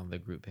on the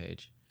group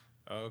page.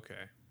 Oh, okay.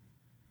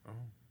 Oh.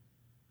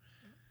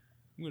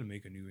 I'm gonna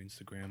make a new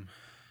Instagram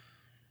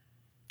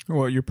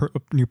What, your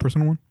new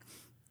personal one?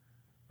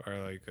 or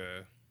like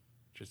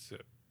just a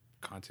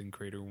content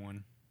creator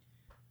one.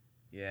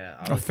 Yeah,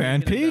 A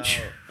fan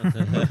page?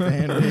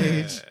 Fan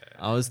page.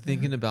 I was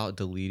thinking about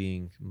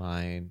deleting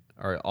mine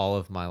or all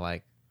of my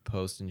like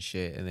posts and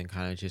shit, and then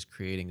kind of just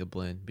creating a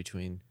blend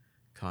between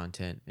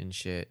content and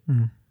shit.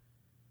 Mhm.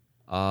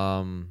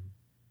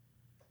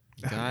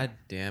 God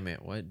damn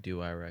it! What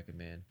do I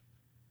recommend?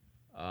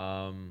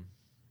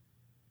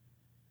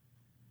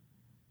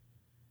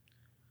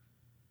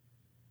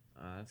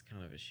 That's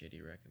kind of a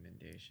shitty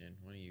recommendation.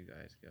 One of you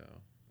guys go.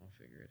 I'll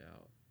figure it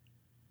out.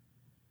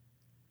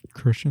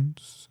 Christian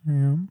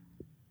Sam.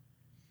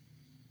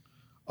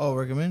 Oh,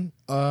 recommend?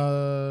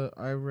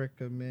 I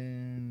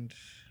recommend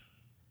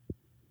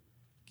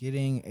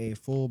getting a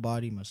full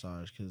body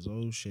massage because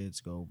those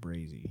shits go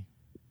crazy.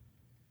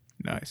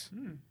 Nice.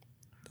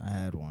 I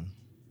had one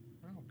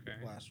Okay.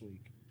 last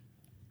week.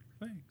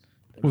 Thanks.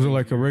 Was it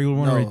like a regular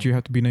one, or No. did you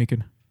have to be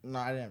naked? No,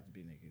 I didn't have to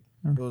be naked.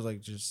 Oh. It was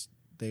like just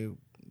they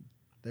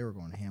were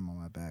going ham on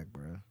my back,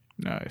 bro.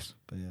 Nice.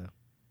 But yeah,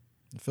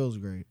 it feels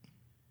great.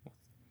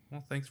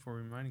 Well, thanks for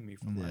reminding me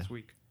from Yeah. last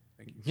week.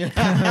 Thank you. Oh,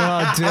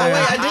 Oh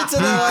wait, I did say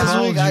that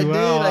last week. I did.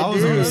 I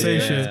was gonna say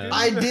Yeah. shit.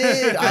 I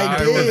did. I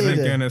wasn't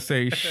did. gonna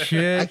say I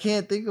shit.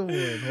 can't think of one.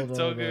 Hold It's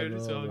on. all good.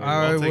 It's all good. I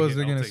I'll take wasn't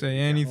it, I'll gonna take say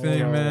it. anything,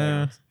 Hold on.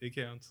 man. It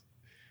counts.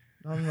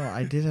 No,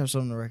 I did have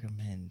something to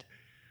recommend.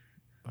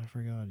 I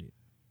forgot it.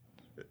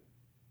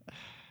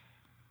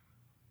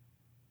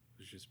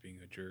 It's just being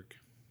a jerk.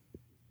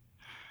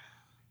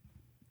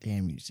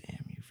 Damn you,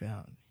 Sam. You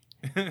found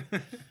me.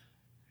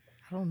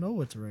 I don't know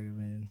what to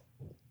recommend.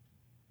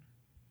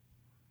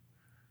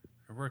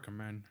 I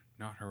recommend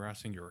not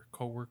harassing your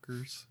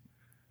coworkers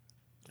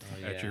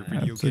Oh, at your yeah.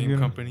 video That's a game good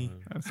one. company.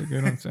 That's a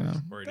good one,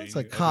 Sam. Or That's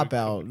any a cop other-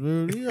 out,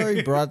 dude. You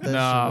already brought that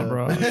Nah, shit up.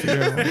 bro. That's a good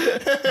one.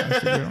 That's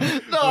a good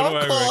one. No, What do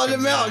I'm I calling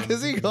him out recommend?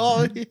 because he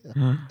called me.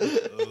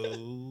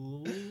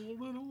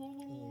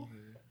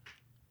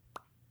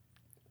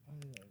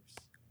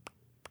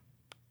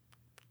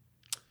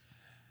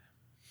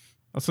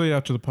 I'll tell you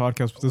after the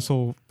podcast, but this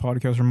whole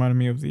podcast reminded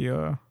me of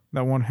the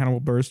that one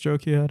Hannibal Buress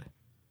joke he had.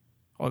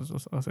 I'll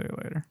say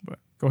it later. But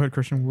go ahead,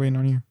 Christian. We're waiting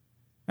on you.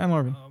 And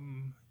Marvin.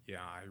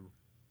 Yeah, I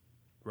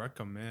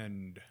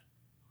recommend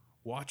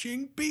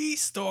watching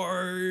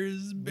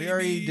Beastars. We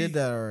already did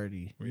that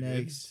already. We did?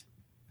 Next.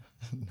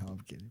 No, I'm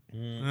kidding.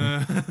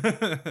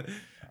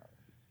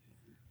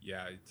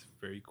 Yeah, it's a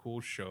very cool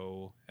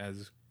show.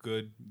 Has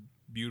good,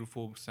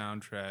 beautiful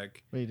soundtrack.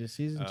 Wait, did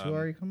season 2 Um,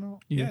 already come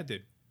out? Yeah, Yeah. it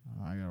did.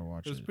 Oh, I gotta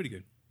watch It was it. pretty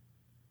good.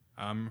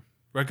 I'm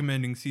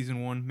recommending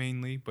season 1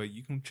 mainly, but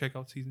you can check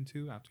out season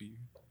 2 after you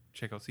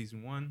check out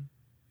season 1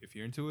 if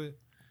you're into it.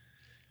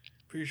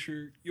 Pretty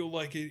sure you'll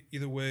like it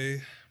either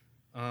way.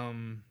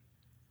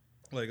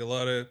 Like a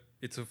lot of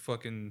it's a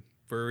fucking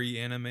furry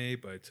anime,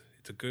 but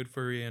it's a good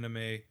furry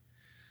anime.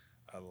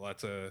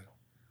 Lots of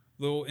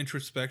little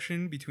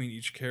introspection between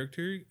each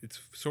character. It's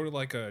sort of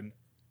like a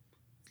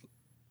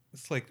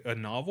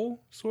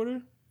novel, sort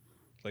of.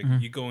 Like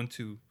you go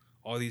into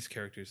all these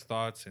characters'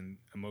 thoughts and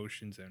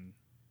emotions and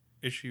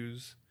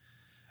issues.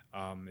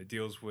 It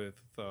deals with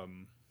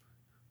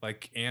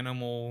like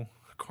animal,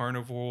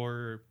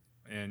 carnivore,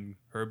 and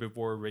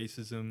herbivore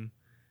racism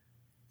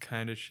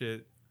kind of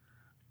shit.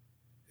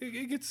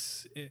 It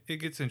gets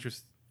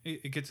interesting.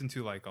 It gets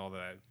into like all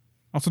that.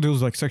 Also deals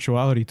with like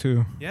sexuality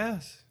too.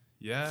 Yes.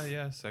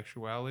 Yeah.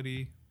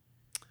 Sexuality.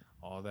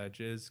 All that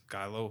jizz.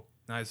 Got a little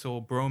nice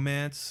old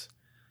bromance.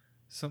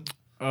 Some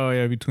Oh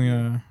yeah,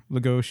 between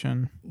Legoshi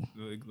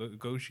and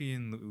Goshi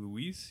and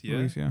Luis. Yeah.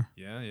 Luis, yeah.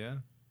 Yeah.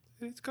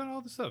 It's got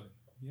all the stuff.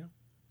 Yeah.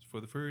 It's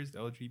for the furries,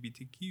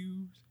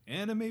 LGBTQs,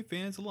 anime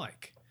fans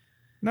alike.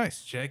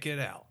 Nice. Check it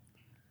out.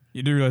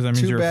 You do realize that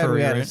means Too you're a bad furry,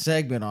 we had a right?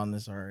 segment on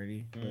this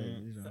already. But,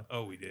 you know.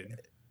 Oh, we did.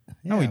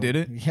 No, we did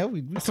it. Yeah,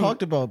 we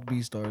talked about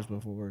Beastars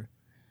before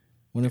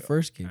when it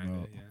first came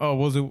out. Yeah. Oh,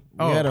 was it? We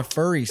Oh, had a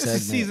furry this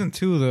segment. is season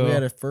 2 though. We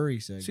had a furry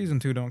segment. Season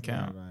 2 don't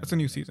count. Right, It's a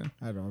new right. season.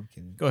 I don't know. I'm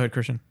kidding. Go ahead,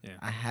 Christian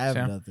I have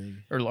Sam? nothing.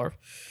 or Larv.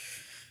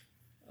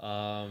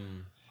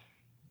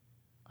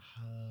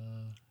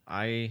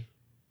 I.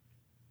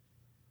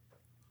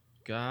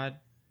 God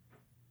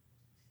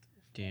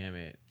damn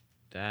it.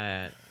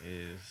 That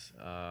is.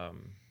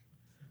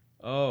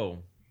 Oh,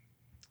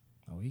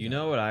 you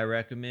know what I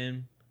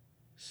recommend?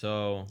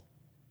 So,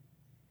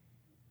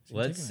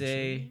 let's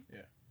say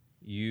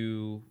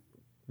you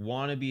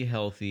want to be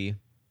healthy.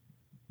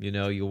 You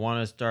know, you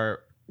want to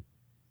start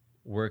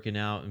working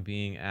out and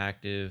being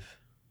active.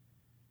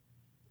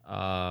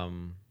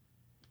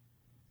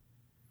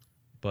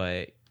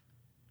 But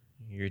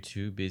you're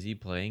too busy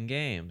playing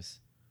games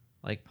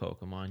like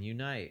Pokemon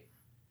Unite.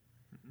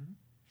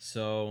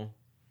 So,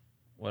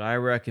 what I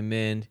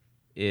recommend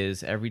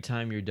is every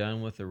time you're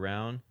done with a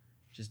round,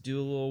 just do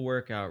a little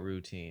workout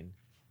routine.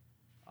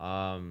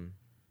 Or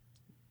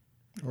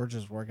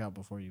just work out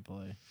before you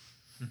play.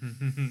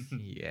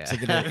 Yeah.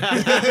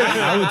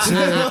 I would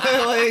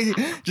say,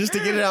 like, just to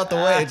get it out the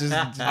way. Just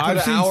put I've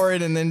an seen- hour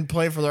in and then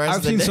play for the rest I've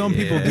of the seen day. some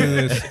people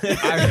do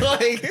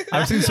this.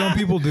 I've seen some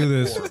people do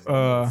this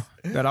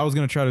that I was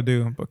gonna try to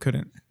do but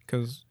couldn't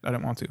because I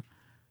didn't want to.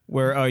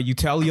 Where you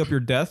tally up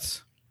your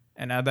deaths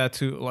and add that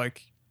to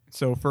like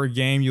so for a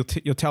game you'll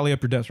tally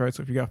up your deaths, right?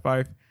 So if you got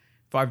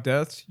five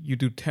deaths, you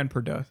do 10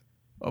 per death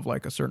of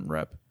like a certain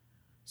rep.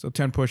 So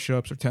 10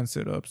 push-ups or 10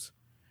 sit-ups,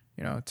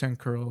 10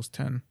 curls,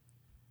 10.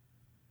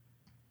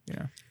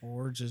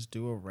 Or just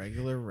do a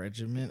regular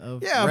regiment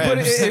of Yeah, reps but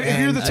if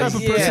you're the and type of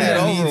just person get that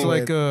it needs over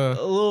like with.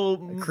 a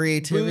little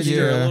Creativity. booster,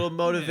 Yeah. a little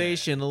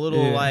motivation, a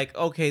little Yeah. like,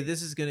 okay,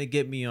 this is gonna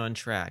get me on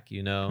track,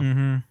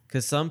 Mm-hmm.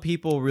 Because some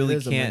people really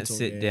is a can't mental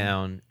sit game.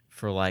 down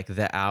for like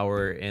the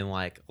hour, and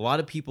like a lot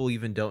of people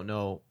even don't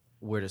know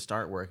where to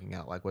start working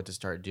out, like what to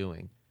start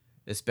doing,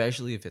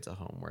 especially if it's a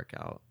home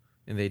workout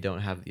and they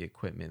don't have the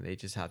equipment. They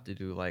just have to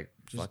do like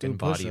Just fucking do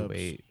body push-ups.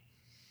 weight.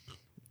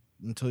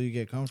 Until you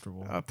get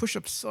comfortable.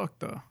 Push-ups suck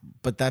though.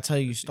 But that's how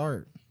you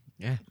start.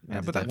 Yeah,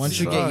 but that's Once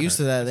you sucks. get used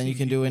to that, then I've you seen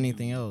can do people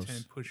anything else.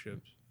 10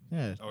 push-ups.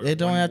 Yeah, Or it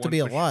don't one- have to one be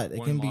a push- lot. It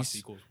one can be. loss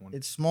equals one-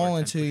 It's or small 10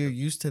 until you're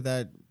push-ups. used to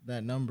that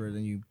number.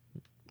 Then you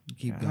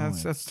keep going.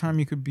 That's time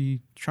you could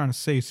be trying to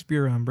save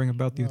Spira and bring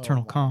about the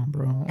eternal calm,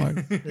 bro.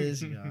 Like,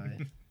 This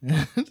guy.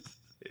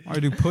 why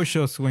do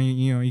push-ups when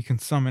you can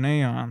summon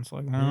Aeons?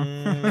 Like,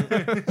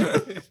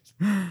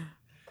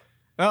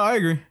 Oh, I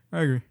agree.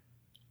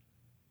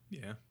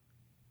 Yeah.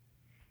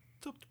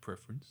 It's up to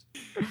preference.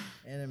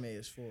 Anime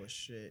is full of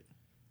shit.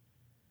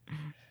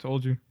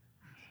 Told you.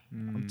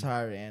 I'm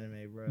tired of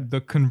anime, bro.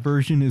 The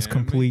conversion is Anime?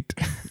 complete.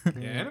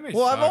 Yeah, anime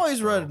Well, I've sucks,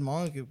 always bro. read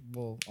manga.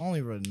 Well,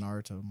 only read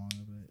Naruto manga,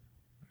 but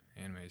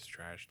Anime is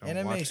trash. Don't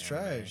anime watch is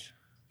trash.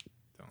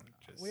 Don't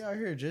just. We out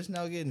here just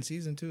now getting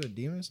season 2 of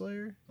Demon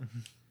Slayer.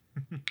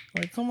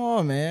 Like, come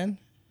on, man.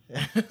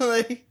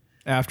 Like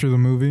After the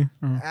movie.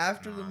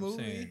 after No, the I'm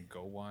movie, saying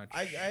go watch.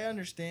 I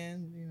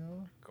understand.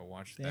 Go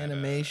watch The that,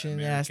 animation,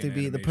 it has to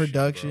American be the animation,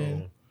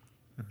 production.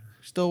 bro.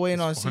 Still waiting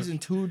on Just watch. season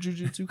 2 of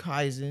Jujutsu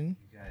Kaisen.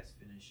 You guys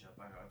finish up.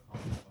 I gotta call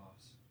my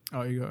boss.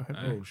 Oh, you go ahead.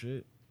 Oh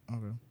shit.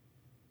 Okay.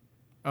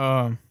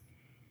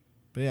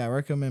 But yeah, I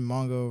recommend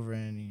manga over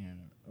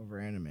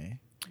anime.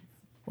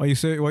 While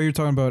you're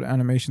talking about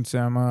animation,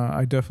 Sam,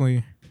 I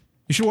definitely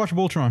you should watch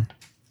Voltron.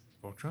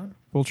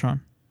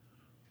 Voltron.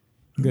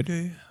 Good.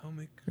 Okay, I'll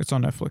make. It's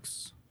on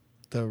Netflix.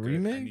 The Good, I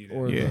remake need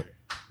or Yeah.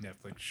 the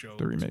Netflix show.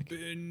 The remake. to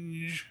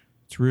binge.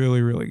 It's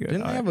really, really good.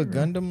 didn't they have a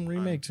Gundam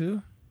remake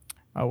too?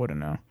 I wouldn't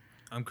know.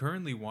 I'm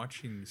currently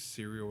watching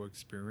Serial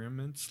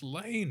Experiments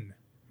Lane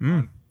Mm,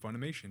 on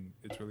Funimation.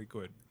 It's really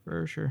good.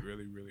 for sure.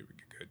 Really, really,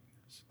 really good.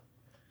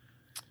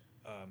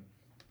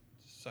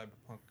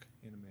 Cyberpunk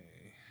anime.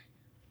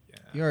 Yeah.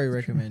 You already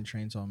recommend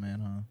Chainsaw Man,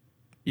 huh?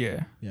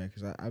 Yeah. Yeah,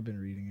 because I've been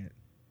reading it.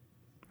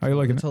 How you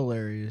liking It's it?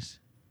 hilarious.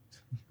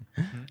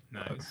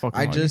 Nice. Fucking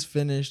I like just it.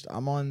 finished.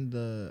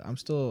 I'm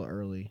still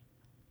early.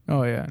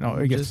 Oh yeah. No,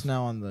 I'm it gets. just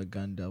now on the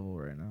Gun Devil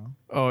right now.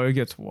 Oh, it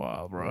gets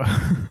wild, bro.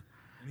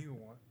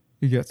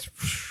 it gets.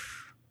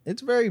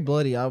 It's very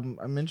bloody. I'm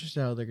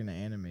interested how they're gonna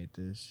animate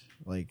this.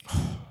 Like,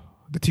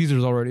 The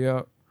teaser's already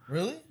out.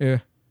 really? Yeah.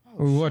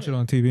 Oh, We'll watch it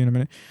on TV in a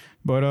minute.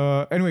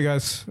 But anyway,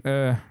 guys,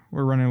 we're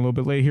running a little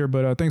bit late here,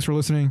 but thanks for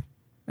listening.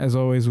 As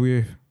always,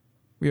 we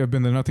have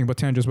been the Nothing But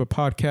Tangents But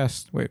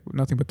podcast. Wait,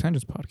 Nothing But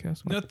Tangents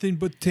podcast. What? Nothing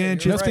but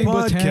tangents Nothing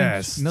but podcast.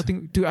 tangents.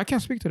 Nothing, dude. I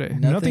can't speak today.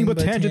 Nothing, but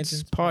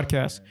tangents,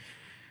 podcast.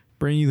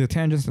 Bringing you the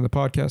tangents and the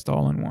podcast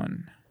all in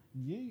one.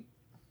 Yeah.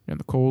 And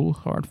the cold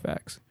hard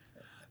facts.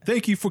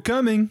 Thank you for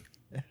coming.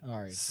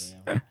 All right.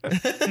 Sam.